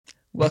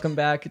Welcome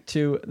back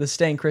to the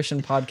Staying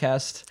Christian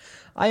podcast.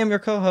 I am your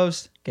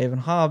co-host, Gavin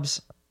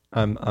Hobbs.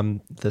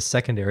 I'm the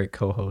secondary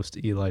co-host,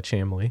 Eli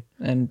Chamley.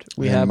 And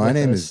my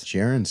name is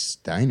Jaron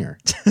Steiner.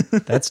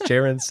 That's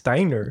Jaron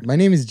Steiner. My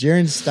name is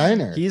Jaron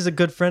Steiner. He's a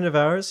good friend of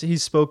ours.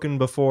 He's spoken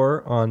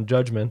before on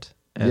judgment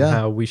and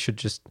how we should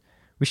just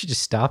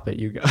stop it,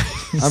 you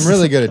guys. I'm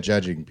really good at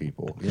judging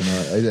people. You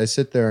know, I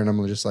sit there and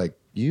I'm just like,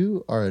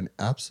 you are an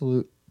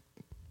absolute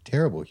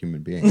terrible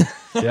human being.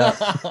 Yeah,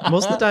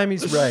 most of the time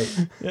he's right.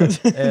 And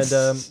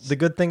the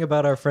good thing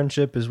about our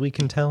friendship is we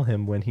can tell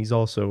him when he's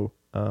also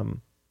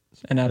an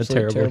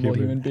absolute terrible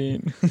human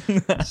being.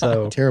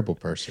 So terrible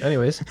person.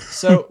 Anyways,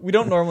 so we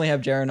don't normally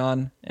have Jaron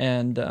on,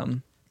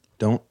 and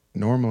don't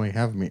normally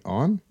have me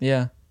on.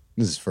 Yeah,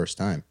 this is first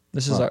time.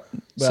 This is our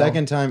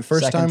second time.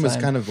 First time was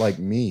kind of like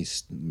me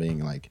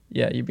being like,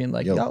 you being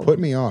like, yo, put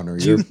me on, or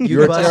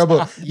you're a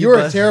terrible, you're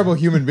a terrible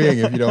human being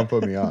if you don't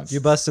put me on.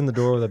 You bust in the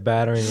door with a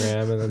battering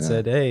ram and then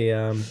said, "Hey,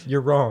 you're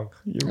wrong."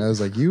 I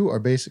was like, you are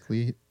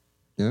basically,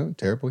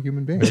 terrible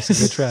human being.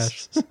 Basically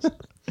trash.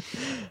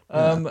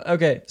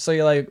 Okay, so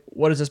you're like,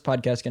 what is this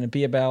podcast going to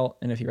be about?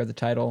 And if you read the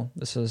title,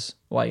 this is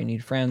why you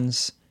need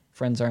friends.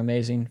 Friends are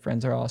amazing.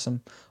 Friends are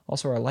awesome.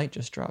 Also, our light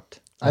just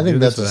dropped. I think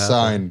that's a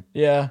sign.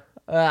 Yeah.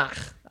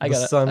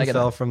 The sun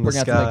fell from the sky.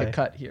 We're going to have to make a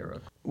cut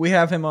here. We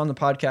have him on the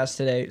podcast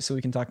today so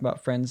we can talk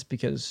about friends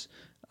because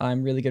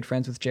I'm really good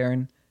friends with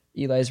Jaron.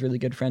 Eli's really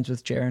good friends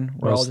with Jaron.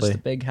 We're all just a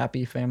big,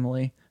 happy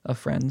family of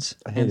friends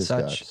and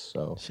such. Guts,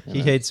 so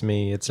he hates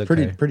me. It's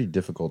okay. Pretty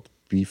difficult to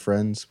be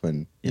friends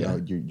when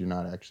you're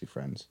not actually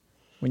friends.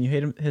 When you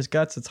hate his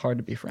guts, it's hard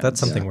to be friends. That's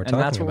something we're talking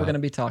about. And that's what we're going to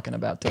be talking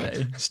about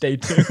today. Stay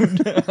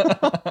tuned.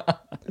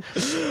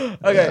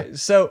 Okay,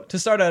 so to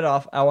start it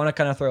off, I want to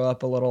kind of throw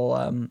up a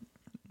little...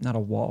 not a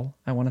wall.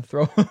 I want to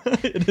throw...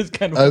 It is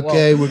kind of a wall.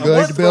 Okay, we're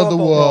going to build a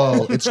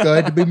wall. It's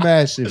going to be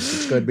massive.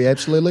 It's going to be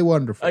absolutely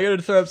wonderful. I got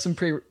to throw up some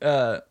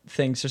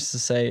things just to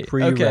say...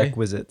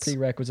 Prerequisites. Okay,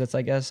 prerequisites,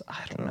 I guess.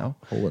 I don't know.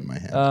 Hole in my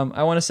head.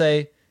 I want to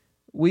say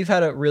we've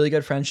had a really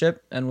good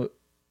friendship, and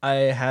I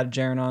had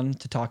Jaron on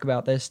to talk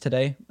about this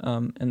today.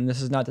 And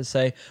this is not to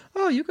say,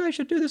 oh, you guys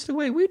should do this the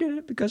way we did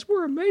it because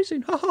we're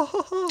amazing. Ha ha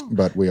ha ha.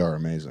 But we are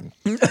amazing.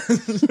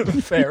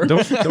 Fair.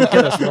 Don't get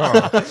us wrong.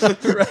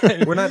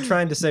 Right. We're not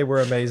trying to say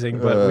we're amazing,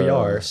 but we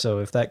are. So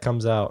if that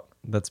comes out,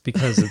 that's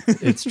because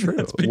it's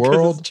true.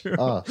 World true.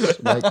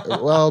 Us.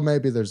 Well,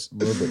 maybe there's a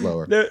little bit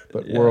lower.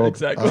 But world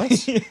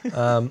exactly.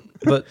 us.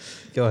 But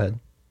go ahead.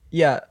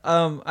 Yeah.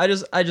 I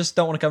just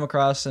don't want to come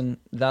across in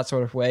that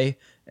sort of way.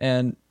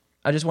 And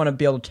I just want to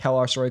be able to tell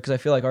our story because I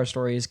feel like our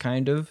story is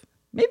kind of,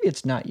 maybe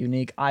it's not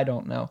unique. I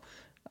don't know.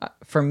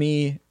 For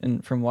me,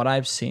 and from what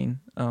I've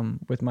seen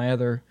with my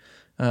other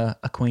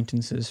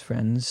acquaintances,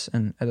 friends,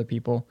 and other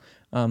people,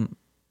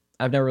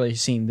 I've never really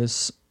seen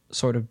this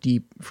sort of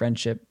deep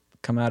friendship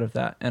come out of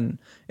that. And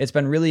it's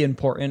been really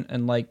important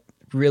and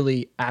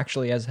really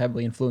actually has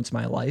heavily influenced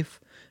my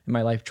life and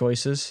my life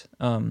choices.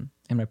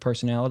 And my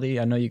personality.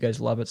 I know you guys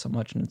love it so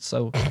much, and it's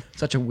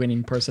such a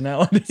winning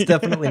personality. It's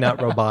definitely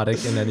not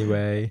robotic in any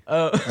way.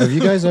 Have you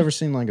guys ever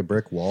seen a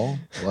brick wall?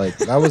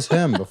 That was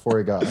him before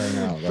he got hung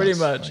out. Pretty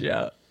much,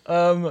 yeah.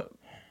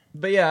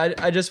 But yeah,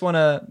 I just want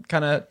to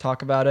kind of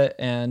talk about it,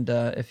 and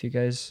if you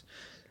guys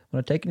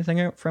want to take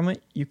anything out from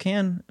it, you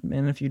can,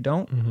 and if you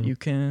don't, you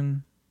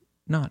can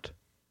not.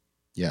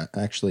 Yeah,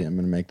 actually, I'm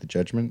going to make the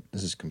judgment.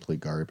 This is complete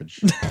garbage.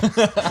 Do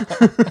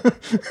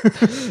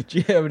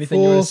you have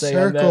anything you want to say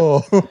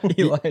circle. On that,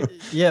 Eli?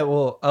 Yeah,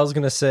 well, I was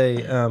going to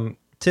say,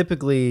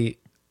 typically,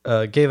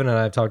 Gavin and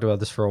I have talked about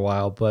this for a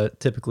while, but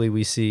typically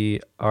we see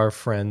our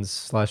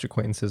friends /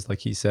 acquaintances, like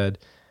he said,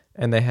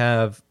 and they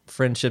have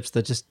friendships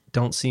that just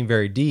don't seem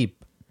very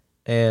deep.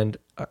 And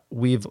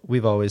we've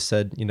always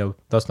said,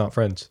 that's not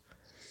friends.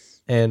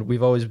 And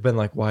we've always been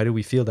like, why do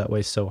we feel that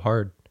way so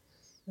hard?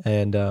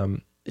 And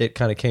it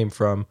kind of came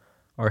from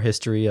our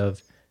history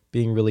of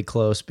being really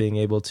close, being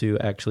able to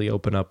actually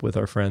open up with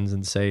our friends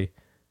and say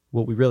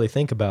what we really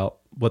think about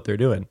what they're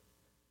doing.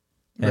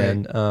 Right.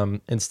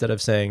 And instead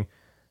of saying,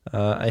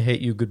 I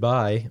hate you,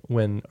 goodbye,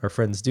 when our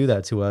friends do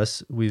that to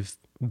us, we've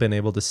been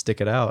able to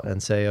stick it out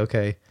and say,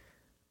 okay,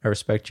 I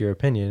respect your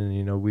opinion.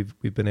 And,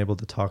 we've been able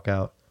to talk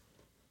out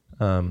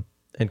and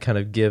kind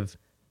of give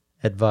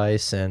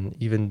advice and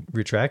even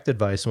retract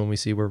advice when we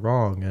see we're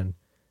wrong. And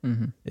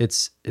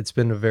it's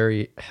been a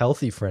very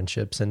healthy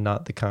friendships and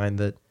not the kind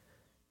that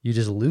you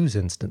just lose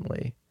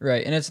instantly.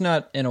 Right. And it's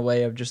not in a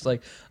way of just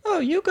like, oh,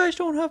 you guys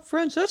don't have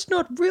friends. That's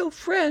not real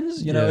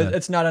friends.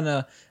 It's not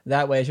in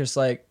that way. It's just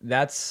like,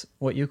 that's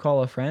what you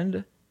call a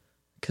friend.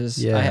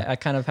 Because I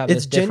kind of have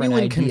this different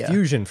idea. It's genuine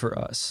confusion for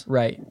us.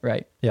 Right.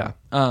 Yeah.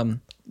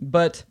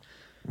 But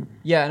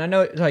yeah, and I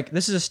know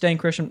this is the Staying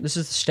Christian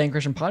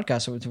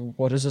podcast. So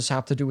what does this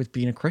have to do with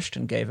being a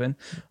Christian, Gavin?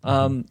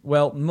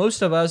 Well,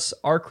 most of us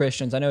are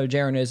Christians. I know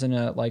Jaron isn't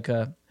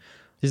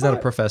he's not a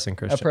professing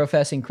Christian. A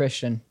professing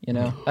Christian, I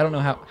don't know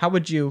how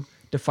would you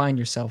define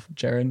yourself,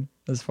 Jaron,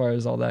 as far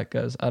as all that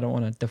goes? I don't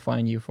want to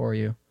define you for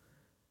you.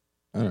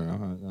 I don't know.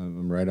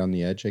 I'm right on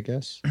the edge, I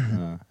guess.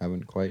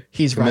 Haven't quite.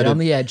 He's right committed- on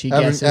the edge. He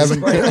haven't,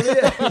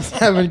 guesses.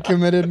 haven't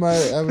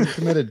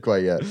committed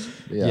quite yet.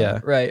 Yeah.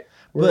 Right.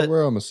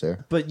 We're almost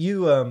there. But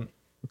you We're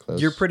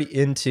close. you're pretty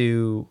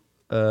into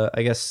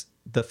I guess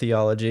the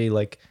theology,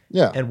 like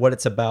Yeah. and what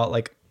it's about.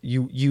 Like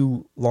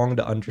you long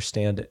to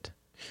understand it.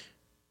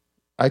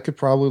 I could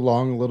probably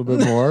long a little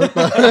bit more,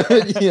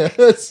 but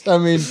yes, I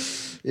mean,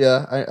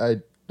 yeah, I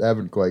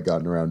haven't quite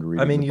gotten around to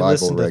reading I mean, the you Bible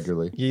listen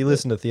regularly. you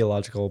listen to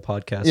theological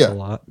podcasts Yeah. a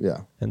lot,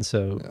 Yeah, and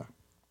so Yeah.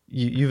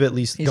 you've at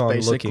least He's gone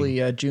basically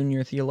looking. a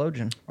junior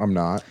theologian. I'm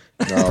not.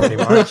 No,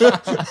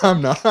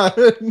 I'm not.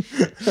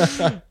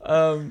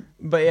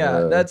 But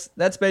yeah,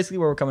 that's basically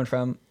where we're coming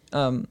from.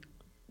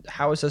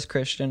 How is this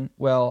Christian?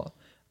 Well,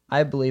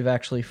 I believe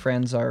actually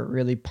friends are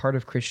really part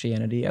of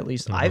Christianity. At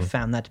least I've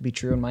found that to be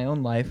true in my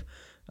own life.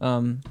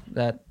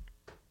 That,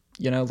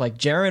 like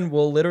Jaron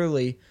will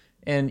literally,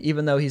 and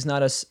even though he's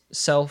not a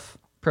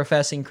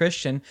self-professing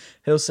Christian,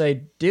 he'll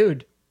say,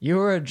 dude, you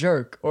were a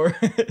jerk, or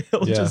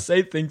he'll Yeah. just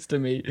say things to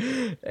me.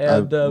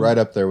 And Right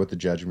up there with the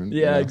judgment.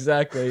 yeah,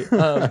 exactly.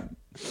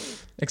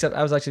 Except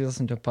I was actually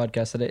listening to a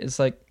podcast today. It's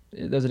like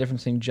there's a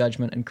difference between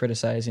judgment and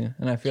criticizing,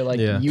 and I feel like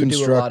Yeah. you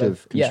do a lot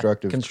of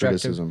Constructive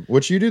criticism,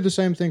 which you do the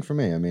same thing for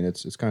me. I mean,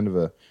 it's kind of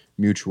a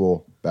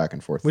mutual back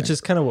and forth which thing.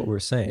 is kind of what we're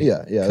saying.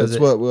 yeah, 'Cause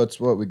that's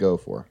what we go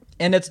for.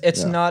 And it's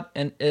Yeah. not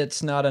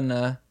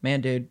an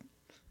man, dude.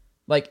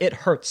 Like it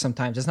hurts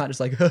sometimes. It's not just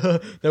like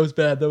that was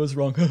bad, that was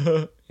wrong.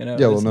 Yeah,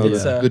 well, it's, no,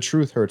 it's, the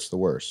truth hurts the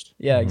worst.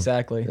 yeah,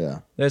 exactly. Yeah.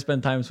 There's been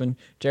times when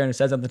Jaron has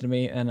said something to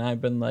me, and I've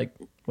been like,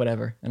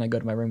 whatever, and I go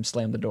to my room,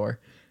 slam the door,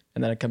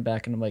 and then I come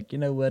back and I'm like, you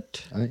know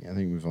what? I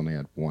think we've only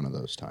had one of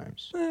those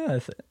times.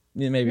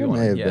 Maybe It one.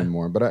 may have Yeah. been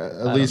more, but at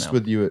don't least know.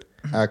 with you, it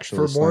actually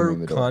For more slamming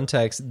the door.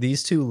 context,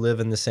 these two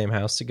live in the same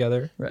house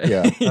together. Right.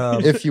 Yeah,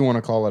 if you want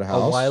to call it a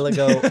house. A while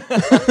ago,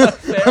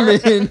 I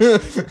mean,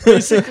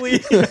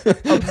 Basically,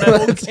 a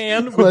metal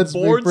can with let's be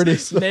boards pretty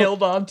so-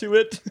 nailed onto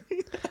it.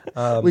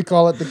 we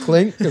call it the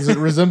clink because it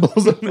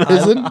resembles a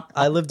prison.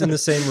 I lived in the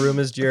same room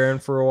as Jaron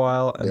for a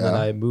while, and then Yeah.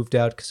 I moved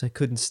out because I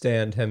couldn't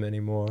stand him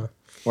anymore.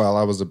 Well,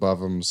 I was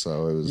above him,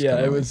 so it was. Yeah,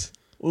 kinda it like- was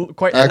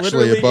quite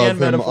Actually literally above and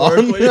him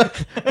metaphorically. on-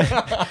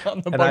 On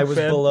the And I bunk was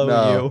bed. below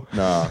No, you.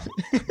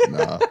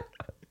 no.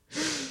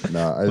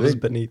 I I was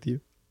think beneath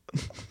you.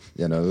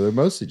 there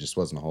mostly just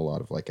wasn't a whole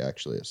lot of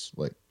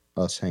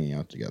us hanging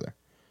out together.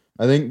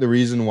 I think the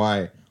reason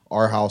why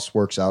our house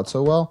works out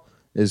so well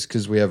is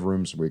because we have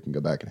rooms where we can go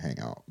back and hang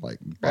out by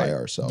Right.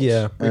 ourselves.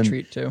 Yeah. And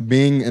Retreat, too.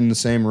 Being in the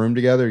same room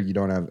together, you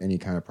don't have any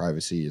kind of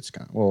privacy. It's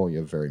you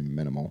have very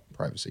minimal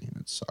privacy, and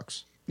it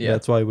sucks. Yeah,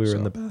 that's why we were in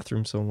So- the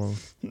bathroom so long.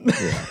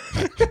 Yeah.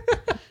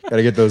 Got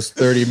to get those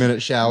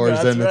 30-minute showers,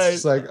 That's and right. it's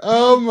just like,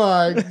 oh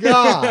my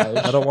gosh.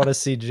 I don't want to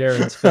see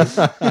Jaron's face.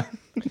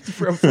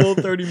 For a full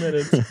 30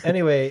 minutes.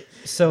 Anyway,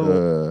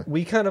 so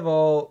we kind of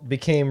all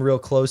became real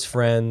close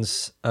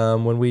friends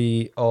when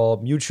we all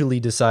mutually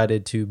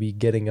decided to be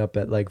getting up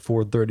at like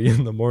 4:30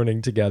 in the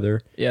morning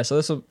together. Yeah, so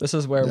this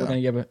is where Yeah. we're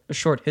going to give a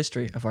short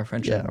history of our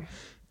friendship.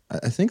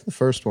 I think the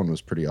first one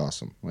was pretty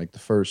awesome. Like the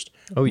first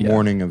Oh, yeah.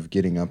 morning of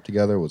getting up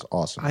together was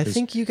awesome. I 'Cause-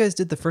 think you guys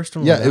did the first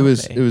one. yeah, it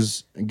without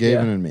was me.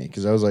 Gavin Yeah. and me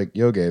because I was like,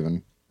 yo,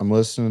 Gavin, I'm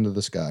listening to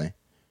this guy.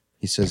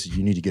 He says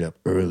you need to get up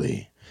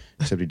early,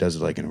 except he does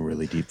it like in a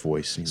really deep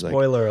voice. And he's like,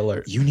 Spoiler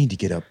alert. you need to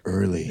get up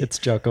early. It's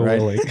Jocko right?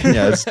 Willink.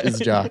 Yeah, it's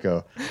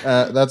Jocko.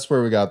 That's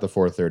where we got the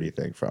 4:30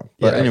 thing from.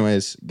 But Yeah.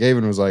 anyways,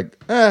 Gavin was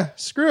like,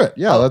 screw it.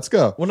 Yeah, let's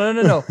go. Well,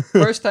 no.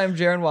 First time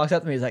Jaron walks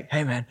up to me, he's like,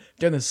 hey, man,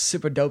 doing this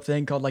super dope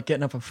thing called like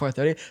getting up at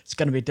 4:30. It's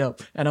going to be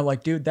dope. And I'm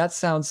like, dude, that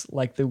sounds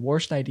like the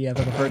worst idea I've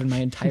ever heard in my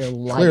entire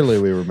life. Clearly,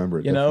 we remember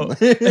it. You know?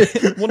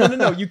 differently. Well,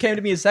 no. You came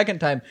to me a second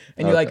time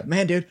and you're like,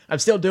 man, dude, I'm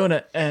still doing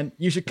it. And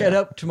you should get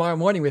up tomorrow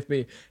morning with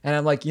me. And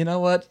I'm like, you know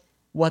what?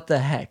 What the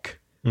heck?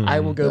 I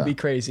will go Yeah. be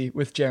crazy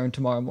with Jaron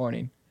tomorrow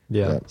morning.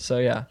 Yeah. So,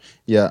 yeah.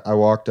 Yeah, I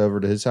walked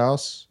over to his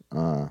house,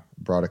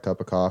 brought a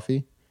cup of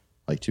coffee,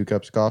 like 2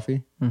 cups of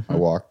coffee. Mm-hmm. I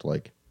walked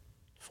like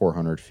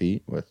 400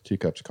 feet with 2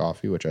 cups of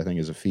coffee, which I think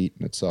is a feat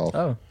in itself.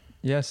 Oh,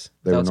 yes.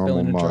 they were Without normal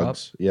spilling a drop.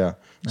 mugs. Yeah.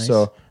 Nice.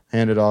 So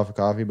handed off a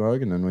coffee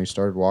mug, and then we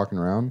started walking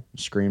around,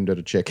 screamed at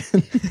a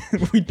chicken.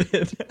 We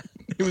did.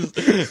 It was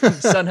the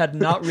sun had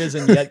not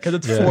risen yet because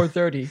it's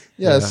 4:30.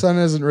 Yeah, the sun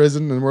hasn't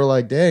risen, and we're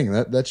like, dang,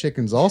 that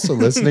chicken's also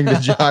listening to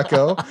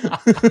Jocko.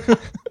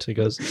 She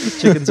goes,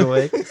 chicken's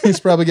awake, He's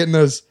probably getting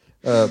those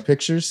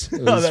pictures of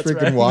his that's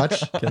freaking right.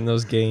 watch. getting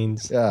those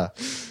gains. Yeah,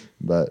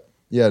 but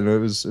yeah, no, it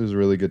was a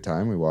really good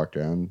time. We walked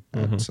around,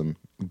 Mm-hmm. had some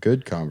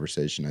good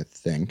conversation. I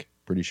think,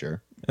 pretty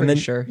sure. And then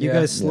Pretty sure, you yeah.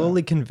 guys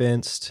slowly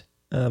convinced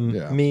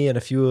Yeah. me and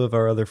a few of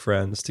our other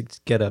friends to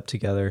get up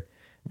together,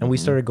 and we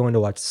started going to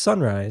watch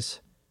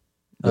sunrise,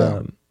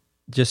 Yeah.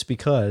 just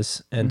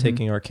because, and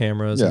taking our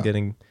cameras Yeah. and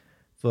getting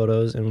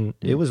photos, and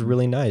it was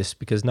really nice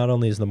because not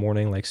only is the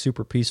morning like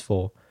super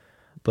peaceful,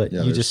 but Yeah,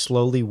 you there's- just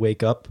slowly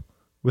wake up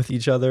with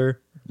each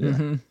other,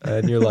 and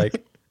you're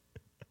like,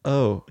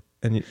 oh,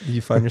 and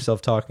you find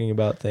yourself talking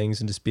about things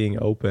and just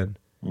being open,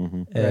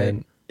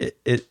 and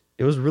it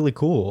was really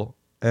cool.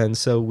 And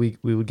so we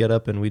would get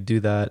up and we'd do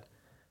that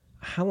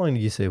How long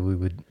did you say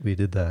we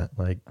did that?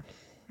 Like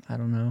I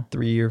don't know.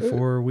 3 or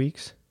 4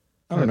 weeks?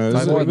 I don't know. It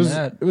Five was, more it than was,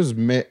 that. it was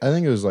I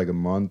think it was like a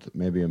month,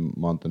 maybe a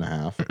month and a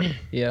half,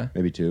 Yeah.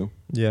 maybe 2.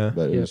 Yeah.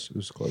 But Yep. it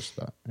was close to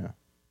that. Yeah.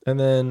 And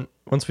then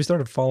once we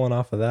started falling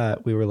off of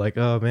that, we were like,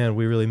 oh man,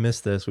 we really miss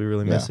this. We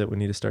really miss it. We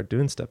need to start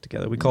doing stuff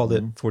together. We called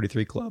it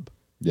 43 Club.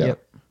 Yeah.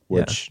 Yep.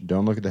 Which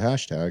don't look at the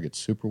hashtag. It's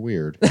super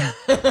weird.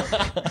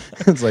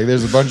 It's like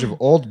there's a bunch of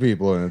old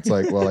people, and it's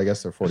like, well, I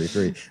guess they're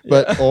 43,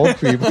 but old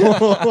people.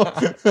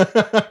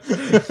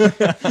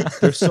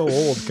 They're so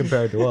old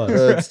compared to us.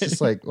 It's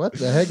just like, what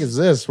the heck is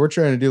this? We're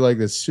trying to do like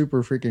this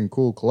super freaking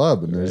cool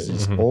club, and there's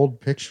these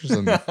old pictures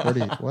on the 40.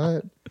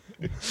 What?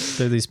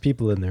 There are these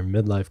people in their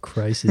midlife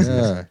crises.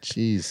 Yeah,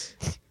 jeez.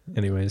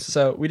 Anyways,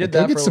 So we did Go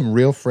that get for some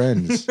real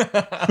friends.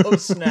 oh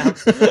snap.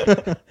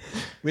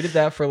 We did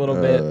that for a little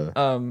bit.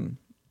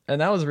 And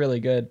that was really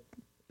good.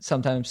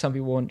 Sometimes some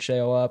people wouldn't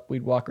show up.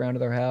 We'd walk around to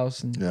their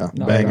house and Yeah,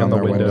 knock bang on the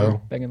their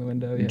window. Bang on the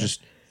window. Yeah.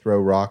 Just throw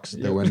rocks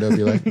at their window.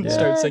 Be like,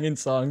 Start singing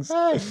songs.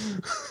 I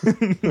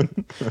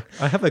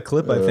have a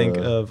clip, I think,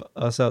 of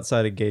us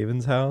outside of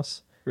Gavin's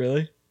house.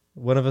 Really?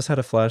 One of us had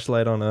a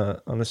flashlight on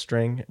a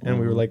string, and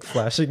we were like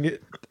flashing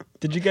it.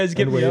 Did you guys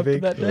get And me up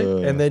waving. that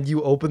day? And then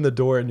you opened the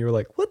door, and you were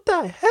like, "What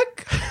the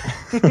heck?"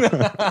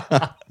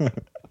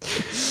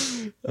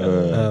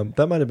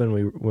 That might have been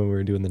when we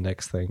were doing the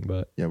next thing,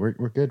 but yeah, we're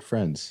good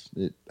friends.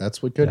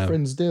 That's what good Yeah.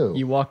 friends do.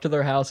 You walk to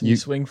their house and you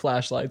swing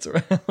flashlights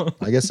around.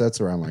 I guess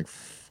that's around like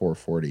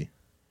 4:40.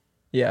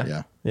 Yeah.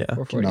 Yeah, yeah. 4:40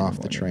 in getting the off the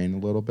morning. train a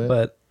little bit,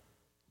 But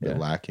bit Yeah.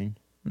 lacking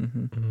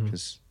Mm-hmm.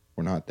 because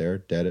we're not there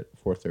dead at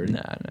 4:30.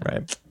 Nah, no.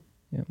 right.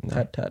 Yeah.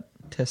 Tut tut.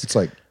 Tisk. It's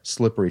like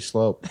slippery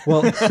slope.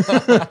 Well,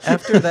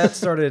 after that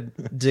started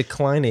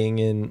declining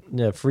in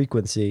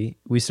frequency,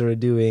 we started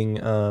doing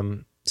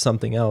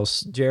something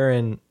else.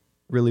 Jaron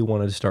really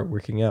wanted to start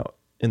working out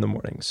in the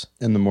mornings.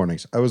 In the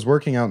mornings, I was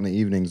working out in the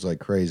evenings like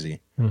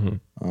crazy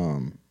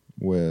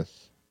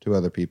with 2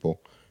 other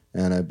people,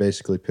 and I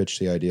basically pitched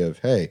the idea of,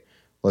 hey,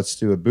 let's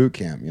do a boot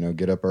camp.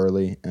 Get up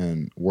early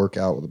and work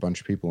out with a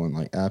bunch of people, and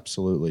like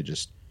absolutely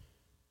just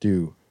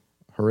do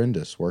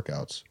horrendous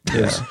workouts.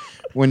 Because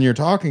when you're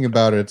talking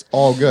about it, it's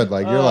all good.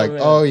 Like you're like, man.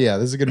 oh yeah,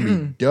 this is gonna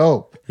be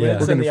dope. Yeah.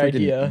 We're gonna the freaking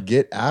idea.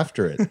 get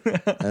after it,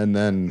 and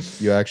then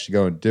you actually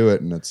go and do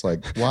it, and it's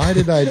like, why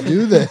did I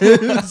do this?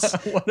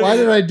 Why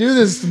did I do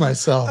this to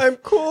myself?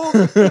 cold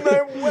and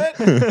I'm wet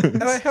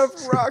and I have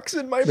rocks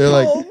in my they're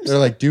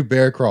like do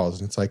bear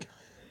crawls, and it's like,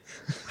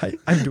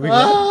 I'm doing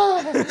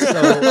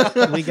that.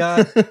 So we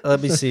got,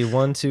 let me see,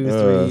 1, 2,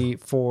 3,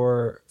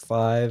 4,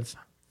 5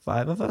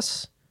 of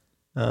us.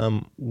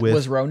 With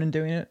Was Ronan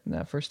doing it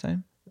that first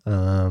time? I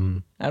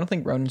don't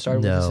think Ronan started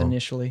with us No.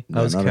 initially.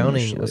 I was not counting. I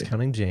initially. was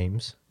counting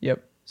James.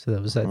 Yep. So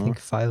that was, I think,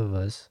 5 of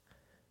us.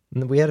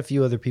 And then we had a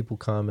few other people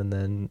come, and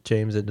then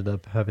James ended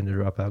up having to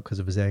drop out because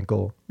of his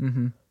ankle.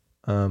 Mm-hmm.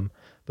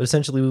 But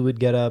essentially, we would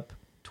get up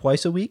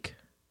twice a week,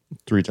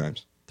 3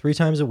 times. 3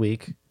 times a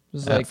week. It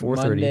was At like 4:30.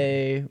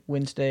 Monday,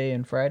 Wednesday,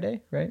 and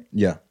Friday, right?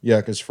 Yeah,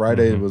 because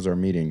Friday was our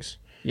meetings.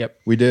 Yep.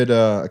 We did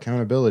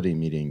accountability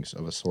meetings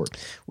of a sort.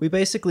 We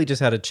basically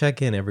just had a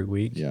check in every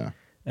week, Yeah.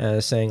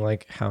 saying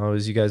like, "How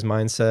is you guys'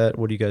 mindset?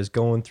 What are you guys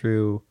going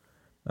through?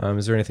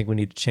 Is there anything we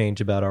need to change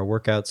about our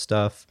workout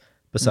stuff?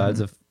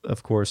 Besides,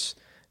 of course,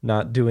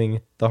 not doing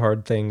the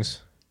hard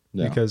things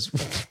Yeah. because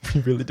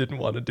we really didn't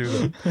want to do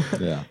them."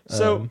 Yeah.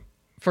 So,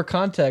 for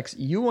context,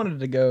 you wanted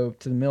to go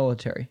to the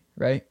military,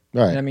 right?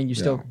 Right. And I mean, you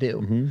still Yeah.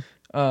 do.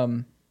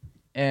 Mhm.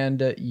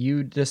 And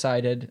you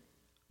decided,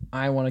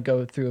 I want to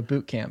go through a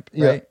boot camp,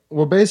 Yeah. right?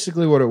 Well,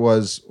 basically, what it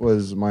was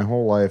my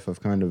whole life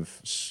I've kind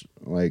of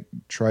like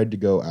tried to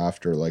go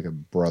after like a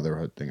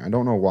brotherhood thing. I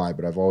don't know why,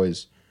 but I've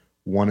always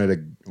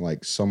wanted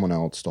like someone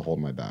else to hold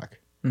my back,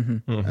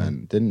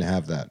 and didn't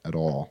have that at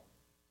all.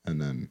 And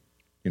then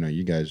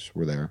you guys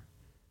were there,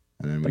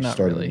 and then But we not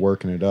started really.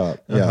 working it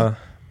up. Uh-huh. Yeah.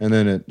 And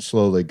then it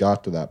slowly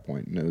got to that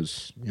point, and it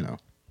was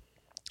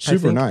super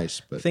think-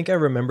 nice. But I think I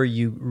remember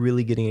you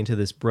really getting into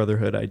this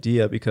brotherhood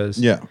idea because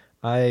yeah.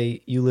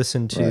 you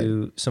listened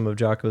to some of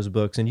Jocko's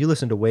books, and you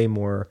listened to way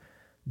more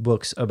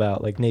books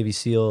about like Navy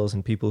SEALs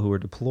and people who were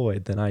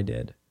deployed than I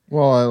did.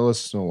 Well, I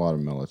listen to a lot of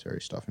military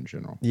stuff in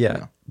general.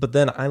 Yeah. But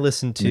then I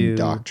listened to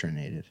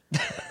Indoctrinated.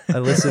 I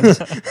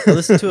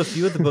listened to a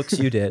few of the books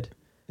you did,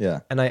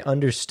 Yeah. and I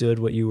understood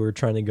what you were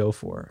trying to go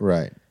for.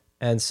 Right.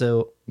 And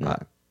so Yeah.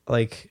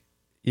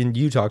 and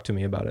you talked to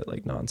me about it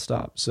like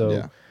nonstop. So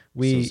Yeah.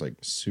 we So it's like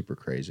super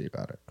crazy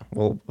about it.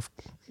 well,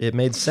 it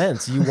made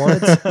sense. You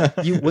wanted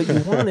what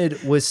you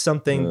wanted was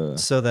something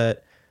so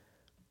that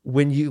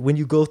when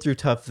you go through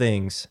tough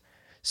things,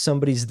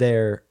 somebody's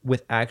there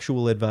with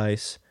actual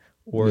advice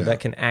or Yeah. that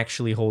can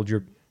actually hold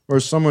your Or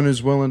someone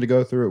who's willing to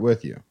go through it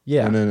with you.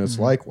 Yeah. And then it's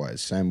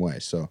likewise, same way.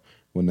 So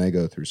when they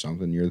go through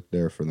something, you're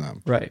there for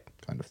them. right.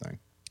 Kind of thing.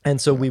 And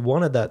so we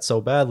wanted that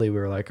so badly. We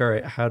were like, all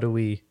right, how do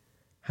we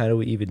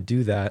even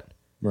do that?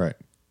 Right.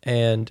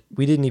 And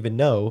we didn't even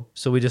know,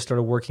 so we just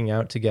started working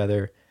out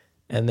together.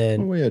 And Well,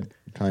 then we had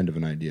kind of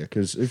an idea.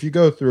 Because if you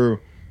go through,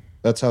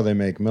 that's how they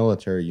make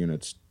military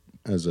units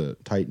as a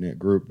tight-knit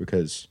group.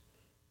 Because,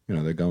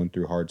 they're going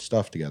through hard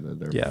stuff together.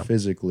 They're Yeah.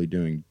 physically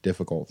doing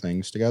difficult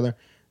things together.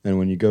 And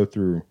when you go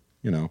through,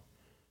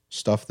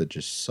 stuff that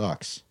just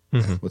sucks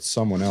with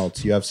someone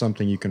else, you have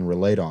something you can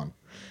relate on.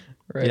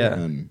 Right. Yeah.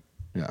 And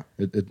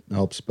it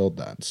helps build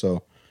that.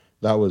 So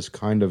that was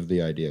kind of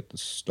the idea at the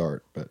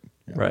start. But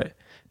yeah. Right.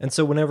 And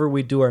so whenever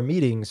we do our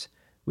meetings,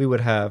 we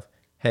would have,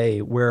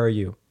 hey, where are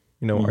you?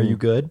 Are you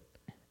good?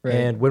 Right.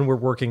 And when we're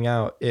working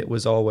out, it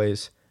was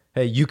always,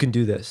 hey, you can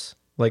do this.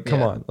 Like,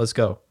 come Yeah. on, let's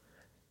go.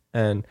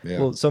 And Yeah.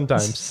 well,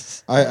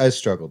 sometimes, I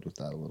struggled with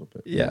that a little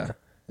bit. yeah.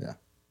 Yeah.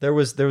 There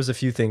was a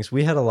few things.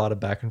 We had a lot of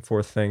back and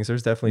forth things.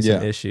 There's definitely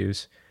some Yeah.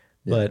 issues.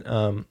 Yeah.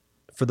 But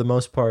for the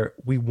most part,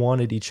 we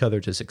wanted each other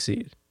to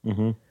succeed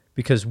Mm-hmm.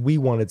 because we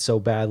wanted so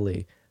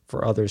badly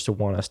for others to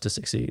want us to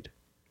succeed.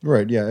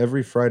 Right. Yeah.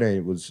 Every Friday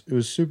it was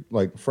super,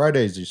 like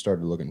Fridays you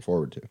started looking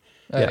forward to.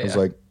 Oh, Yeah. It was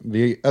like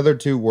the other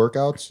two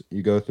workouts,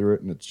 you go through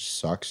it and it just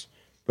sucks.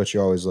 But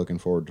you're always looking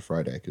forward to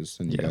Friday because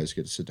then you Yeah. guys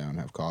get to sit down and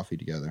have coffee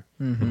together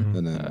Mhm.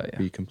 and then Yeah.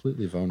 be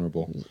completely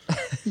vulnerable.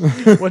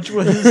 Which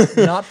was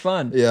not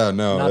fun. Yeah,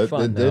 no, Not it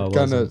fun. did No, it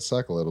kind of wasn't.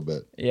 suck a little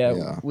bit.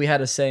 Yeah, we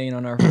had a saying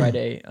on our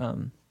Friday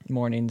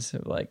mornings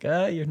like,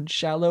 you're in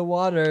shallow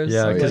waters.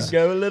 Yeah, like, 'cause-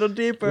 go a little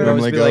deeper. We'd I'm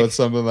always like, be oh, like- it's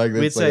something like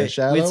this, like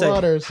shallow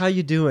waters. how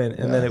you doing?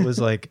 And then it was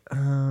like,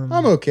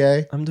 I'm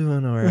okay. I'm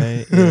doing all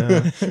right.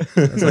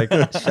 It's like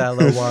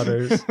shallow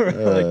waters.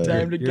 like,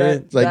 time to you're get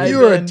in- It's like, dive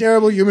you are a in.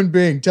 terrible human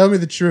being. Tell me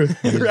the truth.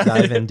 You just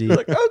dive in deep.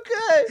 Like,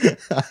 okay.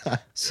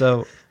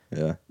 So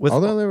Yeah. With-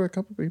 Although there were a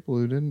couple people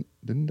who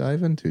didn't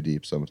dive in too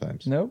deep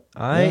sometimes. Nope.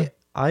 I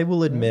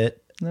will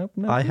admit Nope.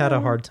 I had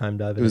a hard time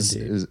diving It was,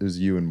 in it deep. was it was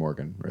you and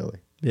Morgan, really.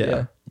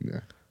 Yeah, Yeah.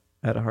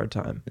 I had a hard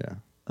time. Yeah.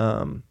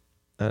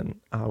 And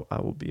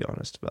I will be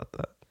honest about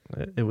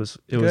that. It was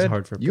Good.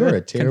 hard for me. You are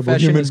a terrible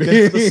Confession human is being.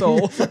 good for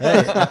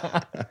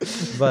the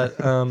soul. But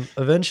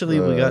eventually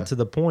we got to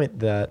the point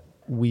that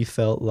we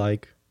felt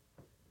like,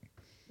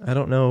 I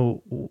don't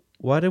know,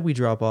 why did we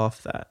drop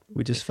off that?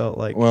 We just felt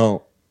like,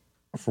 Well,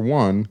 for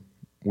one,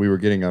 we were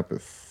getting up at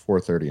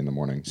 4:30 in the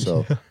morning.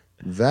 So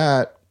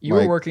that You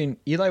were working.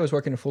 Eli was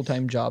working a full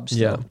time job. Still.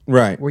 Yeah.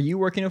 right. Were you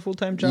working a full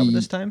time job at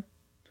this time?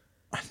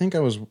 I think I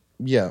was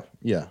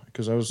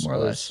because I was More or I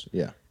was- less.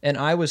 Yeah. And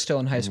I was still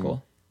in high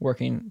school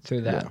working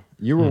through that. Yeah.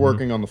 You were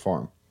working on the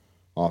farm.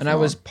 Off And I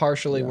was on.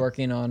 partially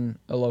working on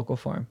a local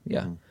farm.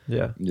 Yeah.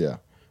 yeah, Yeah.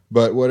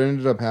 But what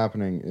ended up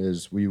happening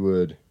is we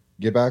would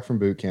get back from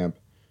boot camp,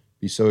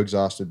 be so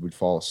exhausted we'd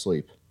fall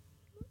asleep.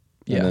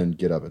 And Yeah. then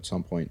get up at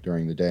some point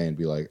during the day and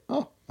be like,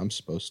 "Oh, I'm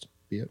supposed to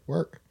be at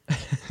work."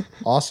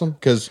 Awesome.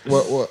 Because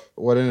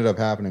what ended up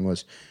happening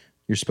was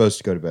you're supposed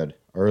to go to bed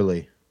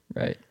early.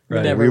 Right.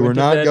 Right. We were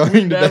not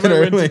going to bed went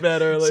early. to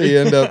bed early. So you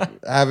end up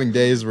having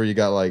days where you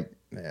got like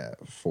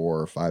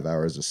 4 or 5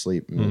 hours of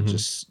sleep and it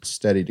just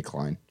steady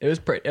decline. It was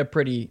a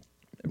pretty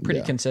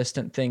Yeah.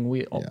 consistent thing.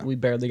 We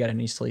barely got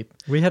any sleep.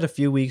 we had a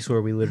few weeks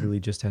where we literally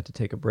just had to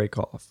take a break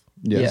off.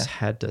 Yeah. We just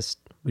had to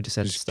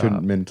Just stop.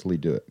 couldn't mentally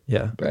do it.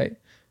 Yeah, Right.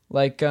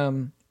 Like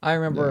I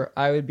remember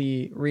I would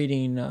be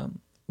reading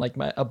like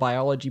a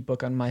biology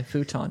book on my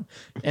futon,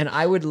 and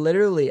I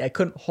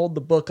couldn't hold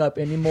the book up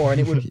anymore, and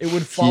it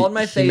would fall on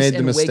my He face made the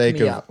and wake mistake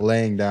me of up.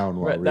 laying down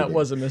while Right, reading. that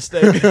was a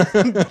mistake.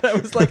 But I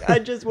was like, I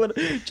just want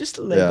to just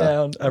lay Yeah.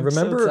 down. I I'm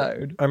remember. so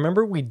tired. I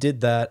remember we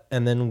did that,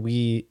 and then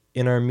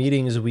in our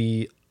meetings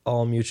we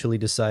all mutually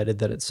decided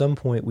that at some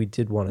point we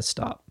did want to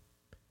stop.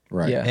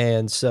 right. Yeah.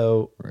 And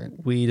so Right.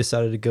 we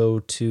decided to go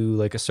to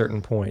like a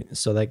certain point.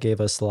 So that gave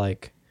us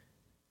like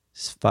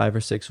 5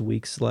 or 6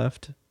 weeks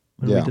left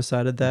when we Yeah.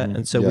 decided that.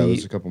 And so it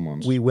was a couple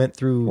months we went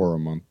through or a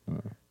month.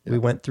 we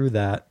went through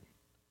that,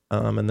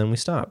 and then we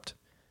stopped.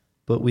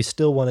 But we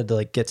still wanted to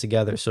like get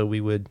together, so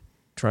we would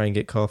try and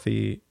get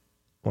coffee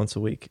once a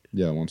week.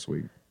 Yeah, once a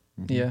week.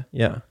 Yeah.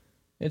 Yeah,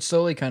 It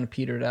slowly kind of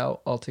petered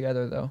out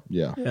altogether, though.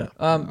 Yeah. yeah,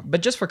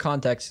 But just for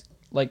context,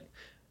 like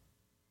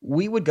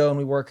we would go and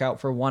we work out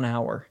for 1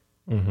 hour,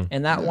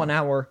 and that 1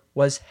 hour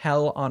was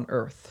hell on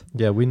earth.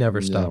 yeah. We never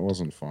Yeah, stopped. it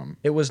wasn't fun.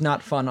 It was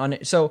not fun on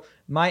it. So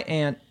my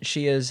aunt,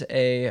 she is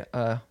a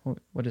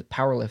what is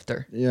power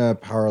lifter, Yeah,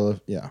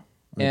 powerlift. Yeah.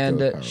 I'd and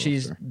go with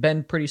she's powerlifter.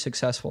 been pretty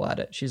successful at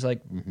it. She's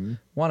like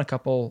won a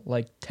couple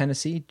like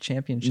Tennessee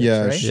championships,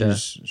 Yeah, right?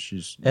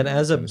 she's And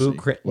as a Tennessee,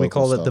 we local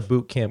call it the stuff.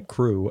 boot camp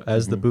crew.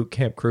 As the boot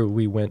camp crew,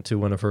 we went to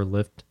one of her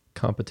lift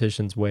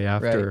competitions way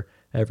after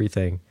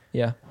everything.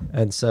 Yeah.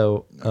 And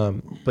so,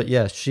 but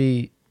yeah,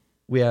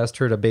 we asked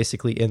her to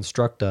basically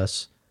instruct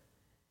us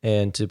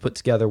and to put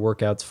together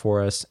workouts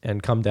for us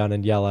and come down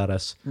and yell at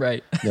us.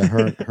 Right. Yeah,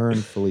 her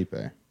and Felipe.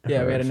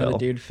 Yeah, we had another Phil.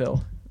 dude,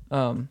 Phil.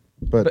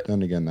 But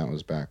then again, that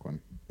was back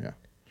when. Yeah.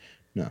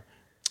 No.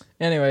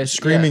 Anyways,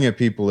 Screaming at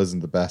people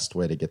isn't the best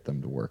way to get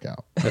them to work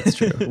out. That's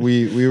true.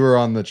 we were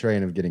on the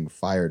train of getting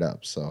fired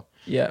up, so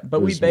Yeah, but It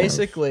we was more of-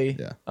 basically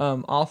yeah.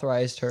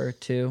 authorized her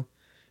to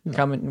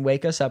come and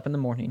wake us up in the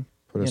morning,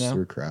 put us you know,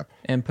 through crap.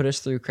 and put us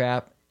through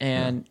crap,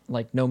 and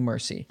like no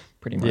mercy,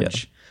 pretty Yeah.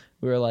 much.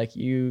 We were like,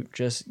 you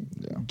just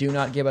do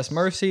not give us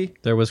mercy.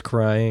 There was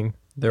crying.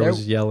 There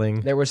was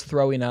yelling. There was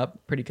throwing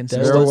up pretty There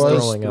consistently. was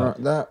was throwing up.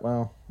 that.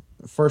 Well,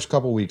 First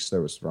couple weeks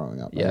there was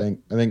throwing up. Yeah.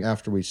 I think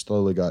after we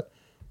slowly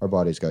our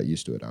bodies got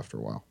used to it after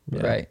a while.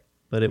 Yeah. Right.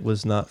 But it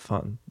was not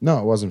fun. No,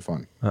 it wasn't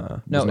fun. Uh-uh. It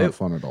was No, not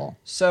fun at all.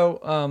 So,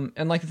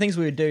 and like the things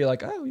we would do, you're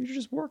like, oh, you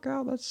just work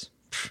out. That's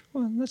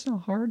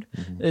not hard.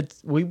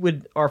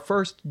 Our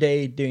first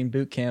day doing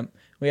boot camp,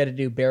 we had to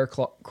do bear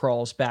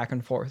crawls back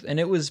and forth, and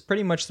it was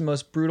pretty much the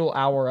most brutal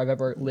hour I've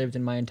ever lived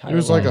in my entire It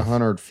was life. like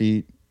 100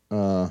 feet.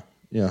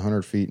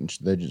 100 feet, and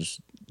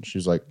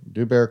she's like,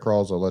 do bear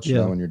crawls. I'll let you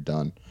Yeah. know when you're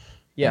done.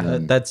 Yeah, and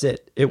then- That's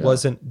it. It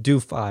wasn't do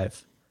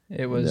 5.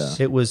 it was.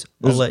 Yeah. It was, It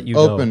I'll was let you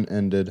know.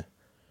 open-ended,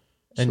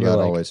 so And you're that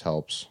like- always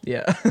helps.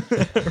 Yeah.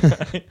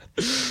 Right.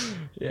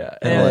 Yeah.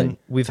 And And then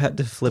we've had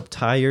to flip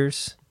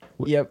tires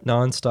yep.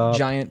 nonstop.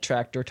 Giant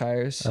tractor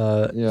tires.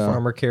 Yeah.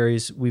 Farmer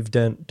carries. We've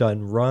done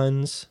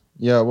runs.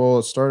 Yeah, well,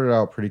 it started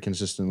out pretty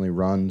consistently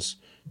runs,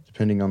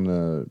 depending on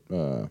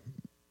the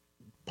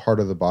part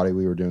of the body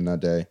we were doing that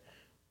day.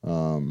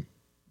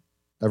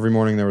 Every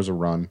morning there was a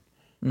run,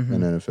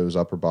 and then if it was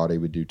upper body,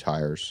 we'd do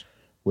tires,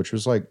 which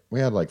was like we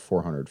had like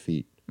 400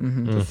 feet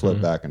to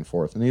flip back and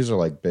forth, and these are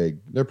like big.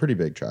 They're pretty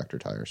big tractor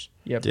tires.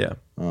 Yep. Yeah.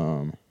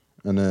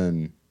 And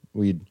then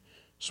we'd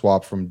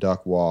swap from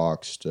duck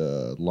walks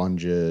to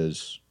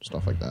lunges,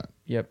 stuff like that.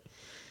 Yep.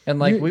 And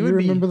like we would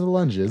remember be the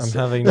lunges. I'm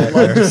having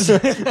nightmares.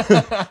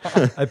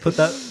 I put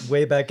that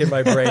way back in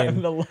my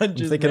brain. the I'm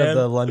lunges. thinking man. of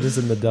the lunges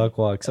and the duck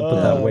walks. I put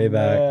that way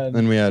back. man.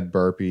 Then we had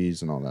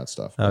burpees and all that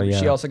stuff. Oh yeah.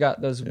 She also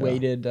got those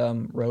weighted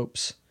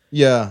ropes.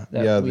 Yeah,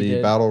 that yeah. we The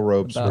did. battle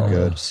ropes Battle were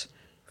good. ropes.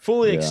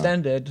 Fully Yeah.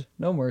 extended,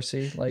 no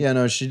mercy. Like Yeah,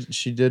 no,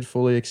 she did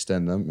fully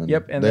extend them. And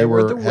yep, and they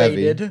were the heavy.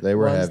 weighted They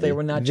were ones. heavy. They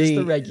were not just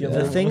the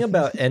regular. The thing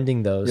about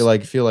ending those, You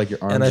like feel like your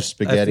arms And I- are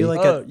spaghetti. I feel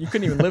like oh, you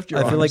couldn't even lift your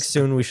I feel like arms.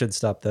 soon we should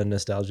stop the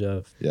nostalgia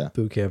of Yeah.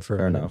 boot camp for a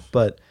Fair minute. enough.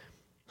 But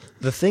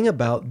the thing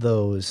about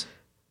those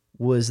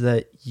was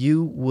that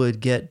you would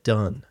get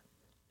done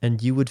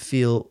and you would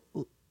feel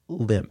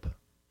limp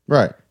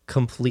Right.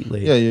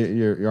 completely. Yeah,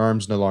 your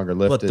arms no longer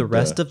lifted. But the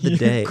rest of the You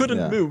day, couldn't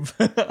Yeah. move.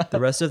 the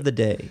rest of the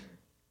day,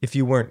 if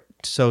you weren't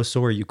so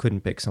sore you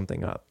couldn't pick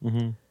something up,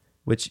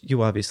 which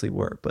you obviously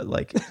were, but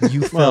like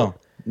you felt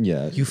well,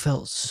 yeah, you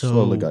felt so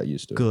slowly got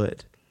used to it.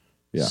 good,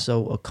 Yeah.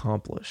 so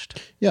accomplished.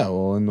 Yeah,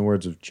 well, in the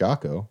words of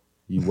Jocko,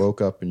 you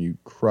woke up and you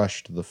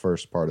crushed the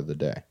first part of the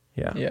day.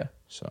 Yeah, yeah.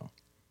 So,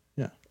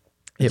 yeah,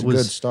 It it's a was-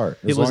 good start.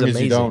 it As was long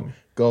as you don't amazing.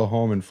 go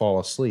home and fall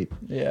asleep,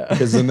 Yeah.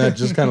 because then that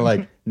just kind of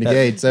like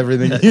negates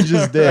everything you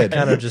just did.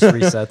 kind of just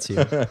resets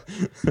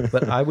you.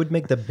 But I would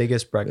make the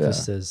biggest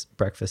breakfasts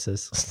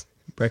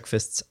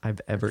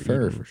I've ever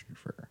Fair, eaten.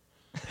 fair.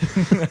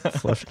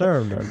 Flush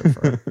down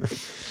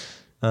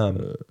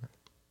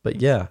but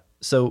yeah,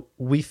 so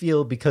we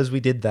feel because we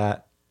did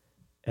that,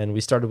 and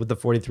we started with the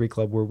 43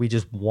 Club, where we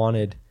just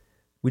wanted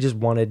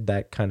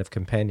that kind of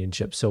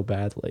companionship so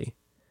badly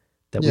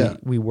that Yeah.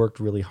 we worked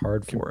really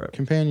hard for it.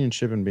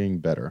 Companionship and being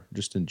better,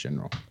 just in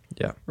general,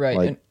 Yeah, Right.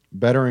 like and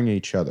bettering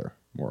each other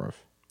more of.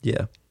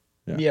 yeah,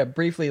 Yeah. yeah,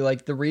 briefly,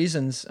 like the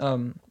reasons,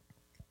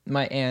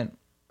 my aunt,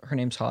 her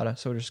name's Hada,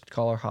 so we'll just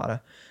call her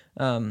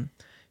Hada.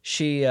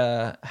 She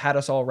had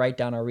us all write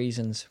down our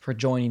reasons for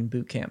joining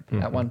boot camp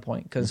at one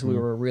point because we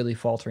were really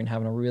faltering,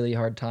 having a really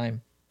hard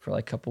time for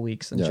like a couple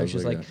weeks. And Yeah, so it was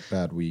she's like like, a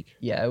bad week.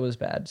 yeah, it was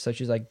bad. So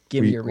she's like,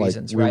 give me your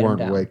reasons, we write them weren't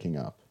down. waking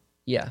up.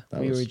 Yeah,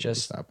 That we was were what was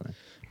just, happening.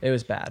 it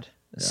was bad.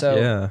 So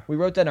Yeah. we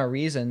wrote down our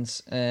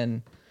reasons,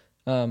 and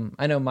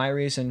I know my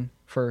reason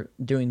for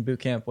doing boot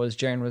camp was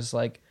Jaren was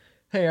like,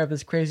 hey, I have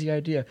this crazy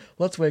idea.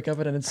 Let's wake up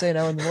at an insane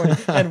hour in the morning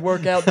and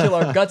work out till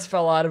our guts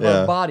fell out of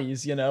Yeah. our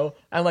bodies, you know?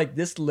 And like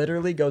this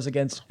literally goes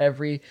against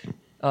every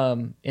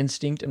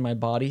instinct in my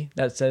body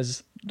that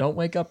says, don't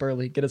wake up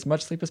early, get as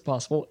much sleep as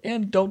possible,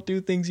 and don't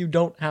do things you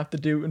don't have to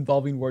do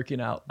involving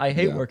working out. I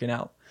hate Yeah. working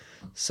out.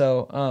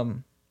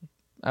 So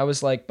I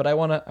was like, but I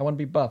wanna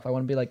be buff. I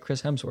wanna be like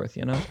Chris Hemsworth,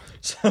 you know?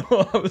 So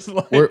I was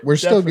like, We're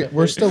still definitely.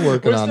 we're still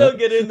working We're on still it.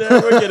 getting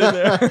there. We're getting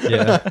there.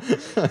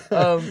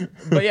 yeah.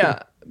 But yeah,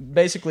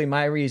 basically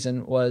my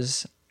reason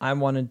was I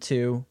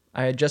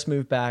had just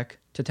moved back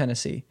to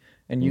Tennessee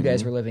and you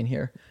guys were living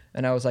here.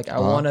 And I was like, I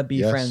want to be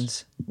yes.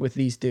 friends with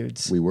these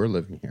dudes. We were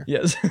living here.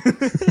 Yes.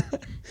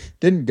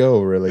 Didn't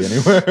go really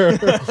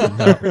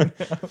anywhere.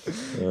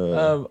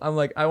 I'm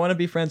like, I want to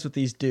be friends with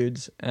these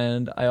dudes.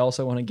 And I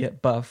also want to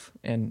get buff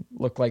and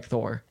look like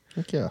Thor.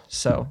 Heck yeah.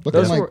 So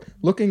Looking those like, were,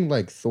 looking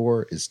like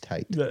Thor is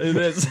tight. it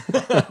is.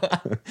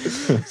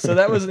 So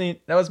that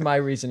was my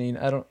reasoning.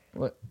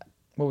 What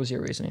was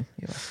your reasoning?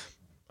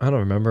 I don't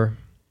remember.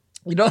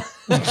 You know,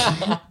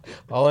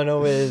 All I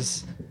know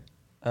is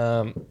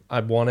I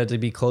wanted to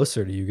be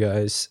closer to you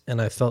guys,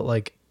 and I felt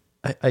like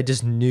I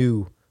just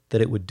knew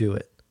that it would do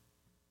it,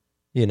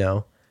 you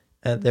know?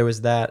 And there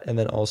was that, and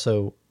then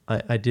also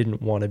I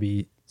didn't want to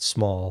be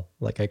small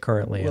like I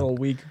currently little am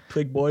weak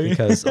pig boy.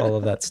 because all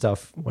of that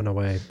stuff went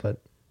away.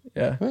 But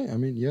Yeah. Hey, I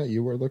mean, yeah,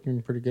 you were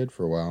looking pretty good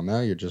for a while. Now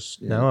you're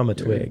just now I'm a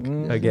you're-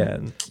 twig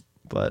again.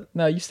 But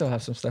No, you still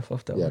have some stuff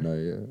left over. Yeah, no,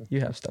 yeah.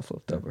 You have stuff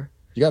left over.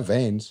 You got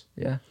veins.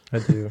 Yeah. I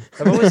do.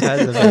 I've always had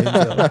the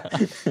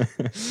veins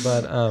though.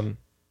 But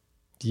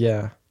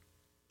yeah.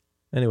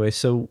 Anyway,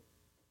 so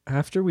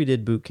after we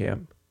did boot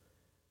camp,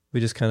 we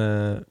just kind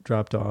of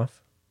dropped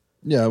off.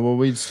 Yeah, well,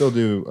 we'd still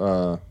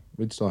do.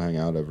 We'd still hang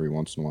out every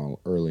once in a while,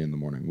 early in the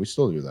morning. We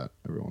still do that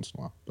every once in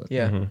a while. But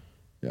Yeah. Mhm.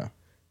 yeah,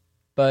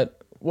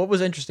 But what was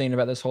interesting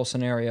about this whole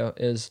scenario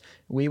is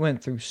we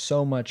went through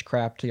so much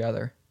crap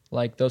together.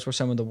 Like those were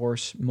some of the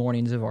worst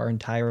mornings of our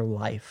entire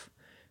life.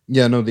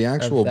 yeah. No, the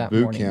actual that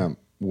boot morning. camp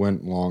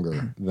went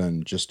longer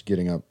than just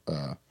getting up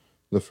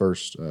the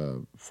first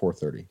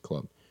 4:30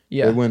 club.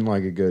 Yeah. It went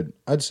like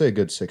I'd say a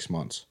good 6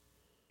 months.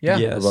 Yeah.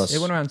 Yes. Of us- It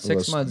went around of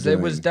 6 us months. It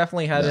was doing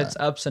definitely had that. its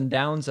ups and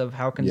downs of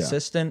how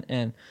consistent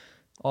and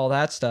all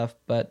that stuff.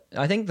 But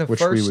I think the Which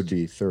first we would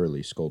be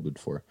thoroughly scolded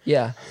for.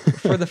 Yeah.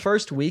 For the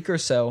first week or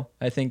so,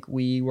 I think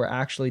we were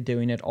actually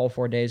doing it all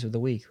 4 days of the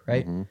week,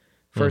 right? Mm-hmm.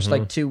 First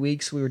like 2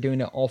 weeks, we were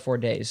doing it all 4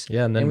 days.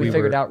 Yeah, and then we we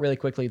figured were out really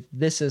quickly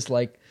this is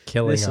like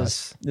killing this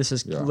us. This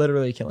is Yeah.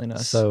 literally killing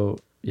us. So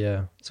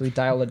yeah, So we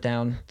dialed it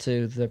down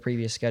to the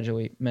previous schedule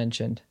we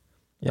mentioned.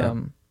 Yeah.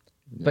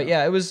 But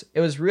yeah, it was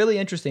really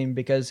interesting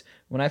because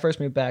when I first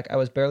moved back, I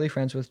was barely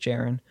friends with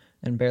Jaron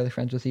and barely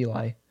friends with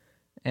Eli,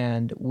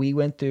 and we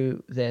went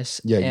through this.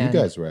 Yeah, and you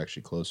guys were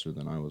actually closer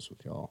than I was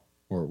with y'all,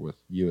 or with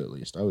you at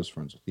least. I was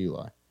friends with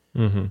Eli.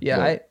 Yeah,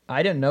 but-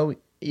 I didn't know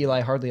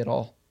Eli hardly at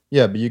all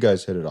Yeah, but you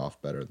guys hit it off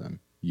better than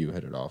you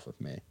hit it off with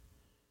me.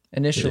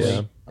 initially.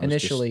 Yeah. I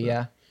was just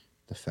Yeah.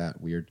 The fat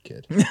weird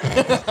kid It's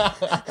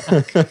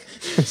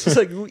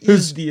like who is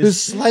who's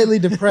this? slightly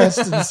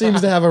depressed and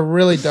seems to have a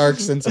really dark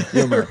sense of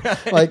humor.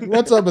 Like,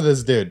 what's up with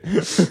this dude?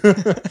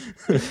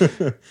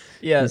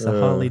 Yeah. he's a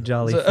holly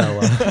jolly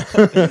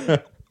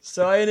fella.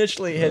 So I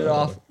initially hit it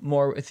off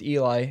more with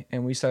Eli,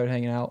 and we started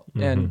hanging out.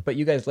 And but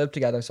you guys lived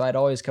together, so I'd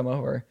always come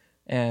over,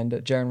 and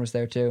Jaron was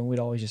there too, and we'd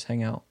always just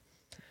hang out.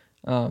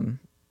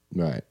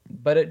 Right.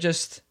 But it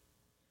just,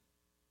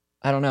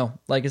 I don't know.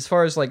 Like as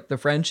far as like the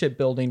friendship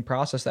building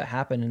process that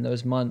happened in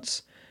those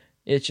months,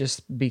 it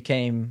just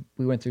became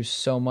we went through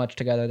so much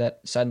together that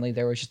suddenly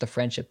there was just a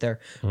friendship there,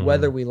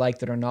 whether we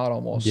liked it or not.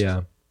 Almost.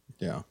 Yeah,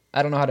 Yeah.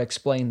 I don't know how to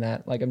explain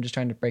that. Like I'm just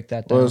trying to break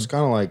that Well, down. it was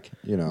kind of like,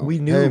 you know, We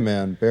knew- hey,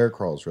 man, bear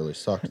crawls really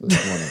sucked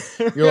this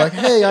morning. You're like,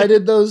 hey, I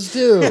did those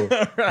too.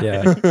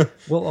 yeah.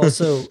 Well,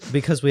 also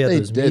because we had They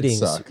those did meetings,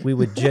 suck. we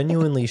would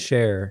genuinely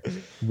share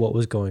what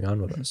was going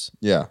on with us.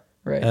 Yeah.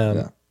 Right.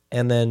 Yeah.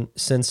 And then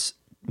since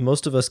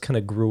most of us kind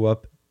of grew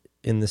up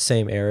in the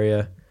same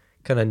area,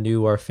 kind of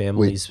knew our We,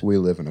 families. we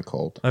live in a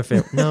cult.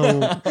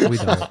 No, we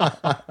don't.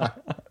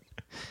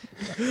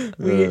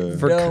 We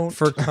don't.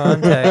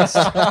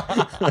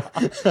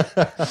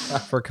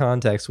 For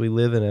context, we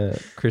live in a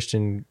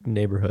Christian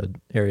neighborhood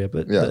area,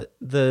 but Yeah.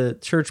 the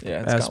church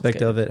Yeah, it's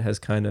aspect of it has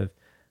kind of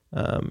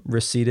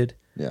receded.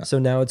 Yeah. So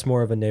now it's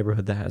more of a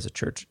neighborhood that has a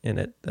church in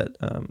it that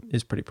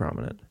is pretty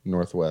prominent.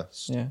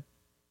 Northwest Yeah.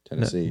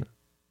 Tennessee.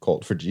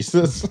 Cult for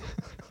Jesus.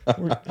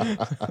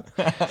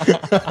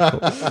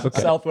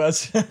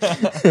 Southwest.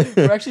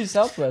 We're actually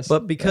Southwest.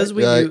 But because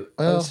we Yeah, knew,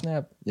 Oh, well,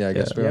 snap. yeah, I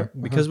guess we are.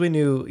 because we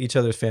knew each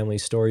other's family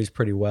stories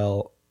pretty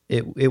well,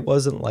 it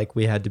wasn't like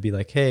we had to be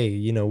like, hey,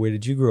 you know, where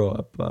did you grow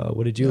up?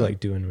 What did you like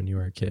doing when you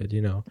were a kid?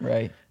 You know,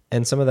 Right.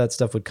 and some of that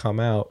stuff would come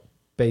out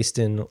based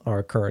in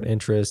our current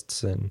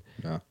interests and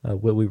Yeah.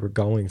 what we were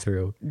going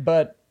through.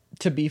 But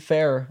to be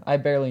fair, I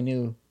barely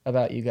knew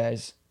about you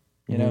guys.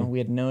 You know, we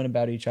had known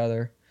about each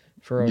other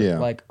for Yeah.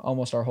 like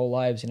almost our whole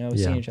lives. You know,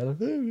 seeing Yeah. each other.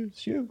 "Hey,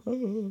 it's you.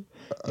 Oh."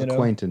 You know?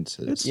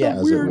 Acquaintances, Yeah,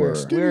 as it were.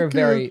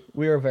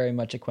 we were very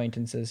much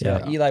acquaintances. Yeah.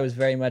 Yeah. Eli was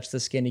very much the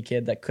skinny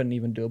kid that couldn't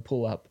even do a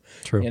pull up.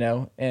 True. You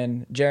know,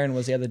 and Jaron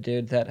was the other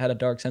dude that had a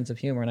dark sense of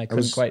humor, and I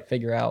couldn't was- quite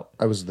figure out.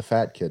 I was the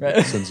fat kid with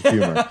a sense of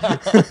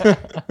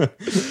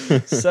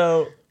humor.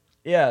 So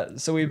yeah,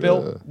 so we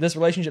built this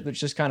relationship that's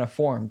just kind of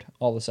formed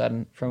all of a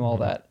sudden from all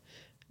that,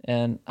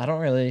 and I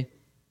don't really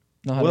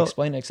know how to Well-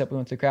 explain it except we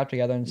went through crap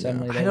together, and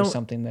suddenly I there was don't-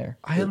 something there.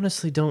 I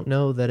honestly don't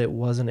know that it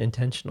wasn't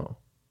intentional.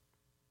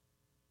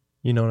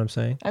 You know what I'm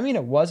saying? I mean,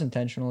 it was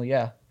intentional,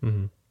 yeah.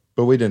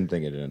 But we didn't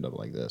think it'd end up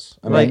like this.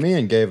 I Like- mean, me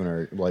and Gavin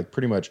are like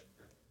pretty much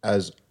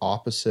as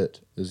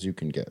opposite as you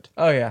can get.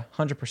 Oh yeah,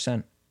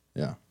 100%.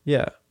 Yeah.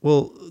 Yeah.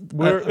 Well,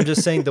 I'm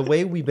just saying the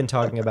way we've been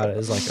talking about it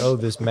is like, oh,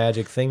 this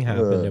magic thing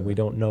happened and we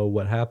don't know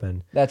what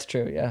happened. That's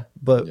true, yeah.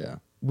 But Yeah.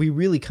 we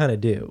really kind of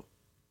do.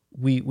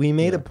 We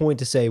made a point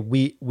to say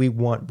we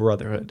want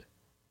brotherhood,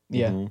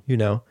 Yeah. you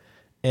know,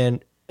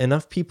 and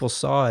enough people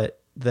saw it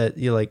that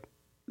you like,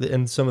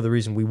 and some of the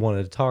reason we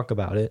wanted to talk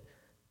about it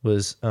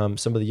was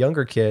some of the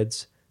younger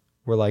kids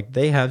were like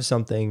they have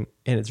something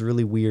and it's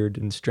really weird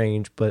and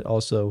strange, but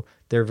also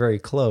they're very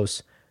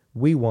close.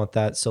 We want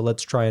that, so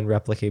let's try and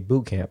replicate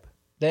boot camp.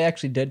 They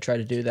actually did try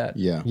to do that.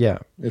 Yeah. Yeah.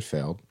 It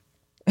failed.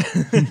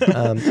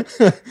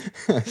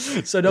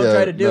 So don't Yeah,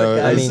 try to do no, it,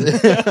 guys.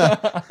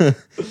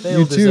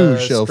 Failed is too a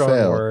shall strong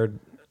fail. word,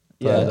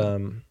 Yeah.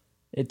 but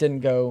It didn't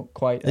go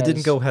quite it didn't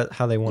as- go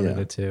how they wanted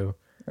Yeah. it to.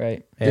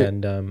 right.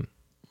 And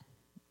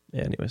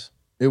yeah, anyways.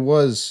 It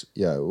was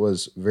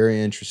very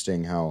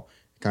interesting how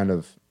kind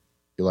of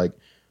like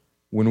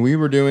when we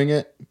were doing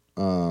it,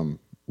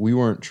 we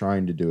weren't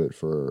trying to do it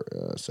for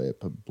say a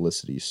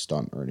publicity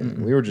stunt or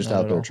anything. We were just not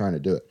out at there all. trying to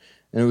do it.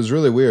 And it was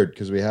really weird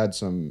because we had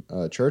some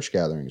church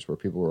gatherings where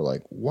people were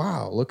like,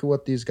 "Wow, look at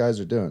what these guys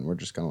are doing." We're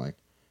just kind of like,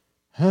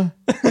 "Huh?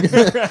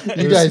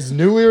 You guys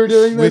knew we were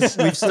doing this?"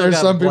 We've still There's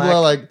got some people black-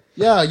 are like,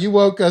 "Yeah, you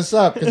woke us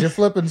up because you're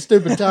flipping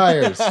stupid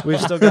tires."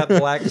 We've still got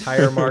black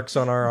tire marks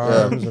on our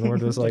arms, and we're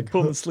just like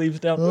Pull the sleeves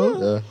down.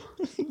 Yeah,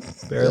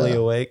 barely Yeah.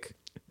 awake.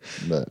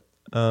 but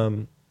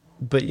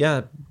But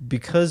yeah,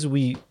 because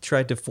we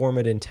tried to form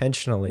it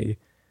intentionally,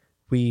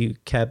 we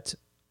kept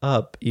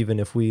up even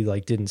if we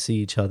like didn't see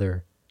each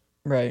other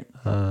Right.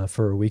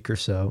 for a week or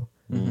so,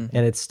 and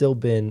it's still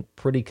been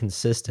pretty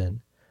consistent.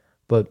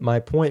 But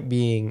my point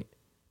being,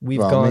 we've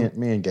well, gone.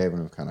 me and Gavin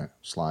have kind of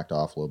slacked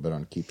off a little bit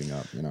on keeping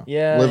up.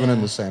 Yeah, living in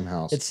yeah. the same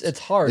house. It's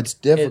hard. It's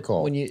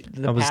difficult. when you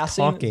the I was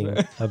passing, talking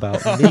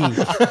about me.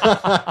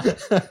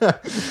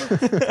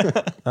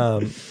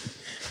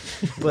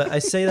 But I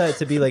say that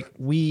to be like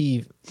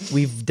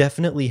we've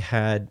definitely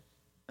had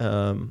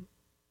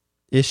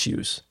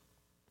issues.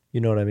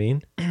 You know what I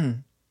mean?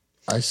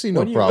 I see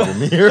no What do you-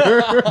 problem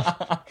here.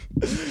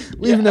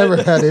 We've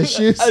never had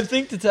issues. I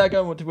think to tack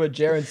on to what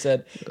Jaron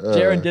said,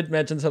 Jaron did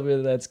mention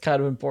something that's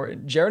kind of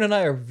important. Jaron and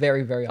I are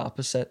very, very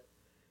opposite.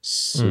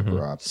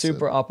 Super opposite.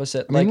 Super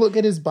opposite. I mean, look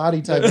at his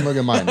body type and look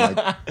at mine.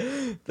 Like,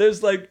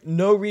 There's like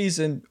no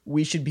reason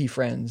we should be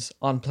friends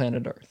on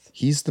planet Earth.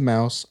 he's the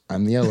mouse.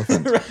 I'm the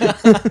elephant.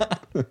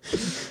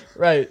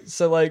 Right.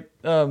 So like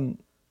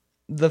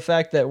the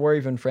fact that we're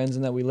even friends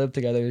and that we live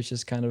together is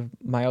just kind of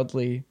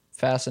mildly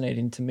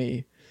fascinating to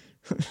me.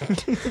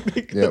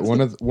 Yeah,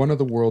 one of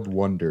the world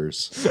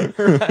wonders.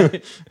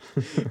 Right.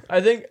 I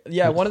think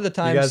one of the You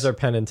times guys are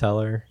Penn and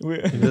Teller. we-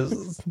 You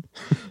just-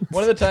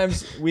 one of the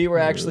times we were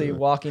actually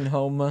walking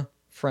home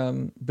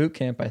from boot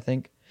camp, I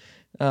think,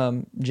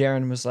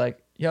 Jaron was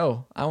like,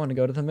 "Yo, I want to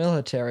go to the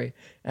military."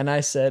 And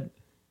I said,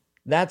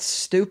 "That's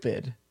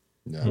stupid.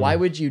 Yeah. Why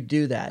would you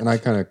do that?" And I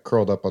kind of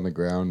curled up on the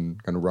ground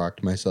and kind of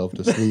rocked myself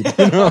to sleep.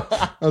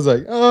 I was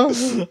like,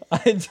 oh.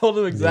 I told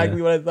him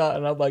exactly what I thought,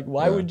 and I'm like,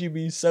 "Why would you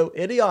be so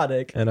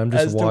idiotic?" and I'm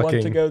just as to want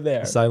walking to go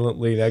there.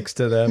 silently next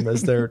to them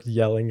as they're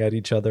yelling at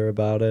each other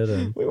about it.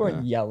 And We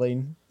weren't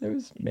yelling. There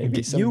was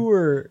maybe some. you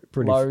were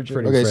pretty larger-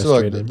 pretty Okay, so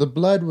look, frustrated. the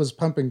blood was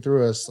pumping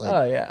through us. Like,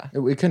 Oh yeah.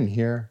 we couldn't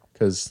hear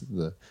because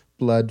the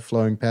blood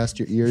flowing past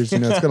your ears. You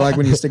know, it's kind of like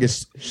when you stick a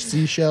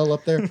seashell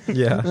up there.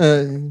 yeah.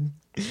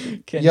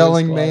 Can't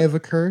Yelling do a may squat. have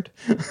occurred.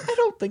 I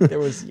don't think there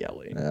was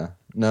yelling. Yeah.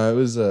 No, it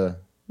was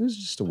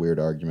just a weird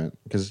argument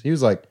because he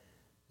was like,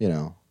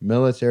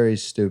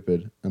 military's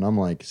stupid, and I'm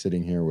like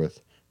sitting here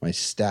with my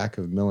stack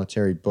of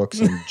military books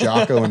and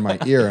Jocko in my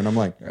ear, and I'm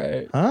like,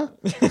 Right. huh?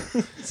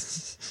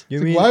 You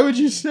Like, mean why would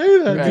you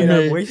say that Right. to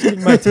me? I'm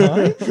wasting my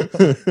time?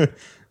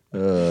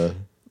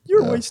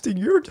 You're Yeah. wasting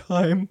your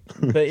time.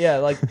 But yeah,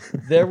 like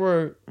that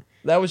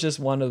was just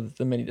one of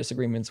the many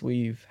disagreements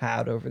we've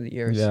had over the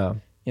years. Yeah.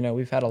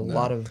 We've had a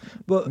lot of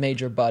Well-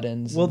 major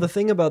buttons. Well, the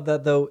thing about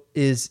that though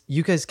is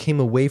you guys came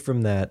away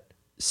from that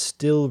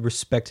still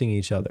respecting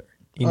each other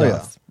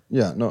enough.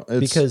 Yeah, no, it's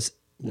Because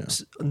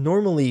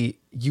normally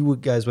you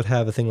guys would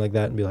have a thing like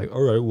that and be like,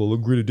 all right, well,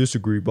 agree to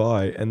disagree,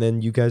 bye. And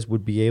then you guys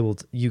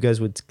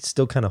would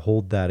still kind of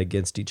hold that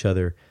against each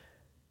other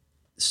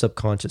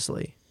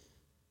subconsciously.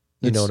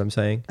 You know It's- what I'm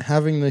saying?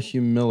 having the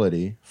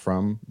humility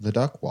from the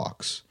duck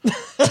walks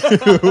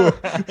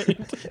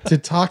to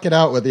talk it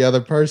out with the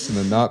other person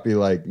and not be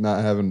like,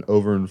 not have an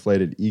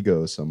overinflated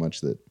ego so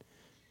much that,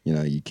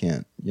 you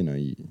can't,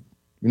 you're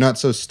not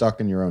so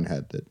stuck in your own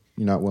head that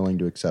you're not willing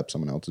to accept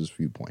someone else's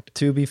viewpoint.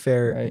 To be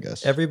fair, Right.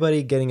 guess.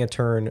 everybody getting a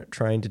turn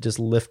trying to just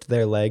lift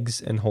their legs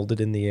and hold it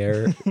in the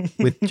air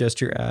with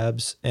just your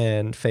abs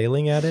and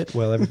failing at it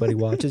while everybody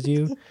watches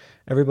you.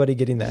 Everybody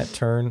getting that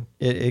turn,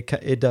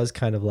 it does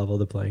kind of level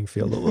the playing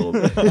field a little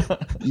bit.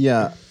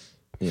 Yeah.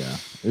 Yeah.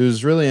 It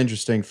was really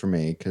interesting for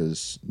me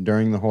because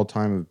during the whole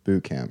time of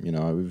boot camp,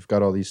 we've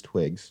got all these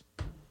twigs.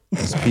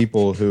 These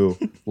people who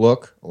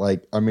look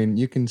like,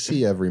 you can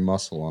see every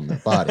muscle on their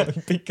body.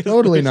 Because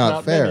Totally there's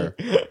not fair.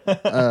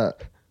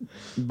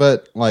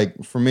 But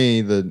like for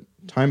me, the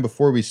time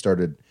before we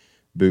started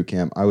boot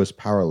camp, I was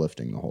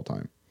powerlifting the whole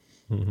time.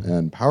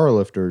 And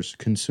powerlifters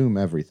consume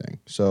everything.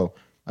 So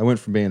I went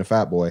from being a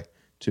fat boy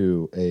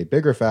to a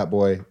bigger fat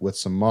boy with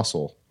some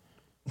muscle.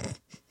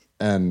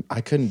 And I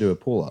couldn't do a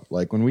pull up.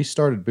 Like when we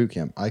started boot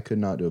camp, I could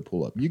not do a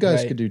pull up. You guys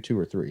Right. could do 2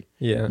 or 3.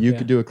 Yeah. You Yeah.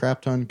 could do a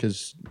crap ton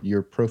because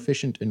you're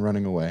proficient in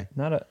running away.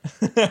 Not a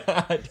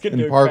I couldn't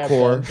In do a crap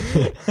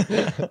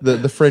parkour,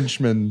 ton. the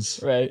Frenchman's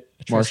Right.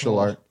 martial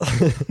art.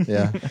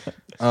 Yeah.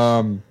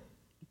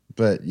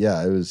 But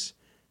yeah, it was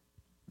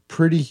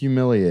pretty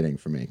humiliating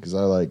for me because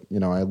I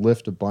I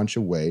lift a bunch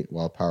of weight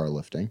while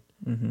powerlifting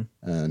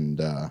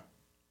and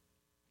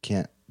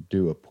can't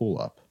do a pull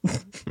up.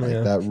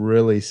 Yeah. That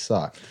really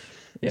sucked.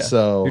 Yeah.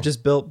 So You're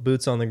just built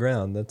boots on the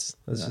ground. That's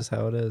just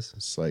how it is.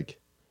 it's like,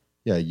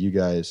 yeah, you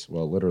guys,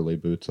 well, literally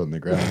boots on the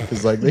ground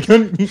because they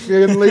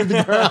couldn't leave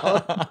the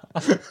ground.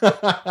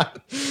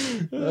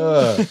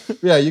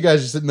 Yeah, you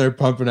guys are sitting there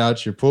pumping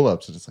out your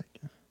pull-ups, and it's like,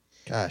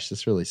 gosh,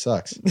 this really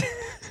sucks.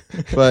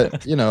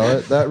 But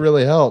that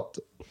really helped.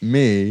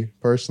 me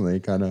personally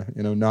kind of,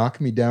 knock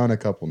me down a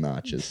couple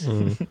notches.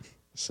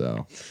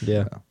 So,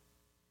 Yeah.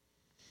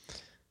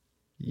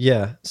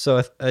 Yeah.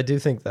 So I do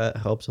think that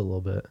helps a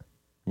little bit.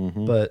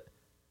 But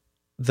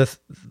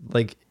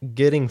like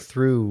getting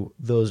through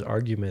those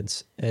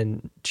arguments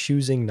and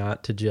choosing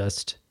not to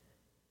just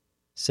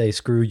say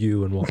screw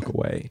you and walk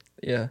away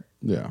Yeah.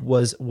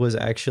 was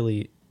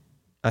actually,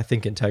 I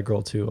think,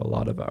 integral to a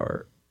lot of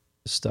our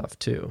stuff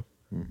too.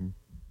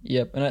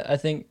 Yep. And I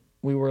think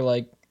we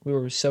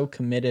were so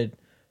committed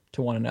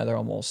to one another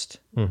almost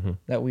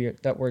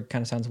that word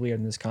kind of sounds weird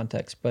in this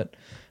context, but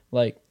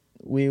like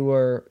we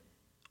were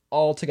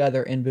all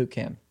together in boot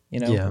camp,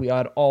 Yeah. we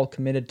had all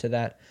committed to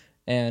that.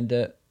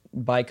 And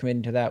by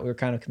committing to that, we were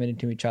kind of committed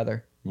to each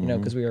other,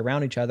 because we were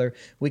around each other.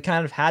 We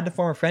kind of had to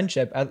form a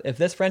friendship. If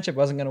this friendship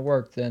wasn't going to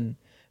work, then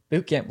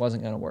boot camp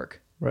wasn't going to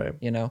work. Right.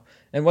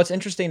 And what's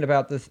interesting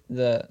about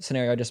the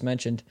scenario I just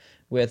mentioned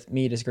with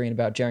me disagreeing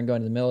about Jaron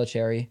going to the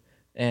military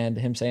and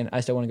him saying,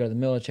 I still want to go to the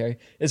military,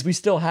 is we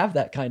still have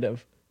that kind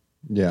of,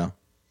 yeah.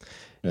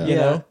 you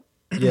know?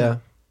 Yeah.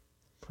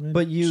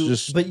 But you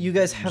Just-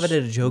 guys have it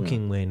in a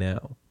joking way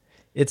now.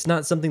 It's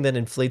not something that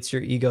inflates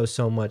your ego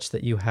so much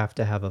that you have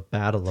to have a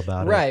battle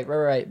about it.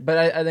 Right. But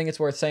I think it's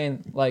worth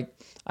saying, like,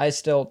 I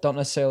still don't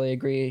necessarily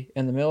agree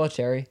in the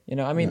military.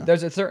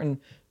 There's a certain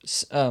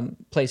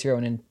place you're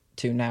going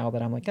into now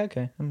that I'm like,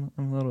 okay, I'm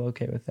a little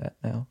okay with that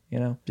now,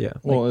 Yeah. like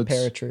Well, it's-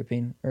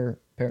 paratrooping or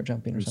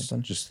parajumping or It's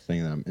something. just a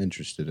thing that I'm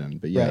interested in.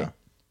 But yeah, Right.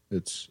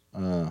 it's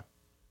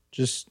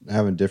just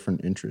having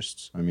different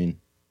interests. I mean,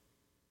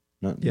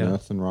 Yeah.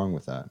 nothing wrong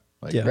with that.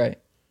 Like, Yeah. Right.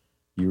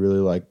 you really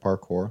like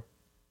parkour.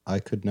 I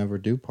could never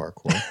do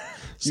parkour.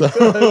 So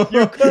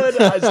You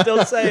could. I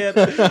still say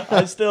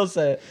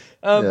it.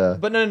 Yeah.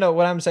 But no.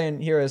 What I'm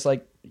saying here is,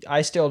 like,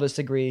 I still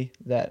disagree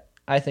that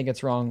I think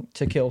it's wrong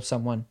to kill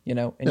someone,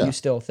 and Yeah. you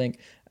still think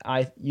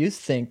you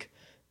think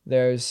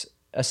there's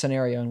a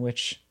scenario in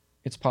which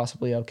it's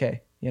possibly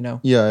okay,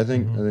 yeah, I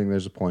think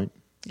there's a point.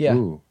 Yeah.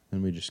 Ooh,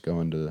 then we just go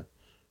into the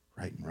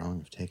right and wrong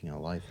of taking a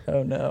life.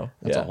 Oh no.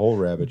 That's yeah. a whole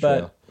rabbit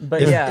trail.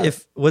 But If, yeah.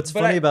 if what's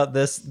But funny I- about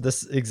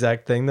this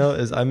exact thing though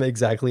is I'm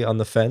exactly on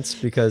the fence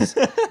because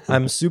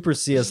I'm super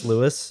C.S.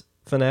 Lewis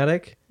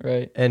fanatic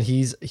right. and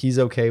he's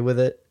okay with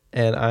it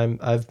and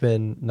I've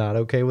been not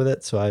okay with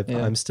it, so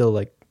I'm still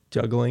like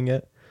juggling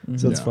it.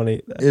 So it's Yeah.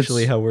 funny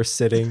actually It's- how we're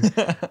sitting, so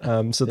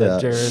that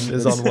Yeah. Jaron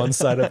is on one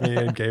side of me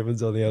and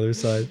Gaben's on the other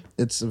side.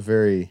 It's a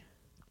very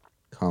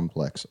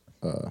complex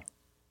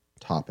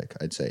topic,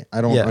 I'd say. I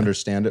don't Yeah.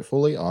 understand it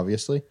fully,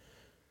 obviously,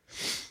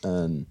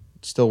 and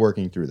still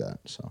working through that.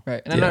 So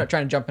Right. And I'm Yeah. not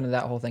trying to jump into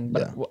that whole thing,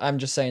 but Yeah. I'm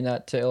just saying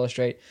that to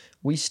illustrate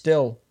we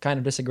still kind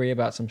of disagree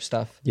about some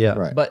stuff. Yeah.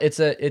 Right. But it's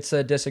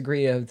a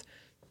disagree of,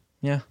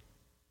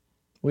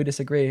 we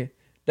disagree.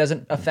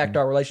 Doesn't affect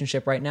our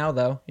relationship right now,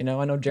 though. I know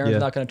Jaron's Yeah.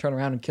 not going to turn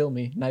around and kill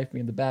me, knife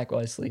me in the back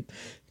while I sleep.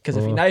 Because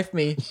if he knifed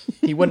me,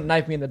 he wouldn't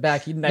knife me in the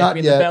back. He'd knife Not me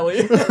in yet.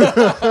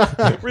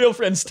 the belly. Real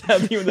friends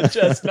stab you in the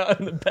chest, not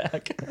in the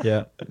back.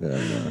 Yeah.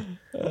 yeah,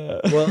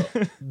 no. Well,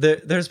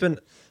 there's been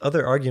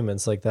other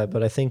arguments like that,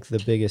 but I think the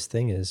biggest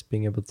thing is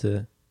being able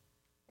to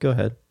go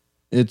ahead.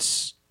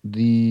 It's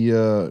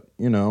the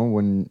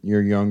when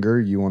you're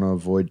younger, you want to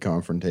avoid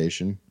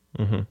confrontation.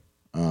 You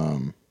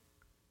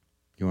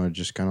want to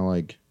just kind of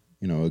like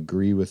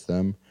agree with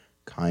them,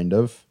 kind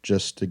of,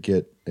 just to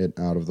get it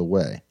out of the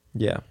way.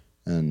 Yeah.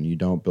 And you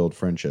don't build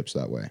friendships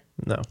that way.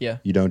 No. Yeah.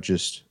 You don't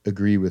just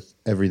agree with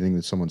everything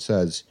that someone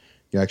says.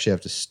 You actually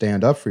have to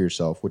stand up for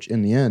yourself, which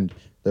in the end,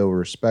 they'll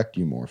respect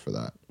you more for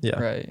that. Yeah.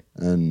 Right.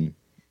 And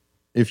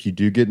if you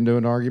do get into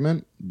an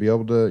argument, be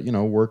able to,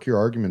 work your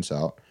arguments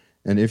out.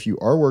 And if you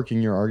are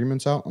working your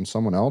arguments out on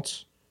someone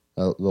else,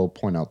 they'll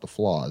point out the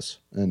flaws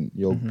and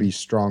you'll be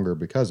stronger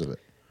because of it.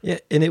 Yeah,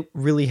 and it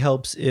really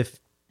helps if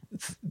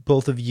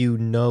both of you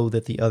know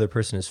that the other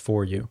person is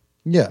for you.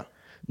 Yeah.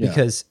 Yeah.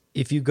 Because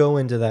if you go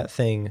into that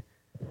thing,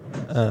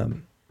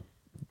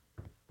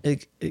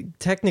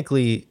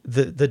 technically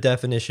the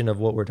definition of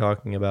what we're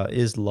talking about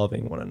is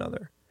loving one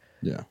another.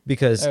 Yeah.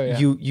 Because Oh, yeah.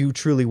 you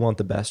truly want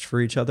the best for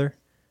each other.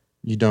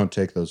 You don't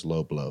take those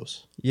low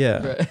blows.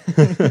 Yeah.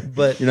 Right.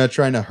 But You're not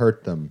trying to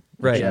hurt them.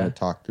 You're Right. trying Yeah. to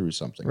talk through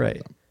something Right.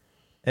 with them.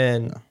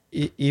 and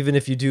even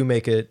if you do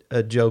make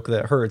a joke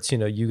that hurts,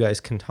 you guys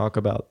can talk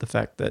about the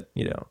fact that,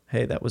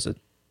 hey, that was a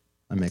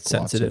I make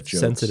sensitive lots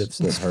of jokes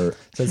that hurt.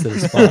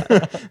 sensitive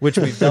spot, which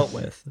we've dealt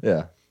with.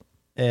 Yeah.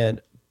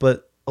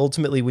 But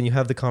ultimately, when you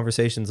have the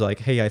conversations like,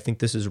 hey, I think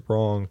this is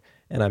wrong,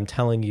 and I'm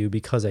telling you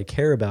because I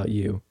care about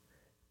you,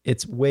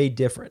 it's way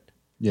different.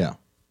 Yeah.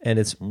 And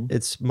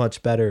it's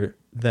much better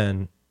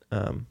than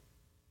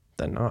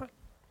not.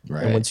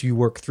 Right. And once you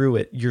work through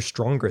it, you're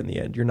stronger in the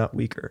end. You're not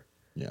weaker.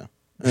 Yeah.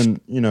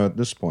 And, at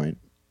this point,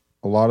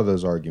 a lot of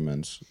those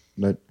arguments,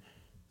 that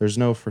there's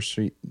no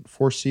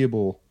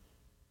foreseeable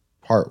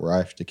part where I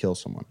have to kill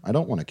someone. I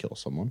don't want to kill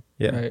someone.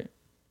 Yeah. Right.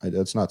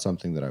 That's not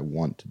something that I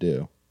want to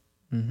do.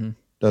 Mm-hmm.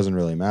 Doesn't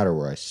really matter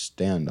where I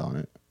stand on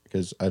it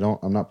because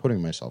I'm not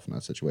putting myself in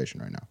that situation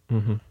right now.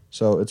 Mm-hmm.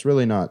 So it's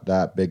really not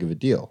that big of a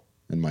deal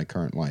in my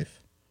current life.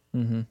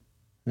 Mm-hmm.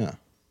 Yeah.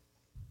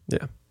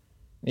 Yeah.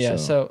 Yeah,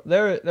 so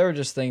there were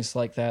just things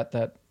like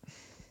that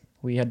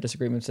we had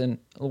disagreements, and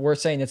we're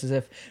saying this as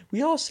if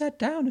we all sat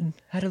down and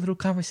had a little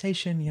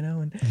conversation,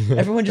 and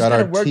everyone just got kind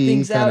our of worked tea,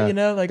 things out,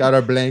 kinda like got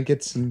our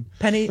blankets and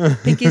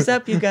pinkies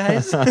up, you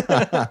guys,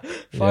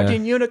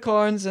 farting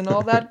unicorns and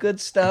all that good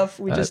stuff.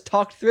 We just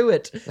talked through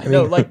it.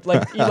 No, like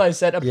Eli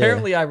said,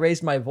 apparently I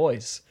raised my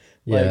voice.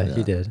 Yeah,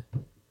 he did.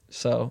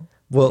 So,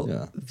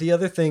 Well, the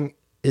other thing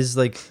is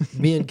like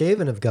me and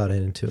Gavin have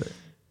gotten into it.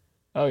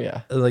 oh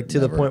yeah, Like to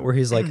the point where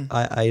he's like,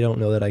 I don't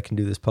know that I can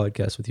do this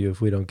podcast with you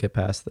if we don't get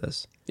past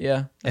this.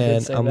 yeah. I did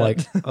And say I'm that. like,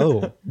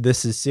 oh,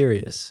 this is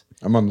serious.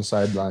 I'm on the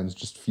sidelines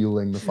just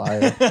fueling the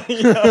fire.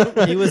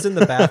 He was in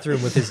the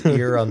bathroom with his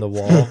ear on the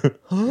wall,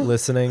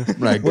 listening.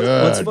 Like,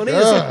 What's good, funny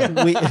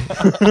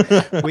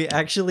is we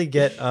actually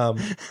get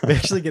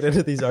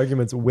into these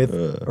arguments with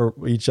or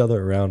each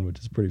other around, which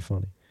is pretty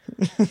funny.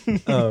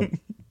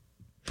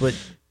 But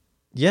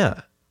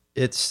yeah,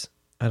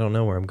 I don't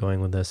know where I'm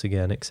going with this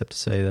again, except to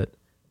say that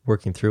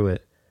working through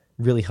it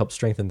really helps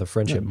strengthen the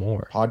friendship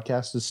more.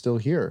 podcast is still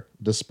here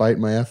despite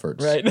my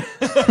efforts. Right.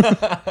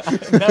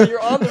 Now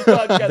you're on the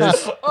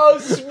podcast. Oh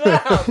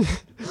snap!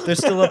 There's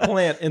still a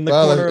plant in the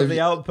Well, corner if of the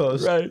you-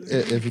 outpost. Right.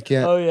 If you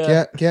can't Oh,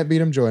 yeah. can't beat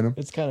them, join them.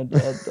 It's kind of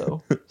dead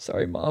though.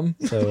 Sorry, Mom.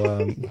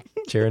 So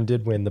Jaron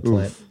did win the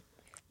plant.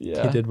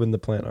 Yeah. He did win the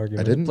plant I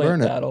argument. didn't Plant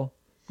burn it. battle.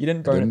 You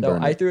didn't burn didn't it though.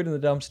 burn I it. threw it in the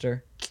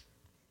dumpster.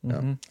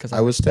 Because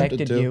I was tempted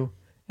respected to. you.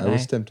 I and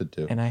was tempted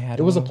to. and I had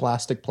It was a a-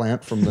 plastic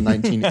plant from the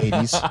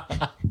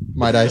 1980s,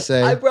 might I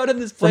say? I brought in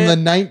this from the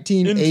plant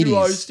into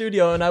our 1980s.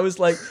 studio, and I was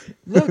like,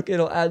 "Look,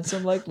 it'll add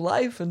some like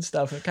life and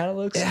stuff. It kind of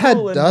looks It had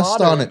cool and dust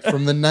modern." on it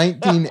from the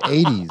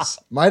 1980s.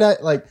 Might I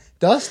like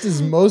dust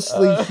is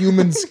mostly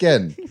human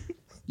skin.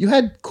 You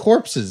had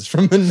corpses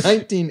from the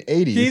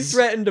 1980s. He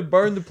threatened to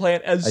burn the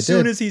plant as I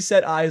soon did. as he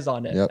set eyes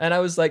on it. Yep. And I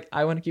was like,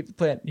 I want to keep the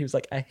plant. He was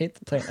like, I hate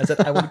the plant. I said,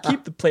 I want to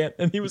keep the plant.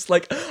 And he was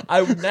like,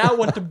 I now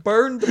want to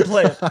burn the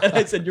plant. And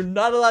I said, you're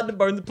not allowed to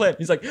burn the plant.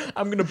 He's like,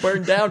 I'm going to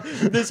burn down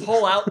this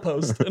whole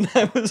outpost. And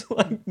I was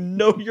like,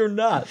 no, you're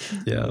not.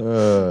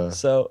 Yeah.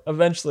 So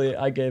eventually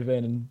I gave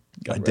in and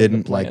got I rid didn't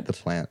of the like plant. the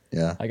plant.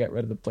 Yeah. I got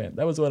rid of the plant.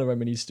 That was one of our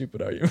many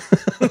stupid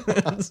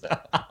arguments.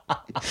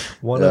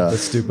 One Yeah. of the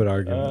stupid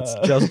arguments.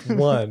 Just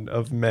one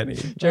of many.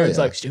 Jared's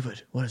yeah. like,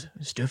 stupid. What is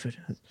it? Stupid.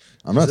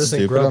 I'm not This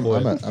ain't stupid. I'm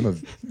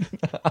Grubwood.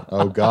 a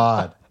oh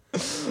God.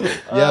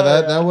 Yeah,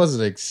 that was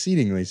an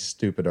exceedingly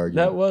stupid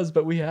argument. That was,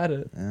 but we had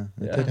it. Yeah,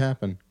 it Yeah. did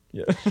happen.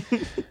 Yeah.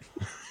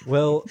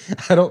 Well,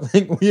 I don't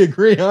think we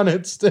agree on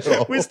it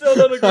still. We still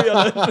don't agree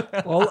on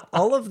it.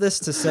 all of this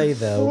to say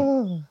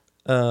though,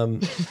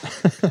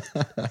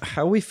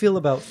 how we feel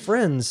about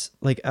friends,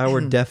 like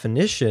our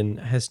definition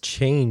has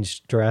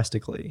changed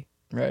drastically.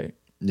 Right.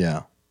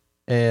 Yeah.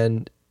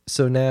 And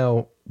so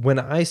now when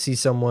I see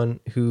someone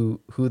who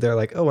they're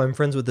like, "Oh, I'm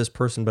friends with this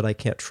person, but I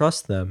can't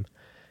trust them."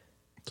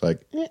 It's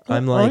like,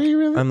 I'm like, are you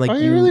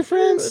really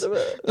friends?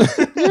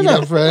 You're You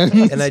not know,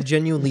 friends. and I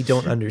genuinely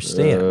don't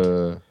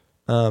understand.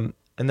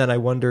 And then I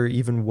wonder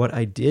even what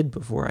I did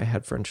before I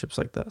had friendships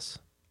like this.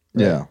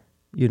 Yeah.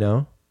 You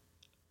know?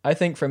 I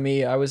think for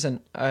me, I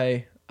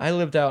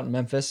lived out in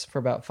Memphis for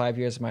about 5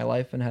 years of my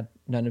life and had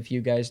none of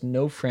you guys,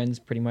 no friends,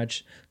 pretty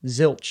much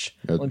zilch.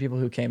 Only people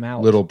who came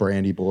out. Little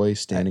brandy boy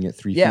standing at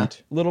 3 Yeah,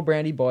 feet. little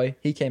brandy boy.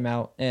 He came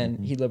out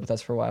and he lived with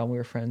us for a while and we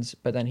were friends.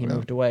 But then he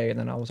moved away and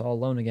then I was all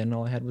alone again. And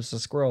all I had was the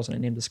squirrels and I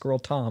named the squirrel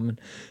Tom. And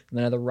then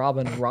I had the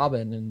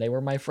Robin and they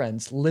were my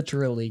friends.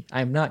 Literally,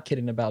 I'm not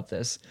kidding about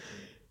this.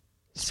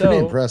 It's pretty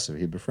impressive.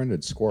 He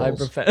befriended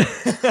squirrels.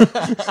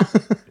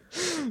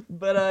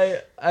 But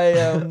I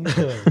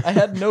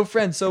had no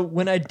friends. So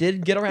when I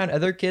did get around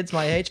other kids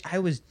my age, I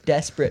was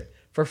desperate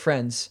for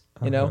friends.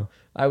 You know,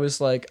 I was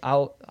like,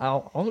 I'll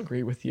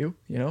agree with you.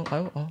 You know,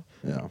 I'll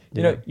Yeah.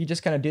 you know, you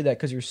just kind of do that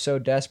because you're so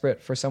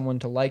desperate for someone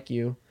to like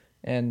you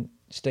and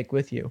stick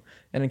with you.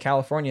 And in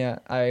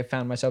California, I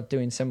found myself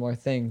doing similar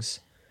things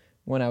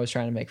when I was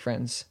trying to make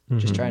friends,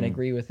 just trying to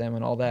agree with them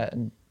and all that,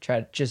 and try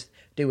to just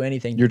do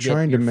anything. You're to get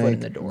trying to your foot make in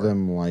the door.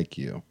 them like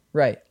you.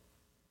 Right.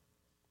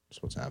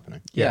 That's what's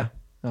happening. Yeah.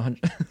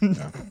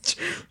 100.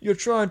 You're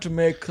trying to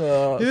make.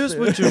 Here's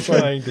what you're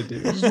trying to do.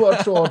 This is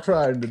what you're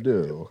trying to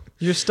do.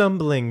 You're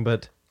stumbling,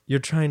 but you're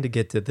trying to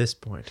get to this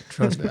point.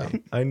 Trust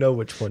me. I know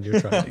which one you're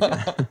trying to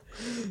get.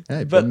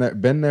 Hey,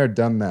 But- been there,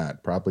 done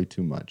that. Probably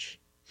too much.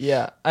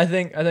 Yeah, I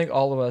think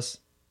all of us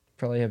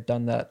probably have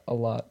done that a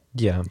lot.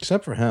 Yeah.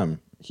 Except for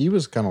him. He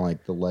was kind of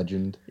like the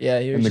legend Yeah,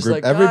 you're in the just group.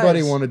 like, Everybody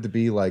guys, wanted to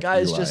be like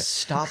guys, Eli. just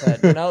stop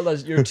it. You know,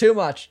 you're too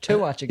much. You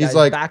guys He's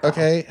like, back off.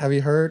 okay, have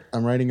you heard?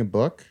 I'm writing a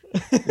book.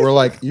 We're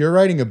like, you're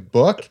writing a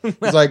book?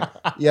 He's like,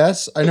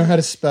 yes, I know how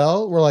to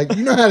spell. We're like,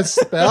 you know how to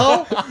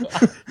spell?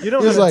 You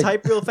don't He was have to like-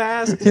 type real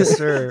fast? Yes,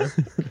 sir.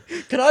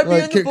 Can I be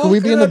Like, in the book? can we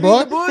be in the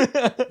book?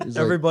 He's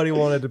like, Everybody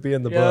wanted to be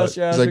in the Yes, book.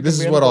 yes, he's we like, this can is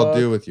be in what the I'll book.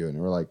 do with you. And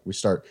we're like, we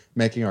start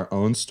making our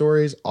own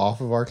stories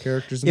off of our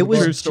characters in It the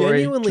book. was story,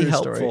 genuinely true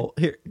story. helpful.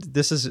 Here,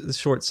 this is a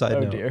short side Oh,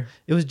 note. dear.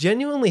 It was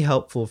genuinely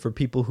helpful for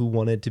people who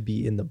wanted to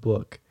be in the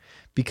book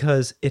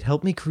because it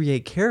helped me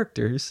create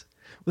characters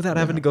without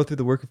having to go through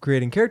the work of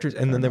creating characters.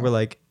 And then they were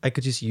like, I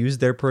could just use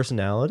their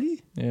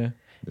personality, Yeah.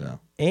 Yeah.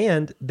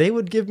 and they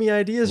would give me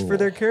ideas for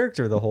their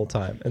character the whole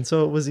time, and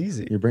so it was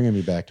easy. You're bringing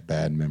me back to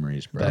bad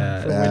memories, bro.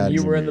 Bad. When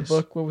you were in the memories.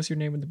 book, what was your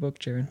name in the book,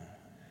 Jaron?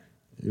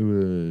 It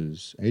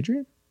was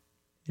Adrian?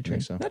 I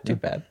think so. Not too Yeah.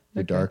 bad.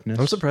 The darkness.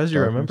 I'm surprised you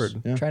Darkness.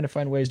 remembered. Yeah. Trying to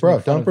find ways to Bro,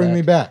 make fun don't of bring that.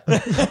 me back.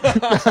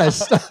 Guys,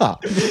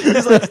 stop.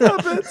 He's like,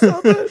 stop it,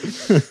 stop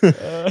it.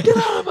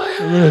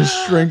 I'm going to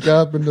shrink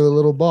up into a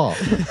little ball.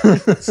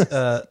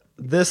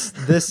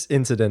 This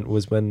incident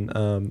was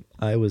when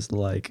I was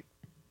like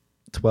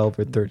 12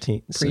 or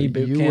 13. So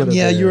Pre-boot you camp. would've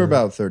Yeah, you were been-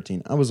 about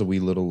 13. I was a wee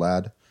little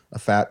lad. A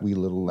fat wee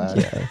little lad.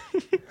 Yeah.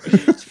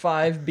 It's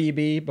 5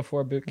 BB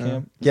before boot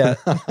camp. Yeah.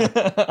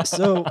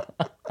 So,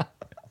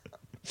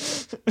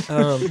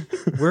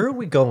 where are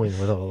we going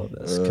with all of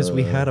this? Because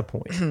we had a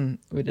point.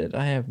 We did.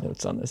 I have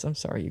notes on this. I'm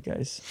sorry, you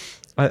guys.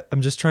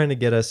 I'm just trying to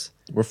get us.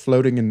 We're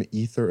floating in the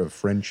ether of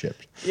friendship.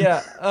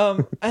 Yeah.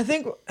 I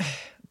think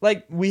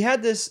like we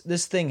had this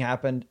thing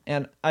happened,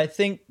 and I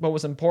think what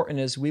was important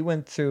is we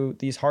went through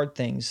these hard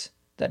things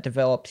that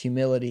developed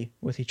humility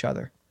with each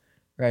other,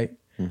 right?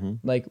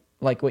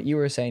 Like what you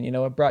were saying, you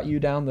know, it brought you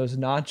down those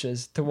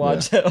notches to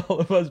watch all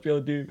of us be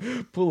able to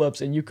do pull-ups,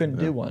 and you couldn't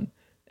do one.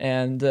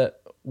 And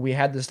we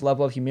had this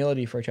level of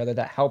humility for each other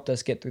that helped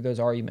us get through those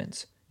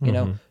arguments, you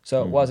know?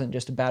 So it wasn't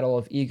just a battle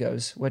of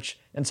egos, which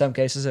in some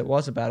cases it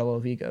was a battle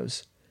of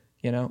egos,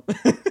 you know?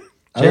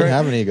 I don't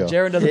have an ego.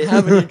 Jaron doesn't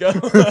have an ego.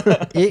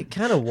 It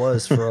kind of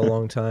was for a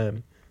long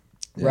time.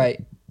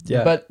 Right.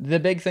 Yeah. But the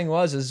big thing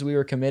was we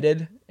were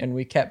committed, and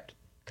we kept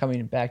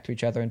coming back to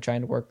each other and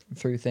trying to work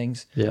through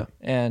things. Yeah.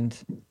 And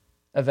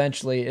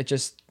eventually it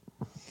just,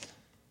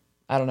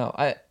 I don't know.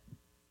 I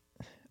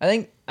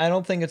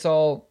don't think it's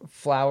all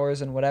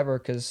flowers and whatever,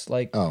 because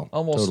like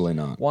almost totally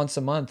not. once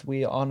a month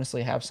we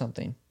honestly have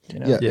something, you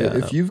know? Yeah, Yeah.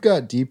 if you've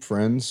got deep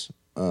friends,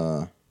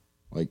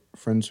 like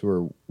friends who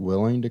are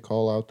willing to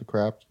call out the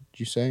crap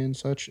you say and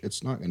such,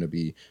 it's not going to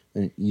be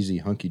an easy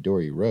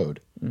hunky-dory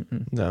road.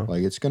 No.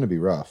 Like, it's going to be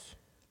rough.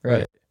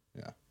 Right.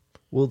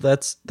 Well,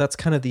 that's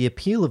kind of the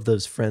appeal of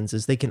those friends,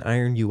 is they can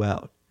iron you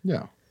out.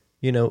 Yeah.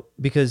 You know,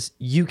 because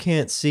you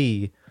can't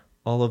see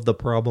all of the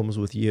problems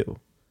with you,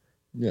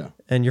 Yeah.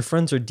 and your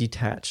friends are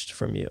detached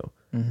from you.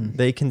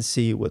 They can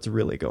see what's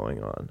really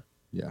going on.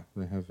 Yeah.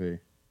 They have a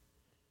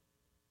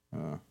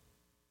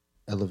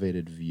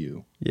elevated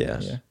view. Yeah.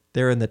 Yeah.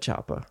 They're in the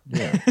choppa.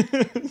 Yeah.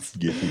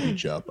 Get to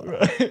each other.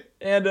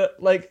 And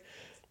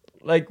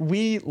like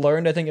we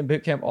learned, I think, in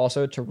boot camp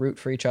also to root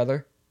for each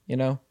other, you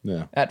know?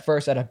 Yeah. At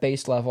first at a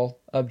base level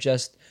of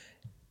just,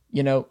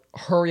 you know,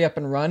 hurry up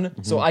and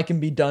run so I can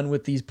be done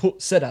with these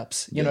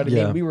sit-ups. You know what I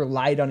Yeah. mean? We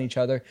relied on each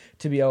other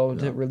to be able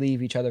to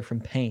relieve each other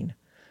from pain.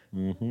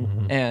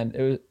 And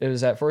it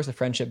was at first a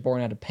friendship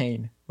born out of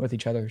pain with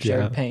each other,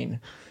 shared pain.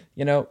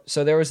 You know,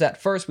 so there was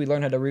that first we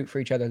learned how to root for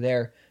each other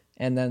there,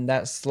 and then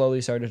that slowly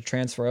started to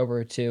transfer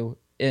over to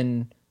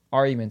in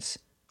arguments.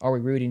 Are we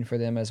rooting for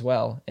them as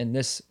well in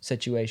this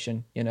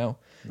situation, you know?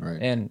 Right.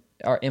 And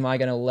am I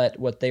going to let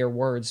what their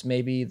words,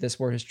 maybe this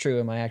word is true,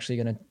 am I actually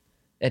going to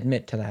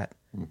admit to that,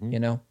 you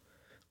know?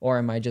 Or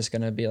am I just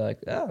going to be like,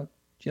 oh,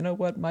 you know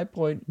what? My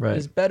point Right.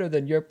 is better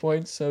than your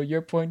point, so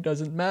your point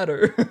doesn't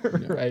matter,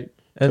 right?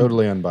 And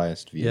Totally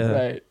unbiased view. Yeah.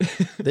 Right.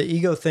 the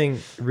ego thing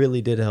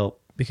really did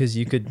help, because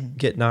you could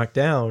get knocked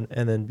down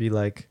and then be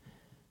like,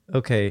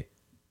 okay,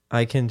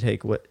 I can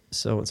take what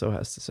so-and-so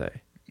has to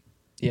say.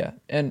 Yeah,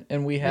 and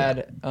we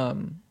had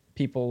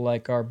people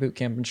like our boot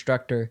camp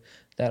instructor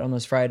that on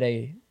those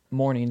Friday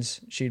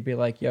mornings she'd be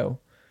like, "Yo,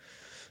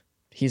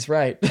 he's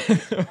right,"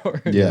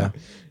 or, Yeah.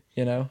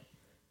 you know.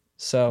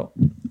 So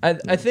I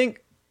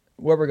think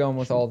where we're going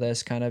with all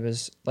this kind of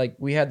is like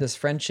we had this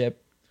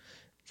friendship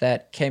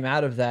that came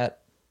out of that,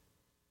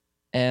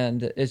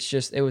 and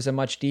it was a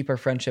much deeper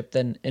friendship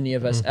than any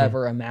of us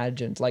ever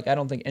imagined. Like I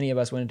don't think any of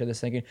us went into this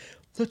thinking,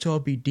 "Let's all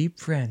be deep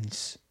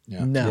friends."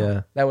 Yeah. No,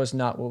 Yeah. that was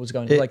not what was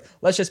going on. Like,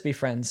 let's just be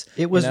friends.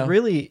 It was you know?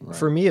 really,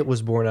 for me, it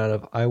was born out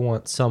of, I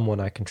want someone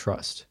I can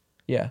trust.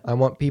 Yeah. I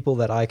want people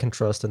that I can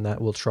trust and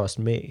that will trust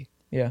me.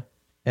 Yeah.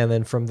 And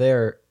then from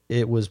there,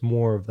 it was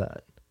more of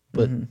that,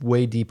 but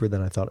way deeper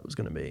than I thought it was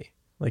going to be,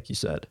 like you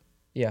said.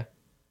 Yeah.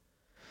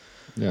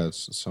 Yeah.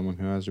 It's someone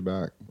who has your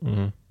back.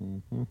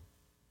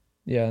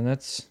 Yeah. And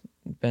that's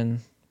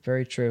been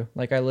very true.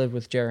 Like I live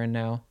with Jaron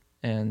now,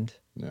 and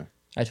Yeah.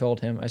 I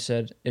told him, I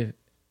said,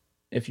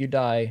 if you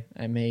die,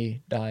 I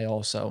may die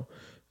also.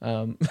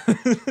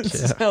 It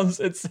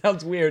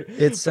sounds weird. It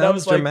But I sounds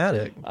was like-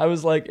 dramatic. I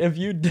was like, if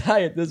you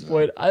die at this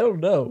point, I don't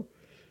know,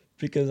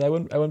 because I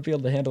wouldn't be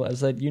able to handle it. I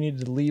was like, you need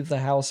to leave the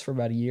house for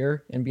about a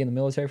year and be in the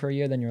military for a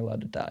year, then you're allowed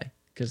to die,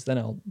 because then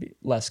I'll be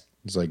less.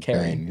 It's like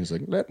Caring. Bane. He's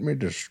like, let me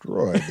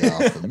destroy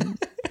Gotham,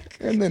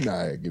 and then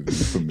I give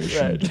you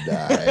permission to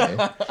die.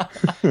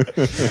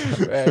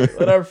 Right.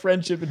 Let our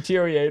friendship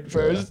deteriorate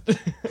first.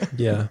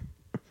 Yeah.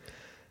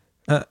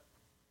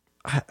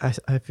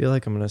 I feel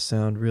like I'm going to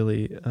sound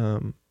really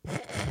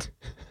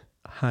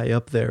high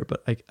up there,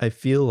 but I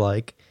feel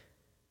like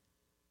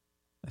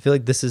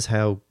this is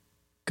how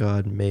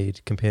God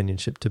made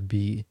companionship to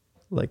be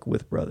like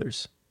with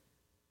brothers.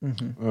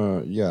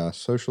 Yeah,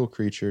 social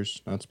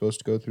creatures, not supposed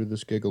to go through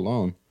this gig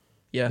alone.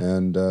 Yeah.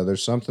 And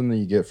there's something that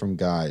you get from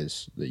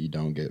guys that you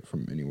don't get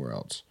from anywhere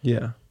else.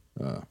 Yeah.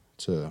 I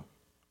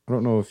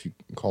don't know if you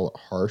can call it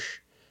harsh,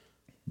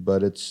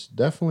 but it's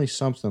definitely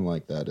something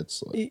like that.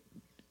 It's like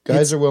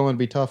guys are willing to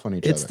be tough on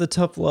each other. It's the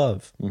tough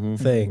love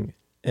thing.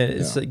 And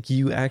it's like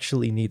you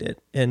actually need it.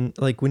 And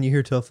like when you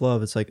hear tough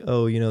love, it's like,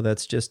 oh,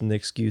 that's just an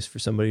excuse for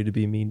somebody to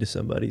be mean to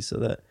somebody so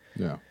that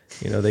yeah.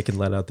 they can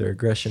let out their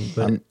aggression.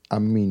 But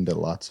I'm mean to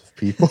lots of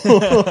people.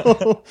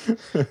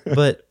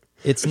 but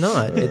it's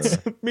not. It's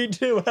Me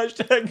too.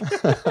 Hashtag.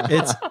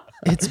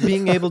 it's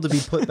being able to be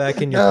put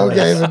back in your No,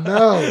 place. Gavin,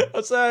 no.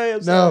 I'm sorry.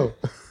 No.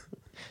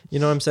 You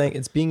know what I'm saying?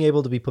 It's being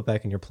able to be put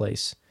back in your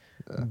place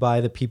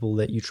by the people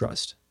that you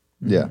trust.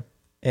 Yeah.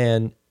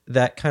 And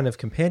that kind of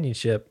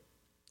companionship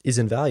is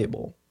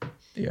invaluable.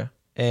 Yeah.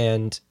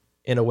 And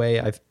in a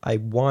way, I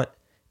want,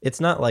 it's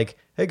not like,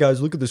 hey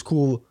guys, look at this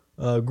cool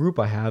group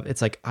I have.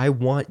 It's like, I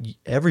want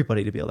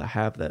everybody to be able to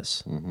have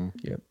this,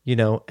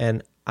 Yep.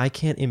 and I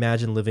can't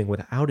imagine living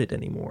without it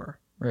anymore.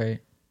 Right.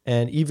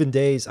 And even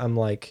days I'm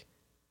like,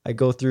 I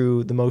go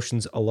through the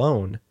motions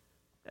alone.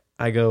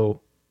 I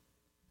go,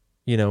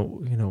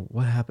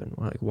 what happened?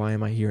 Like, why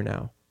am I here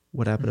now?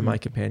 What happened to my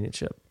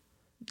companionship?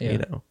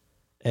 Yeah.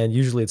 And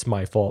usually it's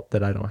my fault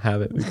that I don't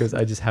have it because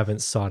I just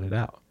haven't sought it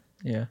out.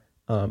 Yeah.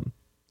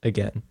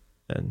 Again.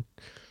 And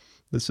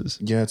this is,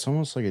 Yeah, it's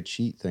almost like a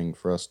cheat thing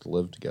for us to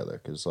live together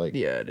because, like,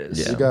 Yeah, it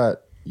is. you got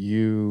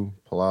you,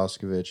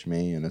 Pulaskevich,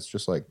 me, and it's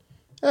just like,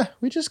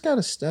 we just got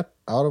to step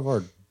out of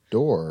our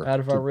door Out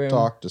of to our room.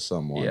 talk to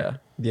someone. Yeah.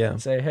 yeah.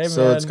 Say, hey,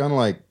 So man. it's kind of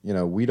like,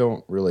 we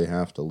don't really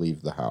have to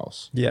leave the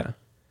house. Yeah.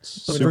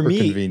 It's But super for me,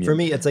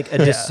 convenient. it's like a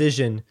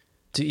decision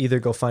to either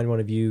go find one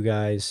of you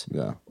guys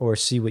Yeah. or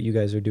see what you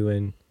guys are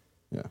doing.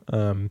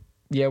 Yeah.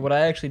 Yeah, what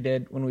I actually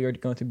did when we were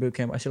going through boot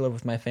camp, I still live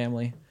with my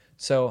family.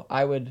 So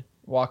I would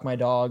walk my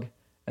dog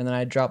and then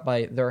I'd drop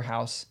by their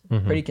house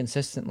pretty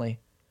consistently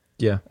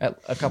Yeah. at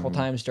a couple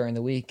times during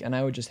the week. And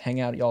I would just hang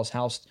out at y'all's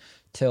house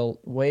till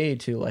way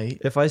too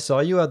late. If I saw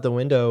you out the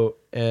window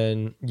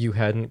and you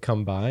hadn't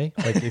come by,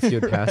 like if you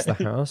had passed the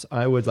house,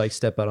 I would like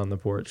step out on the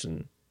porch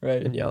and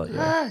Right. yell at you.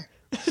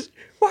 Hey,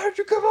 Why did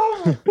you come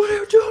over? What are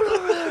you doing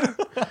over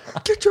there?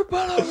 Get your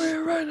butt over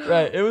here right now.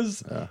 Right. It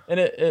was,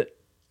 and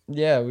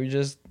we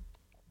just,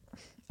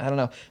 I don't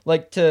know.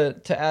 Like to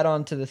add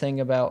on to the thing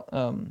about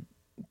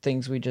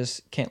things we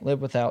just can't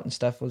live without and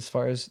stuff as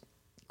far as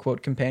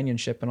quote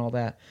companionship and all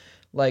that.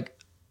 Like,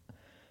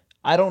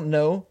 I don't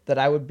know that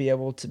I would be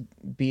able to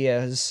be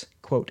as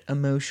quote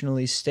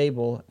emotionally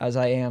stable as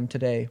I am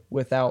today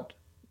without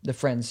the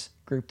friends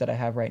group that I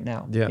have right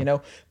now. Yeah.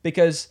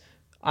 Because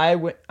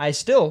I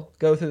still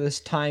go through this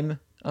time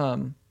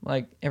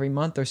like every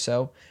month or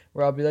so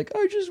where I'll be like,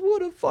 I just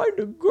want to find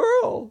a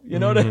girl. You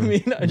know what I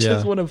mean? I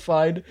just want to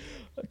find,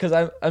 because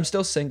I'm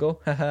still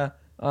single.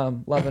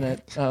 Loving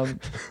it.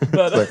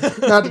 But like,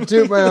 not to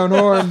toot my own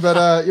horn, but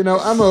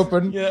I'm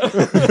open. yeah.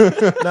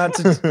 Not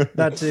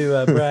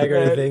to brag or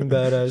Right. anything,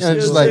 but And Still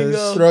just like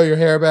single. throw your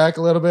hair back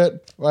a little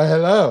bit. Why,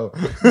 hello.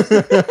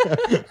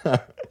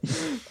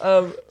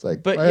 It's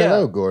like, But why, yeah,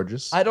 hello,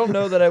 gorgeous. I don't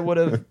know that I would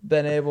have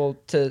been able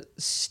to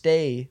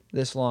stay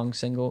this long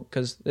single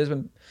because there's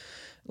been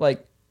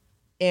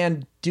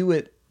and do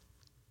it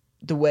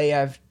the way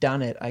I've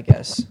done it, I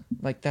guess.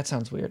 Like, that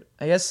sounds weird.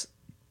 I guess,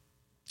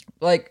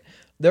 like,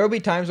 there will be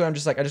times where I'm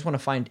just like, I just want to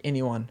find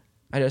anyone.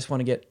 I just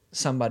want to get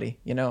somebody,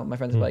 My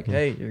friends are like,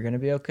 hey, you're going to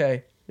be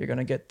okay. You're going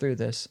to get through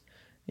this,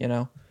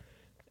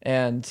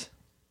 And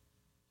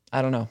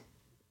I don't know.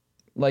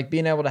 Like,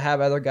 being able to have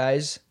other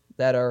guys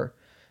that are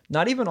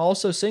not even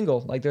also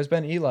single. Like, there's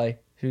been Eli,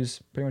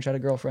 who's pretty much had a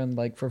girlfriend,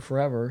 like, for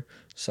forever.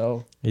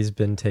 So, he's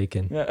been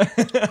taken.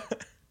 yeah.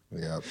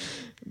 Yeah.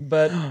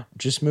 But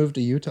Just moved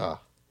to Utah.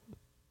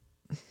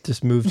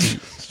 Just moved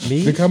to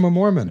me. Become a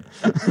Mormon.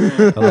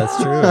 Oh, that's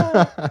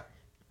true.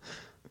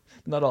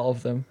 not all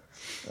of them.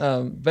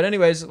 But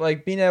anyways,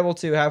 like, being able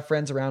to have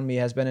friends around me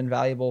has been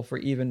invaluable for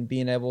even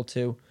being able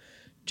to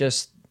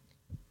just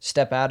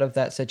step out of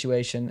that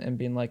situation and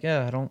being like,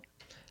 yeah,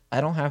 I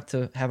don't have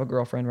to have a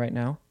girlfriend right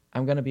now.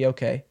 I'm going to be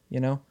okay.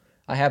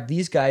 I have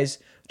these guys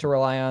to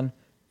rely on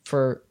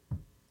for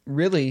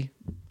really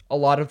a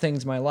lot of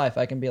things in my life.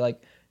 I can be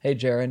like, hey,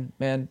 Jaron,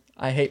 man,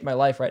 I hate my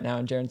life right now.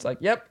 And Jaron's like,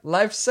 yep,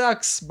 life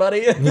sucks,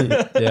 buddy.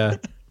 Yeah.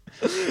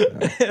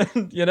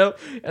 And,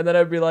 and then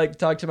I'd be like,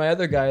 talk to my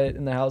other guy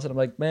in the house, and I'm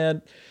like,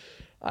 man,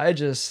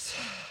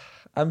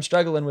 I'm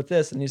struggling with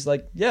this. And he's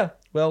like, yeah,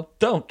 well,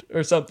 don't,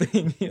 or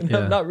something.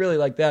 Yeah. Not really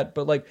like that,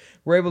 but like,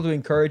 we're able to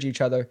encourage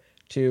each other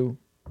to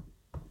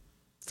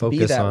Focus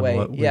be that on way.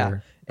 what Yeah.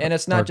 we're, And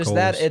it's our not just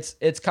that, goals.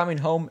 it's coming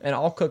home and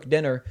I'll cook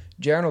dinner.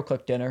 Jaron will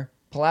cook dinner.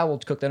 Palau will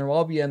cook dinner. We'll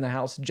all be in the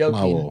house I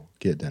joking. will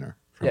get dinner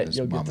from his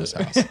you'll mama's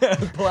get house.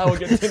 Palau will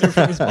get dinner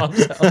from his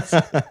mom's house.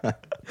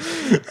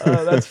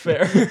 That's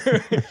fair.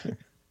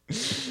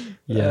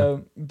 Yeah.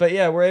 But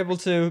yeah, we're able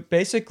to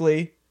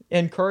basically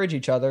encourage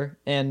each other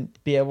and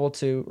be able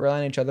to rely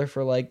on each other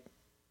for like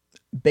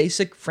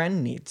basic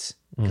friend needs.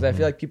 because I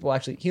feel like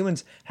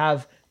humans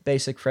have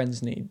basic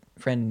friend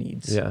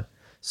needs. Yeah.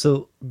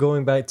 So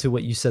going back to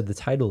what you said, the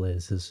title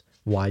is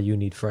why you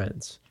need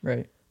friends.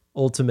 Right.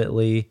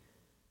 Ultimately,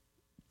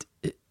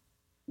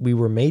 we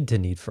were made to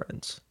need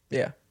friends.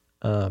 Yeah.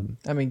 I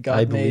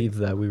God believe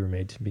that we were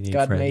made to need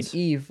God friends. made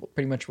Eve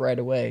pretty much right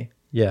away,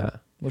 Yeah.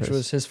 which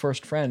was his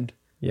first friend.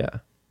 Yeah.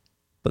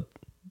 But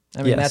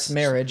That's yes.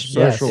 marriage.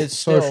 But Social, it's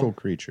still, social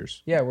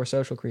creatures. Yeah, we're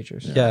social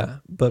creatures. yeah,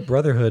 but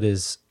brotherhood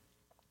is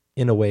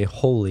in a way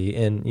holy,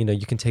 and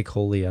you can take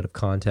holy out of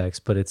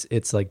context, but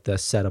it's like the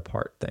set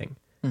apart thing.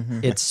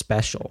 It's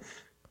special.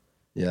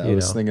 Yeah, I You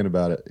was know. thinking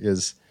about it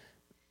because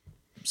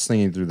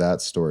thinking through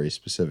that story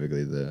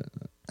specifically, the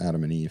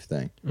Adam and Eve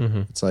thing.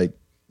 It's like,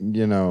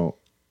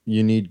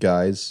 you need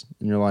guys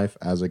in your life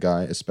as a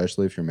guy,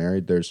 especially if you're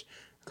married. There's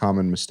a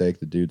common mistake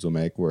the dudes will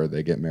make where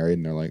they get married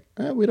and they're like,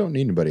 we don't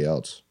need anybody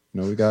else.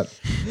 We got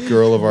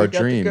girl of our We got the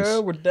dreams.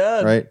 girl, we're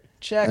done. Right?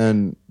 Check.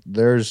 And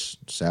there's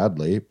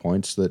sadly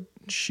points that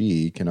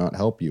she cannot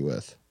help you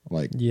with.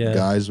 Like Yeah.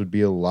 guys would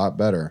be a lot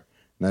better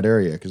in that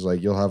area because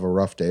like you'll have a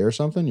rough day or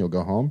something, you'll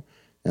go home,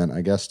 and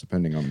I guess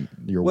depending on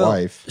your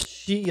wife.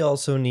 She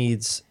also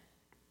needs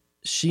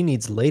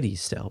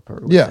ladies to help her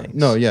with Yeah, things.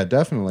 no, yeah,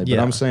 definitely. But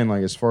Yeah. I'm saying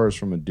like as far as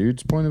from a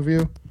dude's point of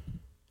view,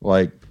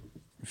 like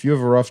if you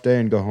have a rough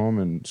day and go home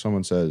and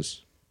someone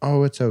says,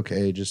 "Oh, it's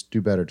okay, just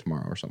do better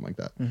tomorrow" or something like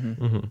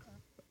that.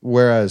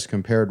 Whereas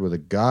compared with a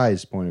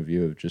guy's point of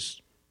view of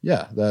just,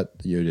 that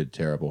you did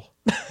terrible.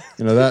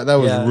 That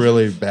was Yeah.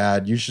 really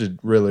bad. You should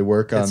really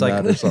work on It's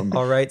that or something.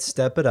 all right,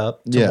 step it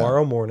up. Yeah.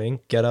 Tomorrow morning,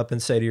 get up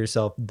and say to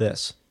yourself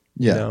this.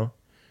 Yeah. You know?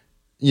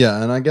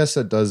 Yeah, and I guess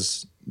that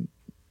does,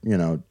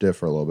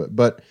 differ a little bit.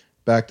 But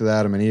back to the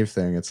Adam and Eve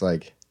thing, it's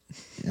like,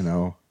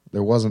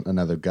 there wasn't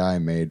another guy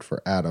made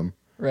for Adam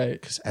Right.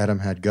 because Adam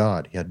had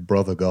God. He had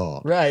brother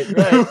God. Right.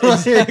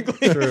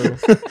 Exactly. True.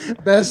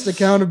 Best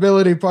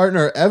accountability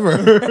partner ever.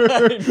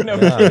 No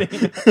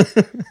kidding.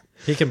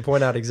 He can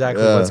point out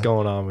exactly what's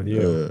going on with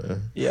you.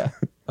 Yeah.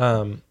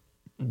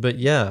 But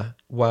yeah,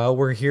 while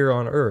we're here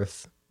on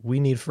Earth, we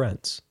need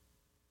friends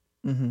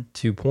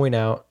to point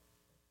out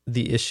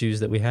the issues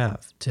that we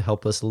have to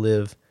help us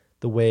live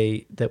the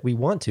way that we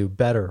want to,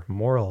 better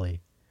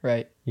morally,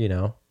 Right.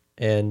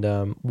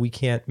 and we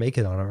can't make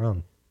it on our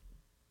own.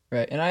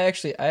 Right. And I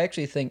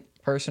actually think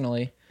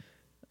personally,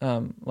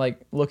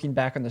 like looking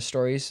back on the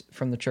stories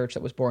from the church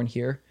that was born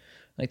here,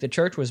 like the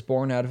church was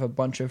born out of a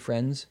bunch of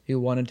friends who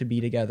wanted to be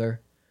together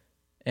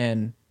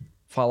and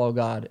follow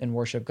God and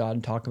worship God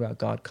and talk about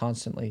God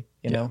constantly.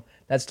 You know,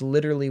 that's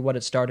literally what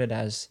it started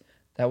as.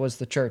 That was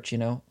the church,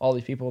 all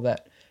these people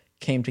that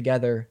came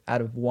together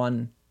out of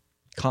one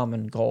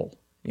common goal,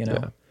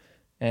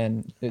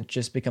 and it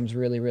just becomes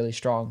really, really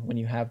strong when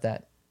you have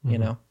that,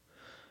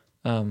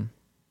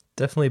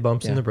 Definitely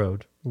bumps in Yeah. the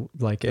road,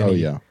 like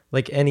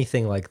like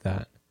anything like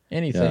that.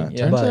 anything. Yeah.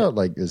 Turns But- out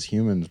like as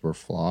humans we're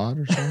flawed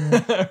or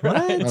something. What?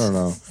 I don't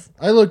know.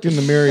 I looked in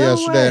the mirror No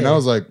yesterday and I way.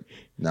 was like,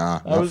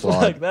 nah, I not was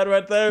flawed. like, that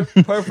right there,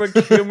 perfect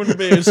human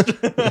beast.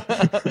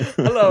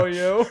 Hello,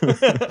 you.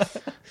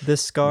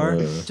 This scar,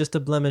 just a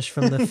blemish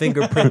from the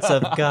fingerprints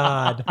of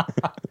God.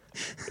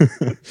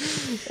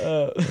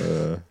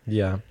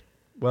 Yeah.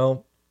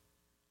 Well,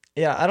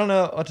 Yeah, I don't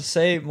know what to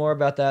say more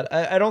about that.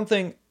 I don't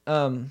think,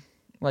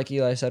 like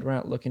Eli said, we're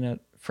not looking at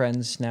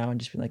friends now and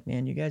just being like,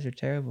 man, you guys are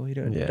terrible. You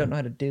don't know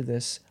how to do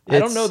this. I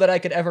don't know that I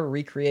could ever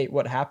recreate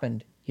what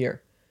happened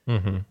here.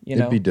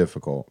 It'd be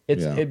difficult.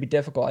 It'd be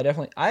difficult.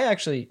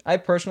 I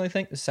personally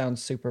think this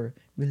sounds super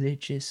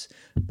religious,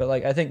 but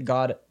like I think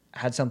God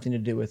had something to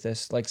do with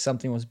this. Like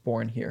something was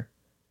born here.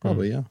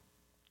 Probably,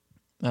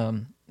 yeah.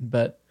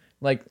 But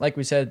like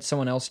we said,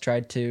 someone else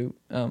tried to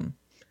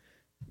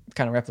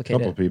kind of replicate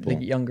Couple it. people.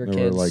 The younger there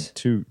kids. were like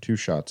two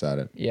shots at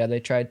it. Yeah, they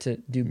tried to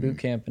do boot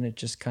camp and it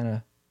just kind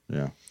of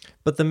Yeah.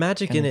 but the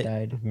magic in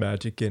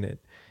Kinda it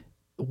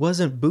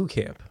wasn't boot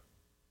camp.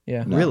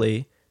 yeah.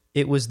 Really,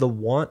 it was the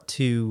want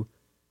to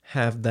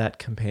have that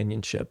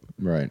companionship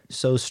Right.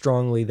 so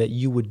strongly that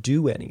you would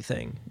do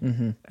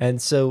anything.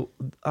 And so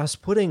us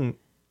putting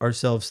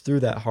ourselves through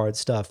that hard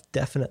stuff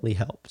definitely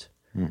helped.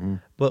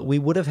 But we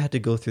would have had to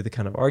go through the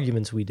kind of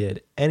arguments we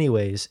did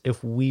anyways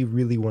if we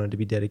really wanted to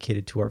be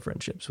dedicated to our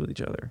friendships with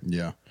each other.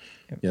 Yeah.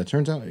 Yeah. It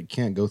turns out you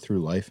can't go through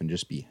life and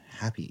just be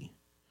happy.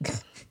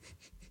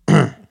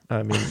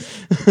 I mean,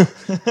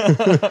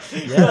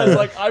 Yeah, it's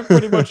like I've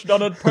pretty much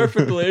done it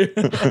perfectly.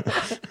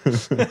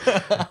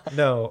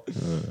 no.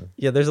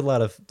 Yeah, there's a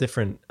lot of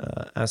different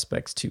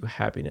aspects to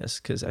happiness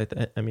because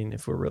I mean,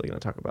 if we're really going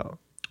to talk about.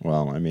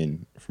 Well, I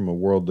mean, from a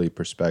worldly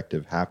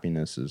perspective,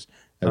 happiness is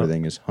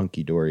everything is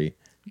hunky dory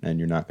and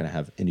you're not going to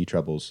have any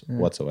troubles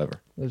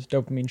whatsoever. Those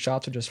dopamine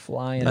shots are just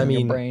flying I in your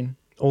mean, brain.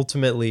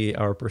 ultimately,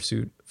 our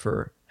pursuit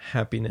for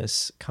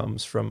happiness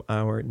comes from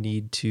our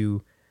need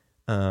to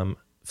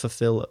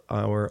fulfill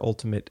our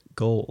ultimate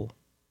goal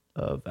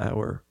of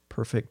our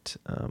perfect.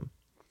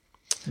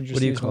 You're just what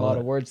do you using a call lot it?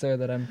 of words there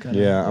that I'm kind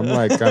of. Yeah, I'm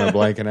like kind of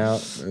blanking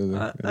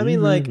out. I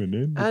mean, like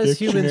as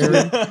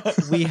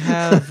humans, we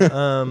have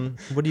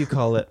what do you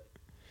call it?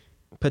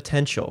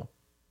 Potential.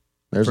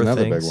 There's for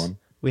another things. big one.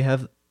 we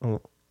have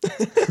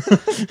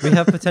we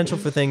have potential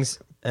for things,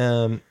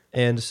 and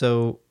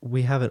so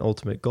we have an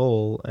ultimate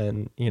goal,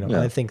 and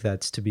Yeah. I think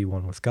that's to be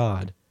one with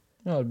God.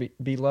 No, it'd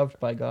be loved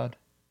by God.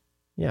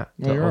 Yeah,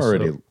 Well, to you're also-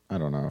 already, I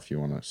don't know if you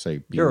want to say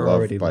be You're loved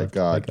already by loved by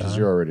God, because God.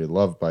 you're already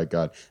loved by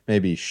God.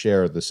 Maybe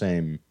share the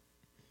same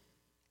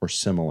or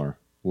similar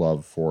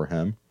love for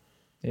him.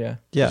 Yeah.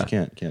 yeah. You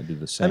can't do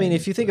the same. I mean,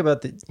 if you think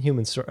about the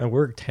human story, and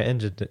we're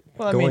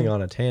Well, I going mean-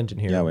 on a tangent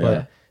here, Yeah, we but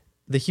are.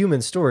 the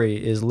human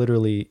story is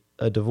literally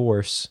a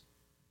divorce,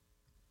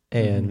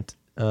 and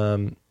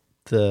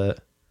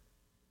the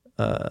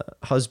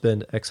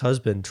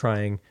ex-husband,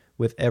 trying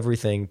with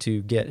everything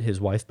to get his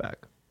wife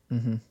back,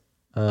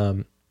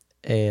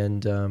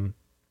 and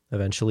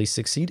eventually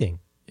succeeding,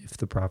 if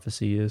the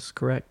prophecy is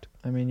correct.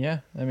 I mean, yeah.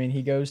 I mean,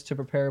 he goes to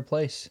prepare a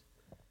place,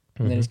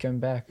 and then he's coming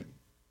back.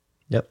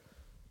 Yep.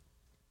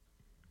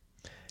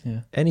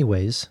 Yeah.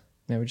 Anyways,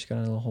 Yeah, we just got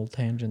on a whole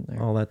tangent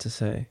there. all that to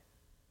say,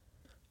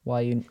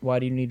 Why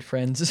do you need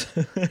friends?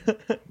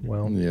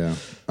 well, Yeah,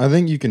 I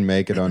think you can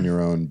make it on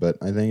your own, but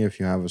I think if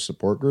you have a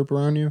support group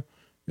around you,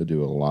 you'll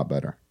do a lot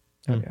better.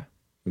 Oh yeah.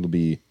 It'll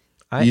be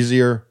I-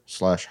 easier /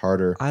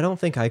 harder, I don't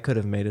think I could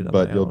have made it on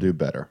but my you'll own. do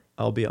better.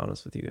 I'll be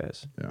honest with you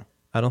guys. Yeah.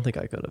 I don't think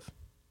I could have.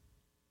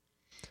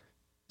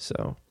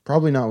 So,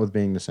 Probably not with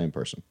being the same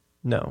person.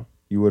 no.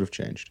 You would have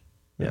changed.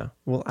 Yeah.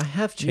 Well, I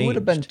have changed. You would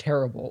have been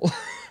terrible.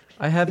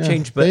 I have Yeah,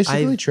 changed, but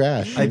basically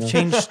trash. you I've know?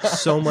 changed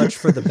so much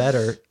for the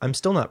better. I'm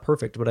still not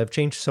perfect, but I've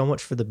changed so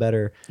much for the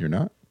better You're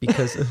not.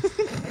 because we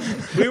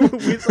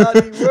thought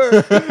you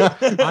were.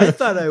 I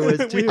thought I was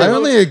too. I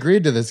only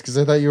agreed to this because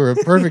I thought you were a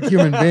perfect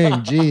human being.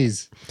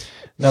 Jeez.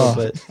 No, Oh,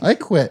 but I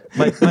quit.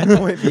 my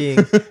point being,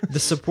 the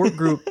support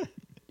group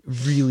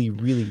really,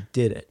 really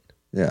did it.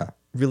 Yeah.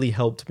 Really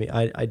helped me.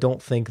 I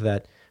don't think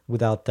that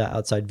without that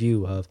outside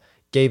view of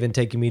Gavin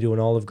taking me to an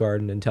Olive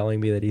Garden and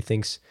telling me that he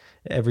thinks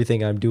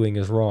everything I'm doing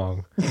is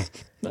wrong.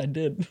 I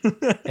did. I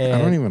don't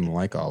And, even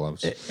like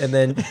olives. and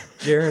then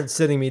Jaron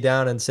sitting me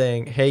down and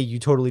saying, hey, you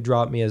totally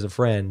dropped me as a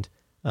friend.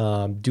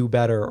 Do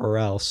better or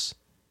else,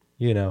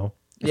 Yeah,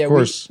 of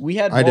course, we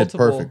had I did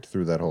multiple. perfect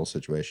through that whole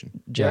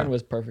situation. Jaron Yeah.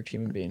 was perfect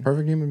human being.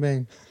 Perfect human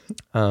being.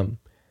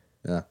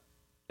 Yeah.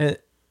 And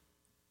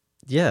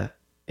yeah,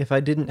 if I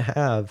didn't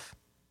have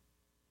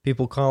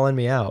people calling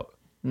me out,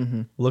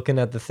 looking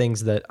at the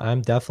things that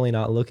I'm definitely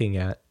not looking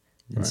at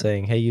and Right.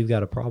 saying, hey, you've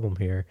got a problem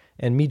here,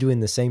 and me doing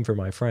the same for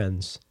my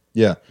friends.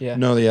 Yeah. Yeah.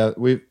 No, yeah.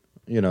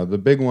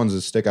 The big ones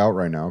that stick out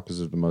right now because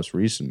of the most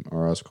recent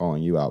are us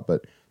calling you out.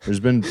 But there's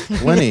been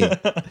plenty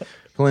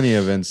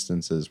of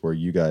instances where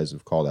you guys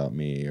have called out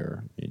me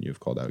and you've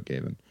called out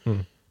Gavin.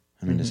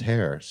 I mean, his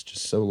hair is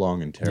just so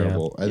long and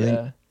terrible. I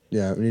think,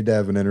 yeah, we need to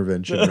have an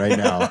intervention right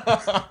now.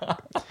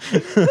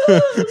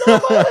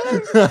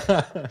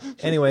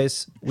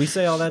 Anyways, we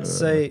say all that to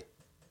say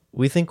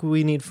we think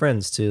we need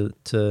friends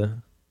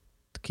to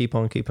keep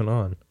on keeping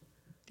on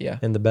Yeah.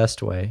 in the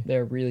best way.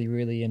 They're really,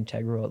 really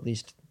integral, at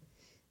least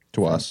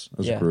To us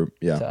as a group.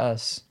 Yeah. to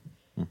us.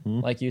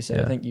 Like you said,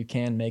 Yeah. I think you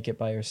can make it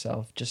by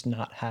yourself, just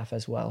not half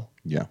as well.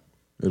 Yeah.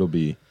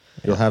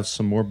 You'll have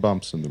some more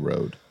bumps in the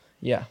road,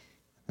 Yeah.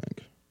 I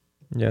think.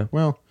 Yeah.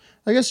 Well,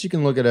 I guess you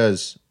can look at it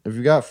as if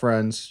you got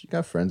friends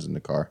in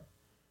the car,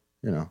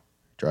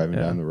 driving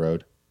Yeah. down the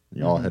road.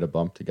 You all hit a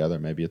bump together.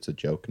 Maybe it's a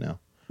joke now.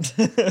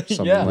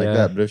 Something Yeah. like Yeah.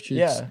 that. But if you,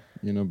 Yeah.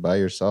 by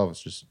yourself,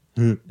 it's just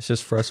It's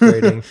just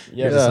frustrating.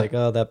 Yeah. You're just like,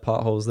 oh, that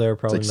pothole's there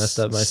probably like messed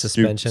up my stu-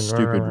 suspension.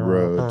 Stupid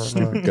road,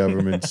 stupid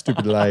government,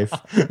 stupid life.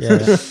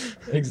 Yeah.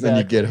 Exactly. Then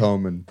you get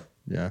home and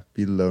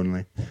be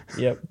lonely.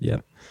 Yep.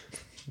 Yep.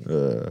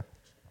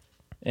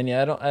 And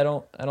yeah, I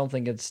don't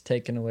think it's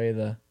taken away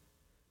the,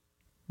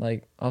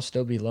 like, I'll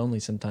still be lonely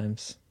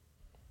sometimes.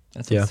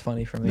 That's Yeah. what's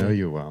funny for me. No,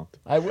 you won't.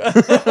 I'll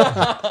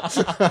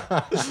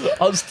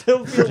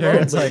still feel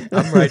Jaren's lonely. like,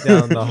 I'm right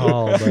down the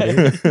hall, buddy.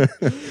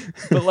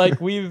 But like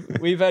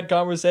we've had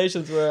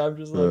conversations where I'm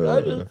just like,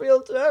 I just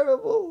feel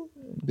terrible.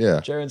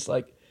 Yeah. Jaren's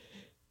like,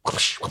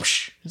 whoosh,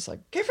 whoosh. He's like,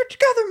 give it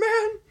together,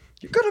 man.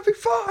 You're gonna be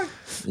fine.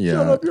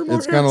 Yeah. You're more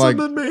It's kind of like,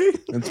 handsome than me.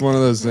 it's one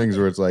of those things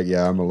where it's like,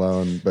 yeah, I'm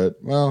alone, but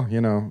well,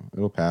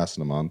 it'll pass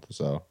in a month.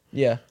 So a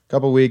Yeah.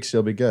 couple weeks,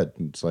 you'll be good.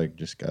 It's like,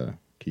 just gotta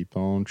keep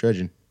on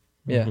trudging.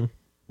 Yeah.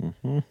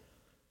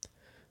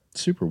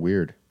 Super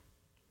weird.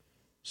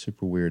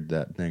 Super weird,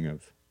 that thing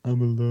of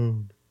I'm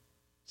alone.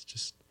 It's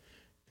just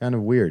kind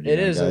of weird. It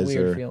is a guys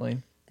weird are,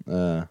 feeling.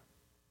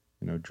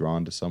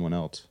 Drawn to someone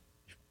else.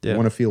 Yeah. You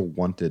want to feel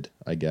wanted,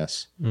 I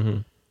guess.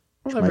 Well,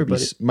 Which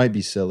everybody, might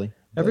be silly.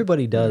 but,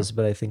 everybody does,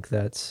 but I think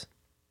that's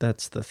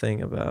the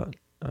thing about,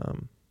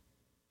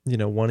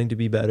 wanting to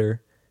be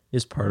better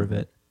is part of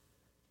it.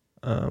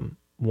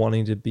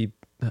 Wanting to be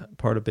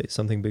part of it,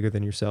 something bigger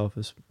than yourself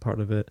is part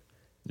of it.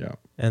 Yeah.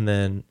 And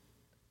then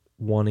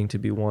wanting to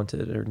be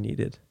wanted or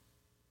needed.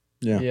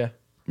 Yeah. Yeah.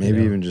 Maybe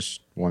You know. even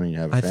just wanting to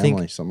have a I family,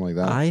 think- something like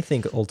that. I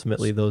think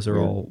ultimately those are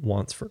weird. all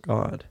wants for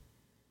God,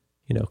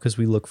 because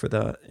we look for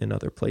that in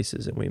other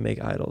places and we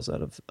make idols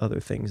out of other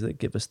things that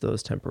give us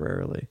those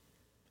temporarily.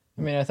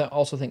 I mean, I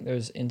also think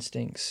there's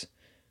instincts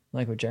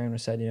like what Jaron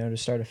was said, to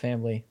start a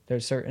family.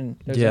 There's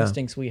Yeah.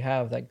 instincts we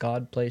have that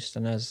God placed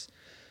in us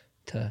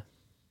to,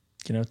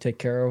 take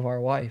care of our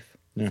wife,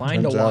 Yeah, find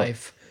a turns out-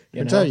 wife.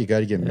 Turns out you got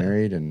to get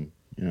married and,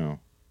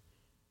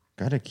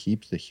 got to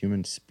keep the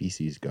human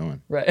species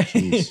going. Right.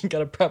 Jeez. Got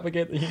to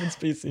propagate the human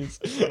species.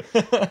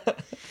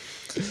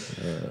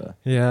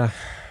 Yeah.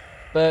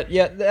 But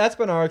yeah, that's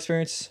been our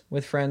experience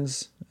with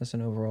friends as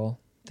an overall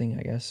thing,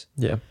 I guess.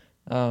 Yeah.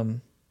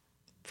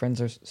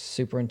 Friends are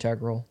super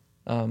integral.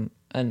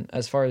 And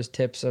as far as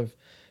tips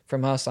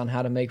from us on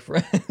how to make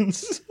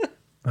friends,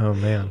 Oh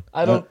man.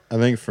 I don't. I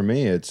think for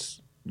me,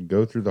 it's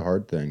go through the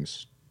hard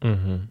things.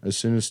 Mm-hmm. As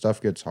soon as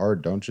stuff gets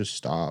hard, don't just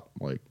stop.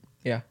 Like,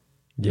 Yeah.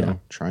 Yeah.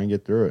 try and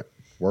get through it.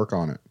 Work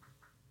on it.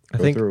 I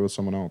Go think through it with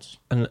someone else.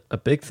 a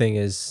big thing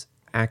is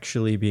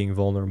actually being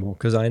vulnerable,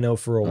 because I know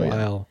for a Oh, yeah.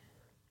 while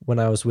when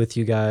I was with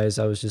you guys,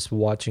 I was just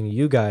watching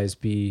you guys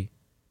be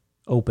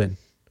open,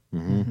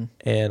 Mm-hmm.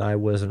 and I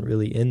wasn't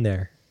really in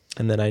there.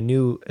 And then I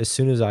knew as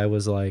soon as I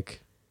was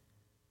like,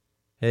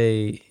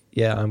 hey,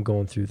 yeah, I'm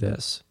going through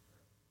this,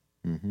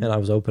 Mm-hmm. and I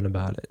was open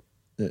about it.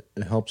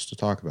 It helps to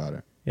talk about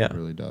it. Yeah. It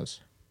really does.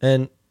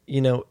 And,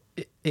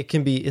 it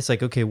can be, it's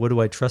like, okay, what do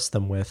I trust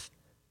them with?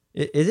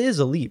 It is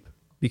a leap,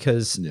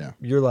 because Yeah.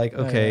 you're like,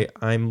 Oh, okay, yeah.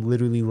 I'm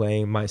literally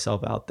laying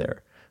myself out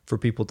there for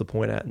people to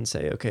point at and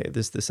say, okay,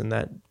 this, and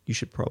that you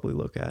should probably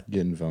look at.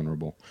 Getting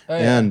vulnerable. Oh,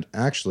 yeah. And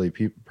actually,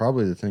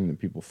 probably the thing that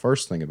people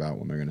first think about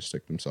when they're going to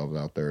stick themselves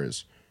out there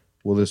is,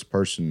 will this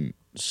person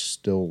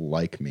still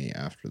like me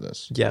after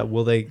this? Yeah,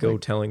 will they go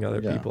telling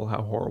other yeah. people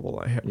how horrible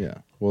I am? Yeah.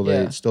 Will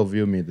Yeah. they still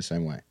view me the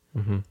same way?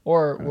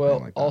 Or Kind of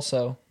thing like that.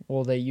 also,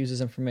 will they use this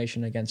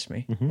information against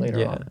me later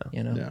Yeah. on?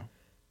 Yeah.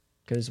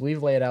 Because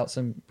we've laid out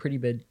some pretty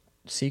big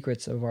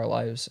secrets of our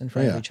lives in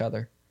front of Yeah. each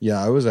other.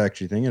 Yeah, I was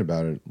actually thinking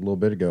about it a little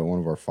bit ago at one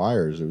of our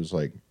fires. It was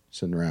like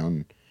sitting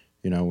around,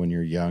 when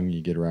you're young,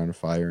 you get around a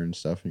fire and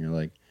stuff, and you're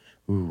like,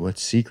 ooh, what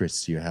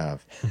secrets do you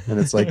have? And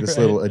it's like this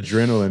Right. little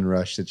adrenaline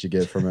rush that you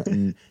get from it.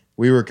 And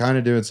we were kind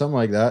of doing something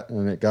like that,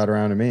 and it got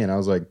around to me, and I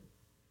was like,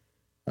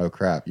 oh,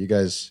 crap.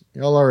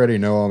 Y'all already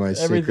know all my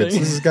secrets. Everything.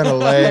 This is kind of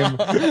lame.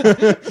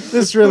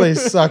 This really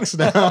sucks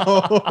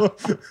now.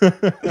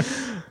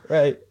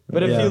 Right.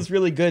 But it Yeah. feels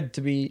really good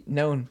to be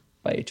known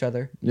by each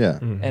other. Yeah.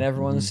 And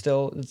everyone's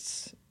still,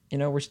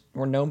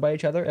 we're known by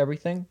each other,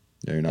 everything.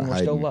 Yeah, you're not And we're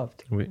hiding. still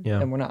loved.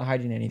 Yeah, And we're not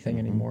hiding anything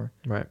anymore.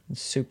 right.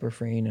 It's super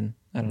freeing, and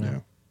I don't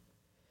know.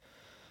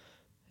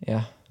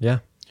 Yeah. Yeah.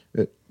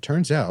 It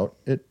turns out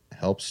it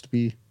helps to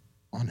be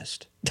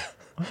honest.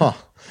 Huh.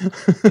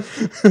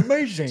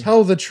 Amazing.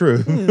 Tell the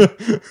truth.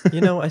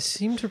 I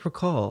seem to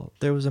recall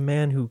there was a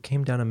man who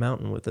came down a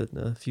mountain with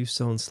a few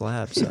stone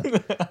slabs.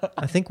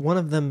 I think one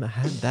of them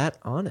had that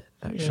on it,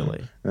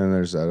 actually. And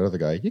there's that other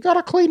guy. You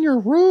gotta clean your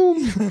room.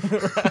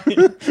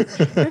 You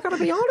gotta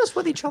be honest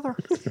with each other.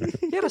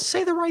 You gotta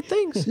say the right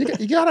things.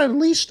 You gotta at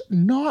least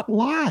not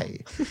lie.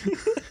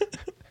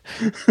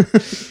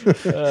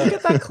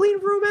 Get that clean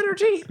room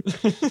energy.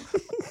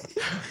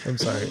 I'm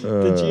sorry.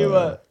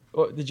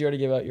 Did you already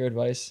give out your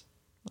advice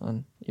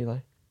on Eli?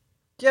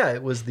 Yeah,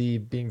 it was the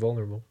being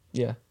vulnerable.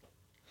 Yeah.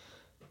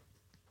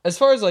 As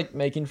far as like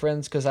making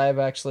friends, because I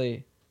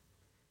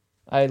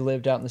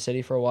lived out in the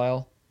city for a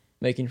while.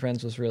 Making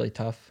friends was really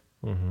tough.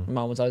 My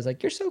mom was always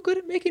like, "You're so good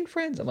at making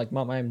friends." I'm like,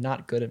 "Mom, I am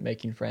not good at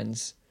making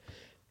friends."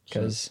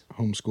 Because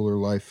Homeschooler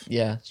life.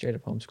 yeah, straight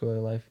up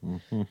homeschooler life.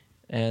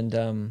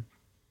 And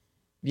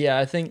yeah,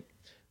 I think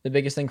the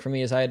biggest thing for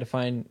me is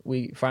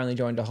we finally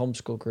joined a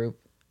homeschool group,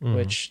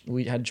 which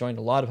we had joined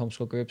a lot of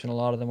homeschool groups, and a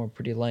lot of them were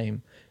pretty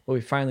lame. But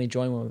we finally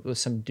joined one with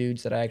some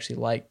dudes that I actually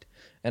liked,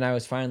 and I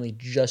was finally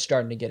just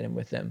starting to get in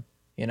with them,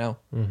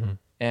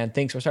 And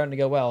things were starting to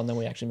go well, and then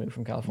we actually moved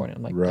from California.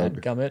 I'm like,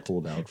 Rug gummit.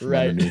 pulled out from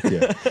Right. underneath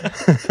you.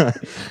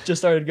 Just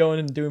started going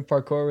and doing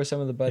parkour with some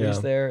of the buddies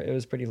Yeah. there. It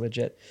was pretty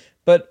legit.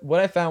 But what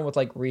I found with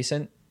like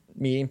recent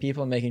meeting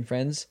people and making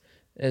friends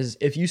is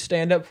if you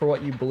stand up for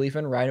what you believe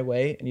in right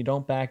away and you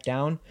don't back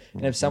down,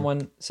 and if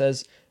someone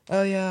says,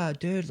 "Oh yeah,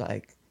 dude,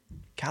 like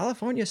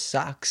California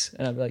sucks,"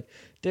 and I'm like,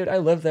 "Dude, I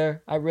live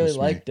there. I really That's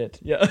me. liked it."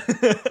 Yeah.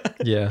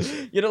 Yeah.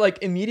 Like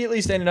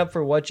immediately standing up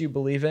for what you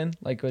believe in,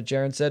 like what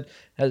Jaron said,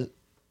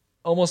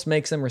 almost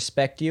makes them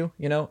respect you,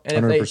 And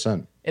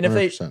 100%. if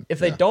 100%,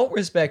 they yeah. don't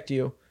respect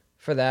you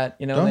for that,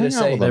 Don't they hang just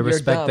out say with They them. you're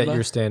respect that dumb.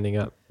 you're standing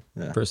up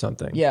Yeah. for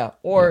something. Yeah,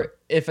 or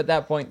if at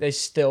that point they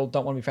still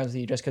don't want to be friends with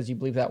you just because you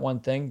believe that one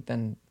thing,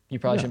 then you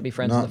probably shouldn't be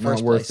friends in not- the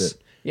first not worth place.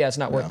 it. Yeah, it's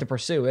not worth Yeah. to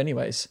pursue,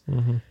 anyways.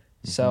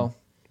 So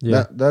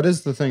Yeah. That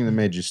is the thing that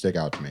made you stick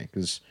out to me,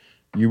 because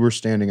you were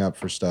standing up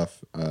for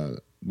stuff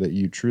that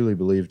you truly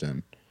believed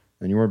in,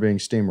 and you weren't being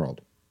steamrolled.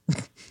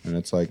 And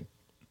it's like,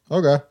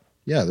 okay,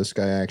 yeah, this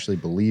guy actually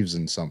believes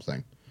in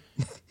something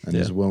and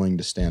is willing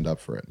to stand up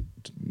for it,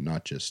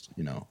 not just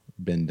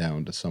bend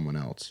down to someone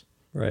else.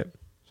 Right.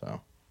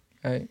 So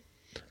right,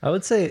 I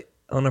would say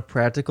on a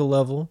practical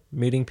level,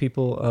 meeting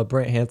people,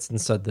 Brent Hansen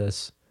said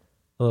this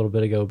a little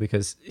bit ago,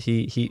 because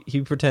he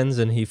pretends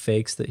and he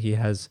fakes that he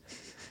has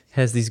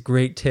these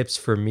great tips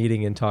for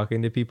meeting and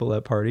talking to people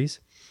at parties.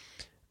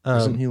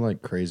 isn't he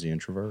like crazy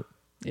introvert?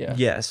 yeah,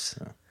 Yes.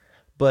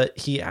 but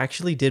he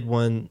actually did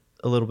one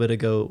a little bit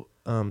ago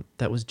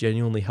that was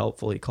genuinely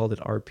helpful. He called it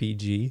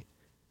RPG.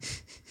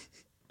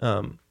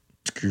 No,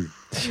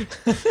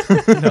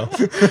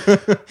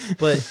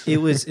 but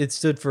it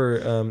stood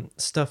for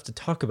stuff to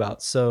talk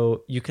about.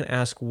 So you can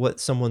ask what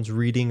someone's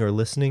reading or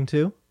listening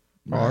to.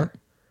 Right.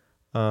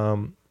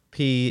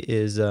 P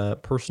is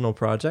personal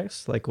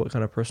projects, like what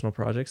kind of personal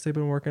projects they've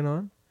been working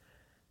on.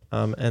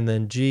 And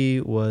then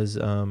G was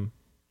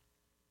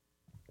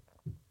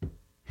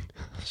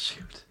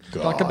shoot.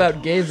 Talk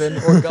about Gavin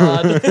or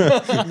God.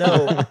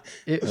 No,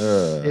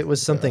 it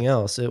was something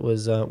else. It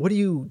was what do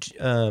you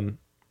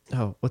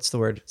what's the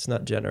word? It's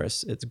not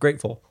generous. It's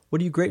grateful.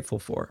 What are you grateful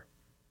for?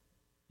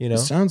 You know? It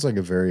sounds like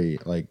a very,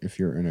 like, if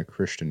you're in a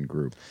Christian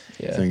group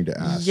thing to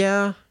ask.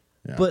 Yeah.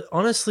 Yeah. But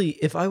honestly,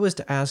 if I was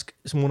to ask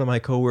one of my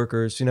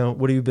coworkers, you know,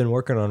 what have you been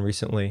working on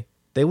recently?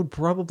 They would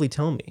probably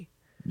tell me.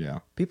 Yeah.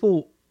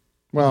 People,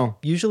 Well,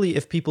 usually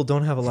if people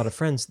don't have a lot of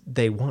friends,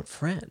 they want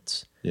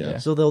friends. yeah.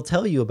 So they'll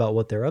tell you about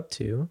what they're up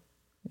to.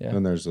 Yeah.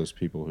 And there's those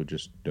people who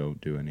just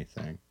don't do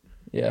anything.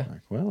 Yeah.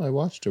 Like, well, I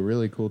watched a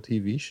really cool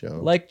TV show.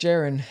 Like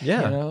Jaren.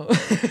 Yeah. You know?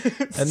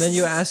 And then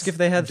you ask if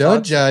they had Don't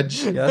thoughts.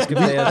 judge. You ask if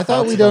they had I thought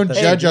thoughts we about don't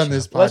that judge TV on show.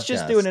 this podcast. Let's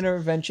just do an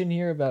intervention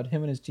here about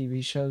him and his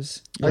TV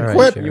shows. I All right,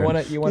 quit. Jared.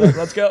 You wanna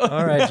let's go.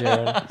 All right,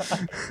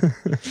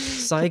 Jared.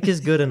 Psych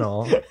is good and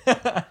all.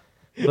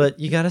 But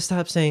you got to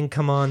stop saying,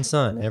 come on,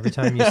 son, every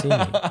time you see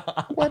me.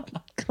 What?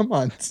 Come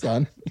on,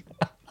 son.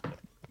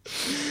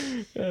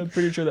 I'm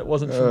pretty sure that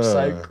wasn't from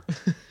Psych.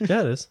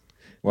 Yeah, it is.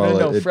 Well,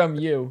 no, it- from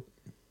you.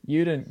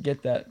 You didn't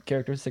get that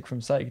characteristic from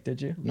Psych, did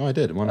you? no, I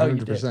did. 100%. Oh,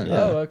 you did.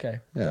 Yeah. Oh, okay.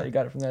 Yeah. Yeah. You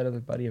got it from that other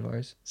buddy of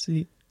ours.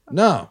 See,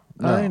 No,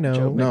 I know.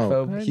 Joe No,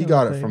 McPhobe. he I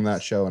got know it from things.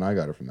 that show, and I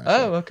got it from that Oh,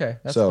 show. okay.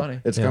 That's so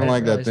funny. it's Yeah. kind of I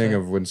like didn't that thing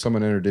realize of when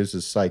someone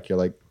introduces Psych, you're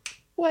like,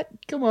 "What?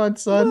 Come on,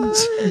 son."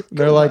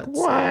 They're like,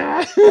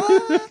 "What?"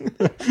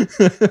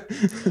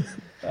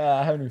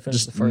 I haven't even finished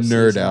Just the first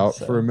nerd season, out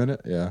so for a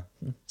minute. Yeah,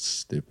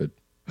 stupid.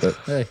 But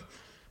hey,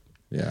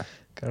 yeah.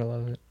 Gotta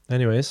love it.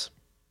 anyways,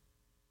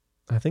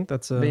 I think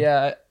that's But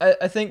yeah,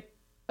 I think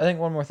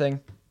one more thing.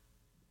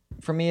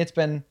 For me, it's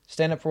been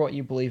stand up for what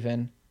you believe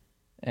in,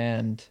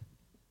 and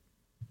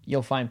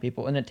you'll find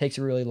people, and it takes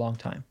a really long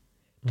time.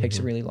 It takes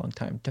a really long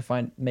time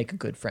to make a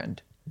good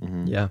friend.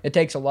 yeah. It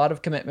takes a lot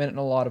of commitment and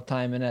a lot of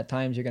time, and at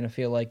times you're gonna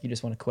feel like you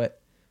just want to quit.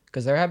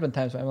 Because there have been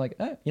times where I'm like,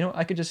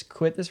 I could just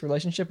quit this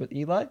relationship with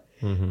Eli.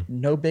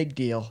 No big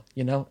deal,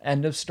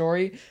 End of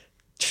story.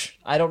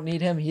 I don't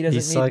need him. He doesn't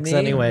need sucks me.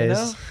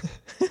 anyways.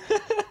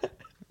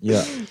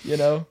 Yeah.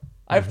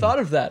 I've thought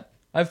of that.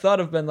 I've thought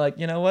of been like,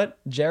 you know what,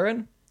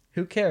 Jaren,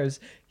 who cares?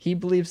 He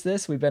believes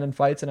this. We've been in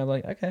fights, and I'm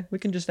like, okay, we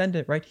can just end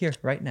it right here,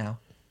 right now.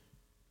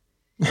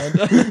 And,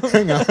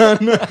 Hang on.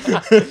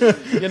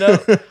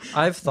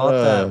 I've thought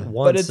that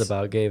once it's-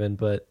 about Gavin,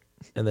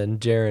 and then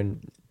Jaren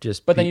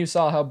just. But then you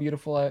saw how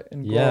beautiful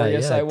and Yeah,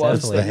 glorious yeah, I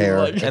was. definitely. the hair.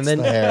 Like, It's And then-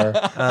 the hair.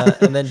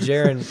 and then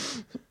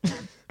Jaren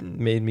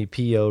made me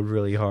PO'd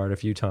really hard a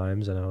few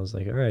times, and I was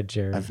like, all right,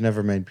 Jaren, I've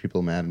never made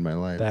people mad in my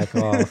life. back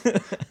off.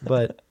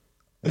 But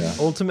Yeah.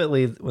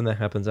 ultimately, when that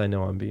happens, I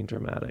know I'm being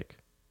dramatic,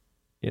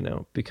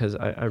 because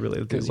I really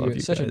do because love you're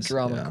you such guys. a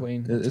drama Yeah.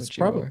 queen. It's That's what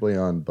you are. probably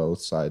on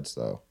both sides,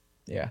 though.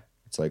 Yeah.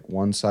 It's like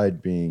one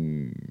side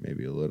being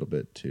maybe a little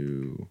bit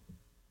too,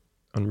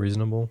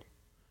 Unreasonable.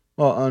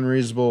 well,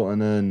 unreasonable,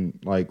 and then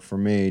like for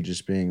me,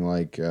 just being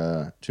like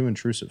too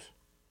intrusive,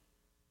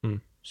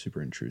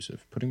 super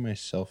intrusive, putting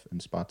myself in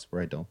spots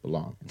where I don't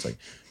belong. It's like,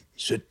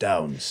 sit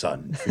down,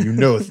 son, for you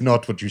knoweth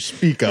not what you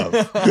speak of.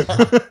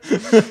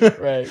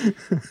 Right.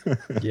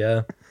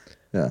 Yeah.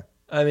 Yeah.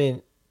 I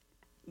mean,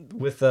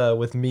 with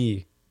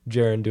me,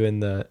 Jaren doing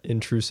the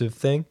intrusive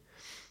thing,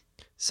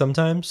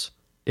 sometimes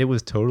it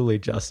was totally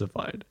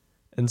justified.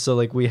 And so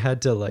like we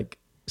had to like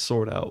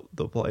sort out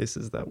the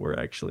places that were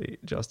actually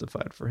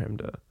justified for him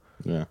to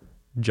Yeah.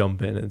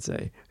 jump in and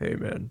say, "Hey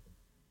man,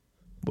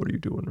 what are you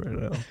doing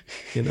right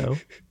now?"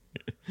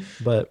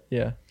 But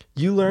Yeah.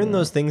 you learn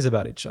those things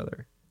about each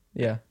other.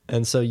 Yeah.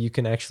 And so you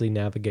can actually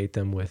navigate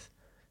them with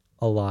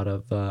a lot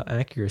of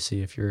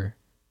accuracy if you're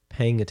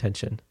paying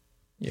attention.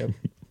 Yep.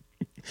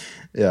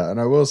 Yeah, and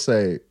I will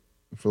say,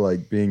 for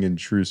like being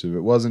intrusive, it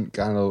wasn't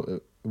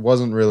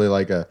really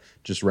like a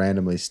just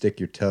randomly stick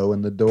your toe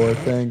in the door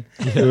thing.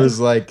 It was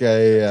like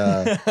a,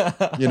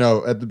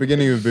 at the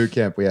beginning of boot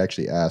camp, we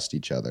actually asked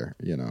each other,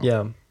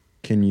 Yeah.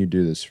 can you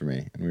do this for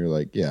me? And we were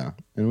like, yeah,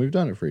 and we've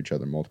done it for each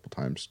other multiple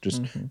times.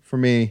 Just for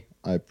me,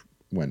 I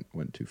went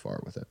too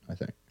far with it. I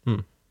think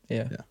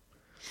Yeah. Yeah.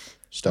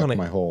 stuck On a-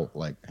 my whole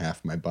like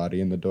half my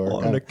body in the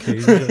door. On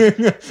occasion.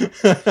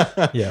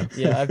 Yeah.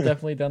 Yeah. I've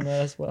definitely done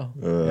that as well.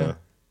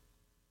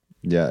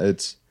 Yeah,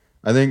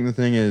 I think the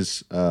thing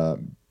is,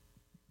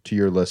 to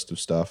your list of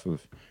stuff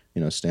of,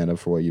 stand up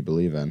for what you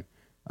believe in.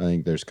 I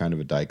think there's kind of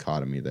a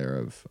dichotomy there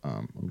of,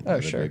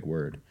 another sure. big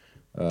word,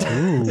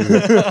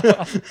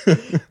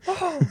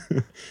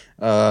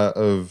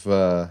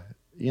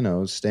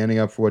 standing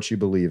up for what you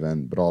believe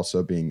in, but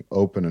also being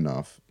open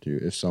enough to,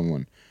 if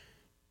someone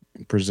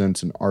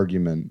presents an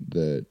argument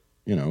that,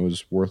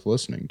 is worth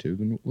listening to,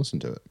 then listen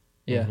to it.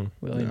 Yeah, Mhm.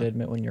 willing to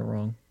admit when you're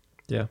wrong.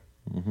 Yeah.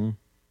 Mm-hmm.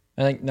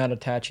 I think not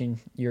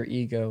attaching your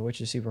ego,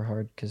 which is super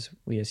hard because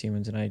we as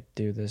humans, and I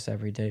do this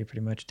every day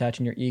pretty much,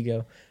 attaching your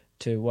ego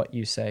to what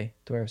you say,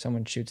 to where if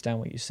someone shoots down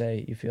what you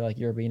say, you feel like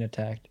you're being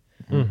attacked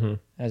Mm-hmm.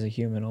 as a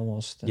human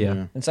almost. And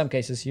Yeah. in some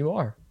cases, you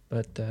are,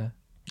 but I'm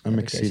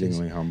other cases,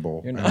 exceedingly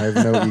humble. you're And not. I have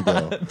no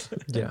ego.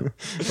 Yeah.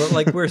 But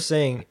like we're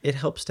saying, it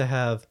helps to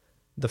have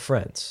the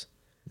friends,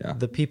 Yeah.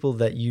 the people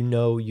that you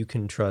know you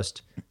can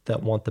trust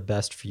that want the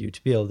best for you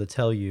to be able to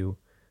tell you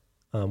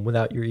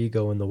without your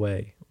ego in the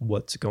way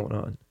what's going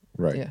on,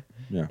 Right. Yeah.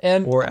 Yeah.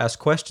 And or ask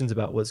questions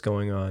about what's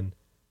going on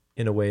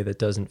in a way that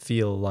doesn't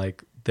feel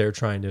like they're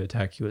trying to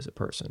attack you as a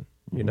person,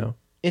 you know?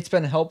 it's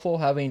been helpful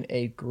having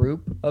a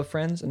group of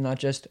friends and not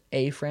just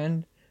a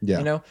friend. Yeah.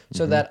 You know,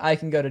 so that I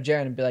can go to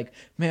Jaron and be like,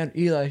 man,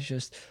 Eli's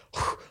just,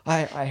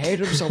 I hate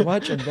him so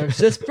much, and there's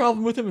this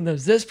problem with him, and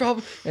there's this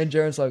problem. And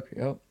Jaron's like,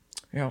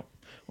 yep,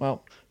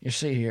 well, you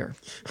see here,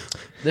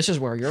 this is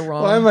where you're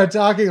wrong. Why am I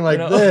talking like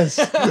know? this?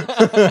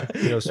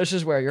 He goes, This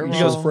is where you're He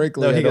wrong. goes,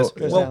 frankly, no, he I goes,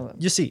 don't- well,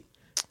 you see,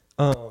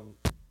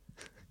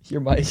 Your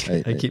mic.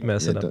 Hey, I keep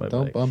messing up don't, my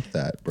don't mic. bump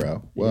that,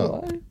 bro.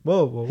 Whoa. Eli?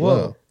 whoa, whoa,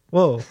 whoa,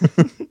 whoa.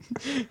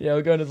 Yeah,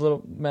 we'll go into the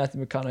little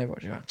Matthew McConaughey voice.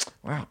 You're like,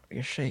 wow,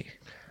 you see.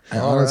 I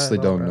All honestly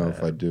right, don't all know right.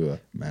 if I do a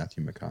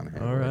Matthew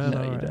McConaughey. All voice. right.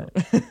 No, you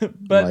right.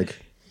 don't. But Like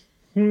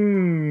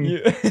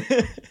you,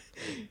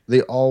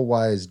 the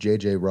all-wise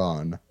JJ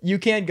Ron. you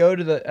can't go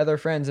to the other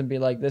friends and be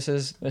like, this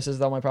is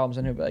all my problems,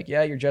 and he'll be like,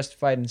 yeah, you're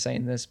justified in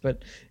saying this,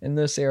 but in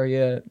this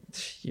area,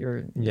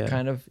 you're Yeah.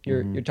 kind of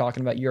you're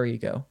talking about your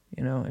ego,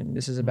 you know, and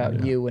this is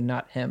about you and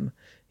not him.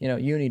 You know,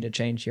 you need to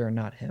change here and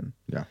not him.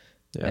 Yeah.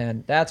 Yeah.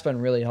 And that's been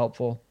really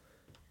helpful.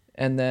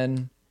 And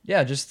then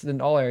yeah, just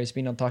in all areas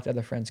being able to talk to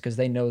other friends because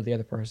they know the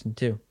other person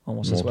too,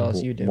 almost as well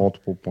as you do.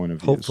 Multiple point of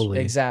views. Hopefully.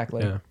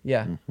 Exactly. Yeah.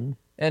 Yeah.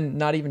 And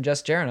not even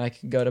just Jaron. I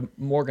could go to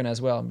Morgan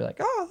as well and be like,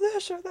 oh,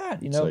 this or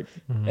that, you know? like-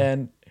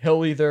 And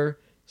he'll either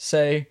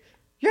say,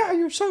 yeah,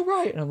 you're so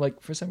right. And I'm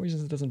like, for some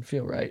reason, it doesn't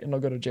feel right. And I'll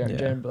go to Jaron. Yeah.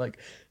 Jaron will be like,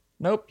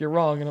 nope, you're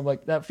wrong. And I'm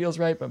like, that feels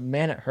right, but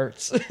man, it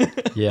hurts.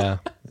 Yeah.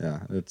 Yeah,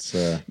 it's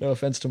No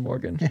offense to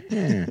Morgan.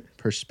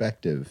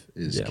 perspective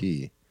is Yeah.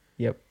 key.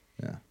 Yep.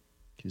 Yeah.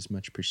 Get as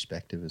much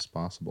perspective as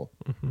possible.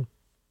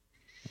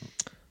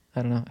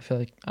 I don't know. I feel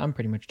like I'm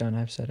pretty much done.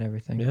 I've said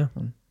everything. Yeah.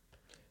 On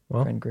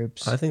Well, friend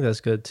groups. I think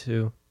that's good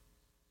too.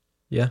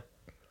 Yeah.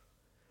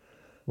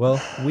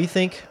 Well, we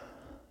think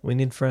we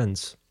need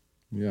friends.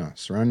 Yeah,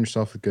 surround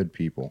yourself with good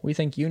people. We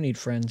think you need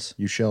friends.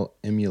 You shall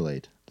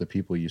emulate the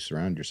people you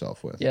surround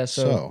yourself with. Yeah,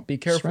 so be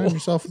careful. Surround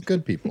yourself with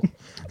good people.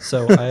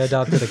 So I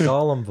adopted a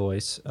Gollum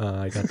voice.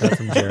 I got that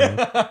from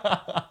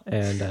Jaron.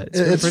 And it's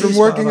been It's pretty from spot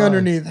working on.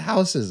 underneath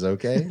houses,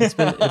 okay? It's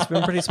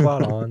been pretty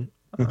spot on.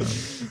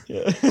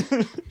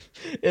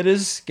 It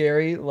is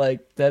scary.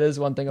 Like, that is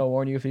one thing I'll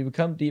warn you. If you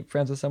become deep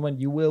friends with someone,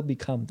 you will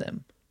become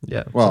them.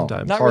 Yeah. Well,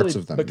 sometimes. Not Parts really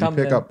of them. You become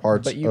pick them, up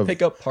parts but you of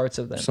pick up parts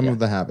of them. some yeah. of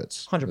the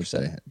habits 100%.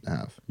 that they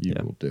have. You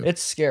Yeah. will do.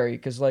 It's scary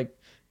because, like,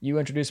 you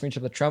introduced me to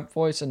the Trump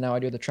voice, and now I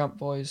do the Trump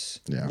voice.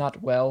 Yeah.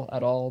 Not well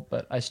at all,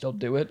 but I still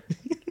do it.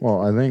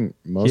 Well, I think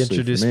mostly for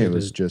introduced me me it to-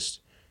 was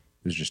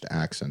just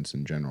accents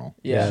in general.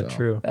 Yeah, Yeah,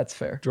 true. That's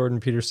fair. Jordan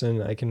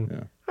Peterson, I can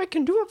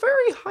do a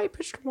very high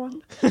pitched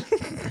one.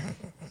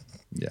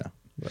 Yeah.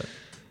 But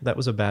That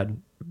was a bad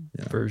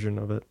version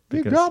of it.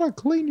 you because- gotta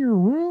clean your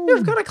room.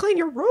 You've got to clean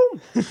your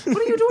room. What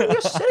are you doing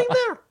just sitting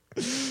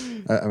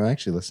there? I'm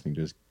actually listening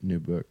to his new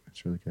book.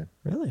 It's really good.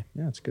 Really?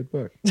 Yeah, it's a good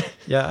book.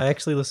 Yeah, I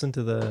actually listened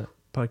to the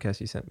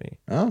podcast you sent me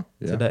Oh,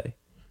 yeah. today.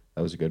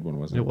 That was a good one,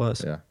 wasn't it? It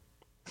was. Yeah.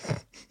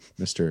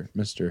 Mr.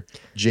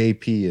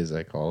 JP, as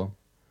I call him.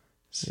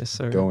 Yes,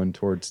 sir. Going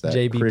towards that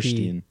JBP.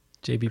 Christian,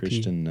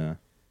 JBP.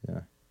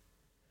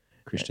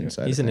 Christian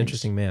side. He's of an things.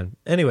 interesting man.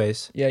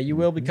 Anyways, Yeah, you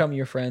will become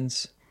your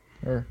friends,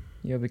 or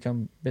you'll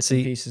become bits and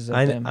see, pieces of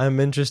them. I'm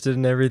interested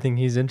in everything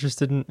he's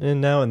interested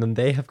in now, and then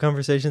they have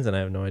conversations, and I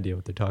have no idea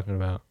what they're talking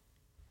about.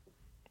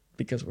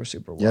 because we're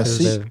super Yeah, wise.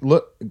 see, they're-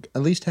 look,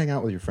 at least hang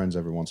out with your friends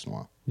every once in a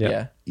while.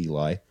 Yeah.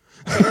 Eli.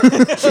 You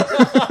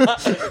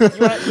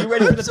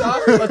ready for the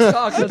talk?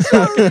 Let's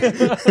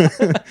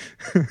talk.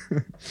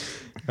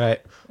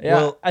 Right. Yeah,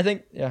 Well, I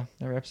think that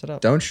wraps it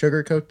up. Don't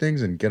sugarcoat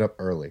things and get up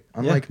early.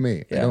 Unlike me,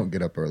 I Yeah. don't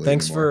get up early.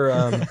 thanks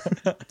anymore.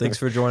 thanks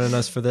for joining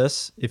us for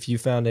this. If you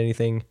found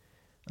anything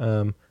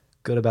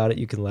good about it,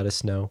 you can let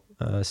us know.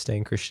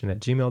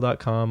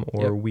 Stayingchristian@gmail.com,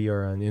 or Yep. we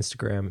are on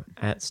Instagram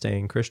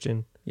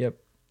 @stayingchristian. Yep.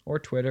 Or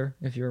Twitter,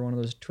 if you're one of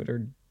those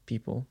Twitter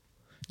people.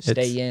 It's-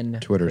 Stay in.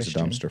 Twitter's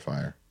Christian. a dumpster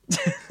fire.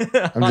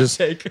 Hot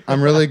take.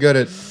 I'm really good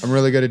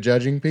at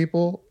judging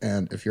people,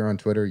 and if you're on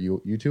Twitter,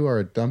 you two are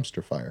a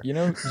dumpster fire. You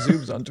know,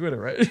 Zoob's on Twitter,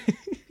 right?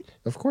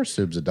 Of course,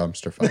 Sub's a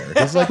dumpster fire.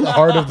 He's like the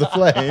heart of the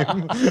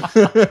flame.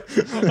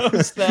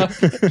 Snap.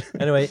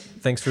 Anyway,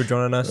 thanks for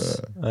joining us.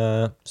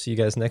 See you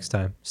guys next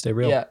time. Stay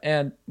real. Yeah,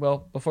 and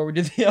well, before we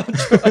do the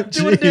outro, I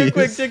do want to do a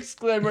quick Jeez.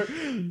 disclaimer.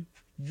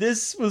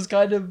 This was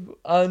kind of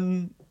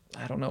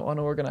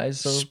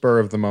unorganized. So Spur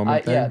of the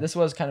moment thing. yeah, this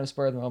was kind of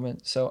spur of the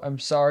moment. So I'm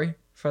sorry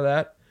for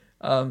that.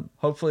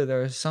 Hopefully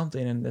there is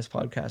something in this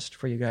podcast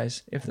for you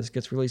guys if this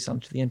gets released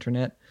onto the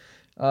internet.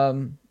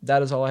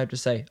 That is all I have to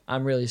say.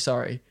 I'm really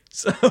sorry.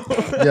 So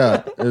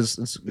Yeah,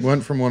 it's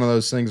went from one of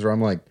those things where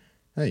I'm like,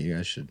 hey, you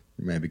guys should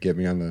maybe get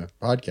me on the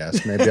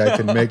podcast. Maybe I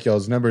can make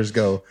y'all's numbers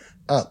go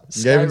up.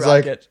 Gaben's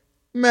like, skyrocket.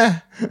 meh.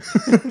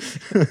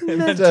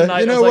 And then So, tonight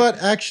you I know was what?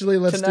 like, Actually,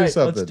 let's tonight, do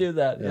something. let's do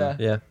that. Yeah.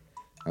 Yeah.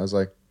 I was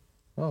like,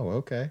 oh,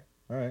 okay.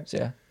 All right. So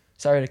yeah.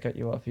 Sorry to cut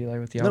you off, Eli,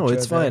 with the No, outro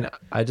it's there. fine.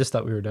 I just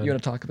thought we were done. You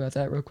want to talk about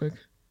that real quick?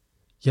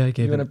 Yeah, I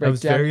gave wanna it. break I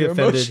was down very your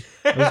offended.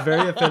 I was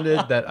very offended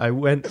that I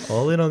went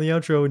all in on the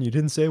outro and you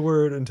didn't say a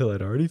word until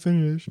I'd already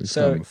finished. We've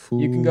So come full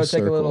you can go take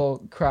circle. a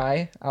little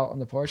cry out on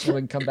the porch and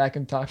we can come back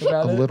and talk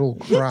about A it. little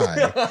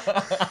cry.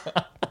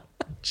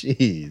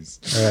 Jeez.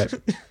 All right.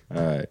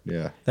 All right.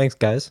 Yeah. Thanks,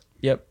 guys.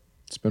 Yep.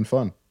 It's been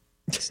fun.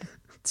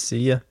 See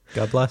ya.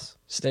 God bless.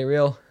 Stay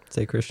real.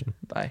 Stay Christian.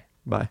 Bye.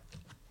 Bye.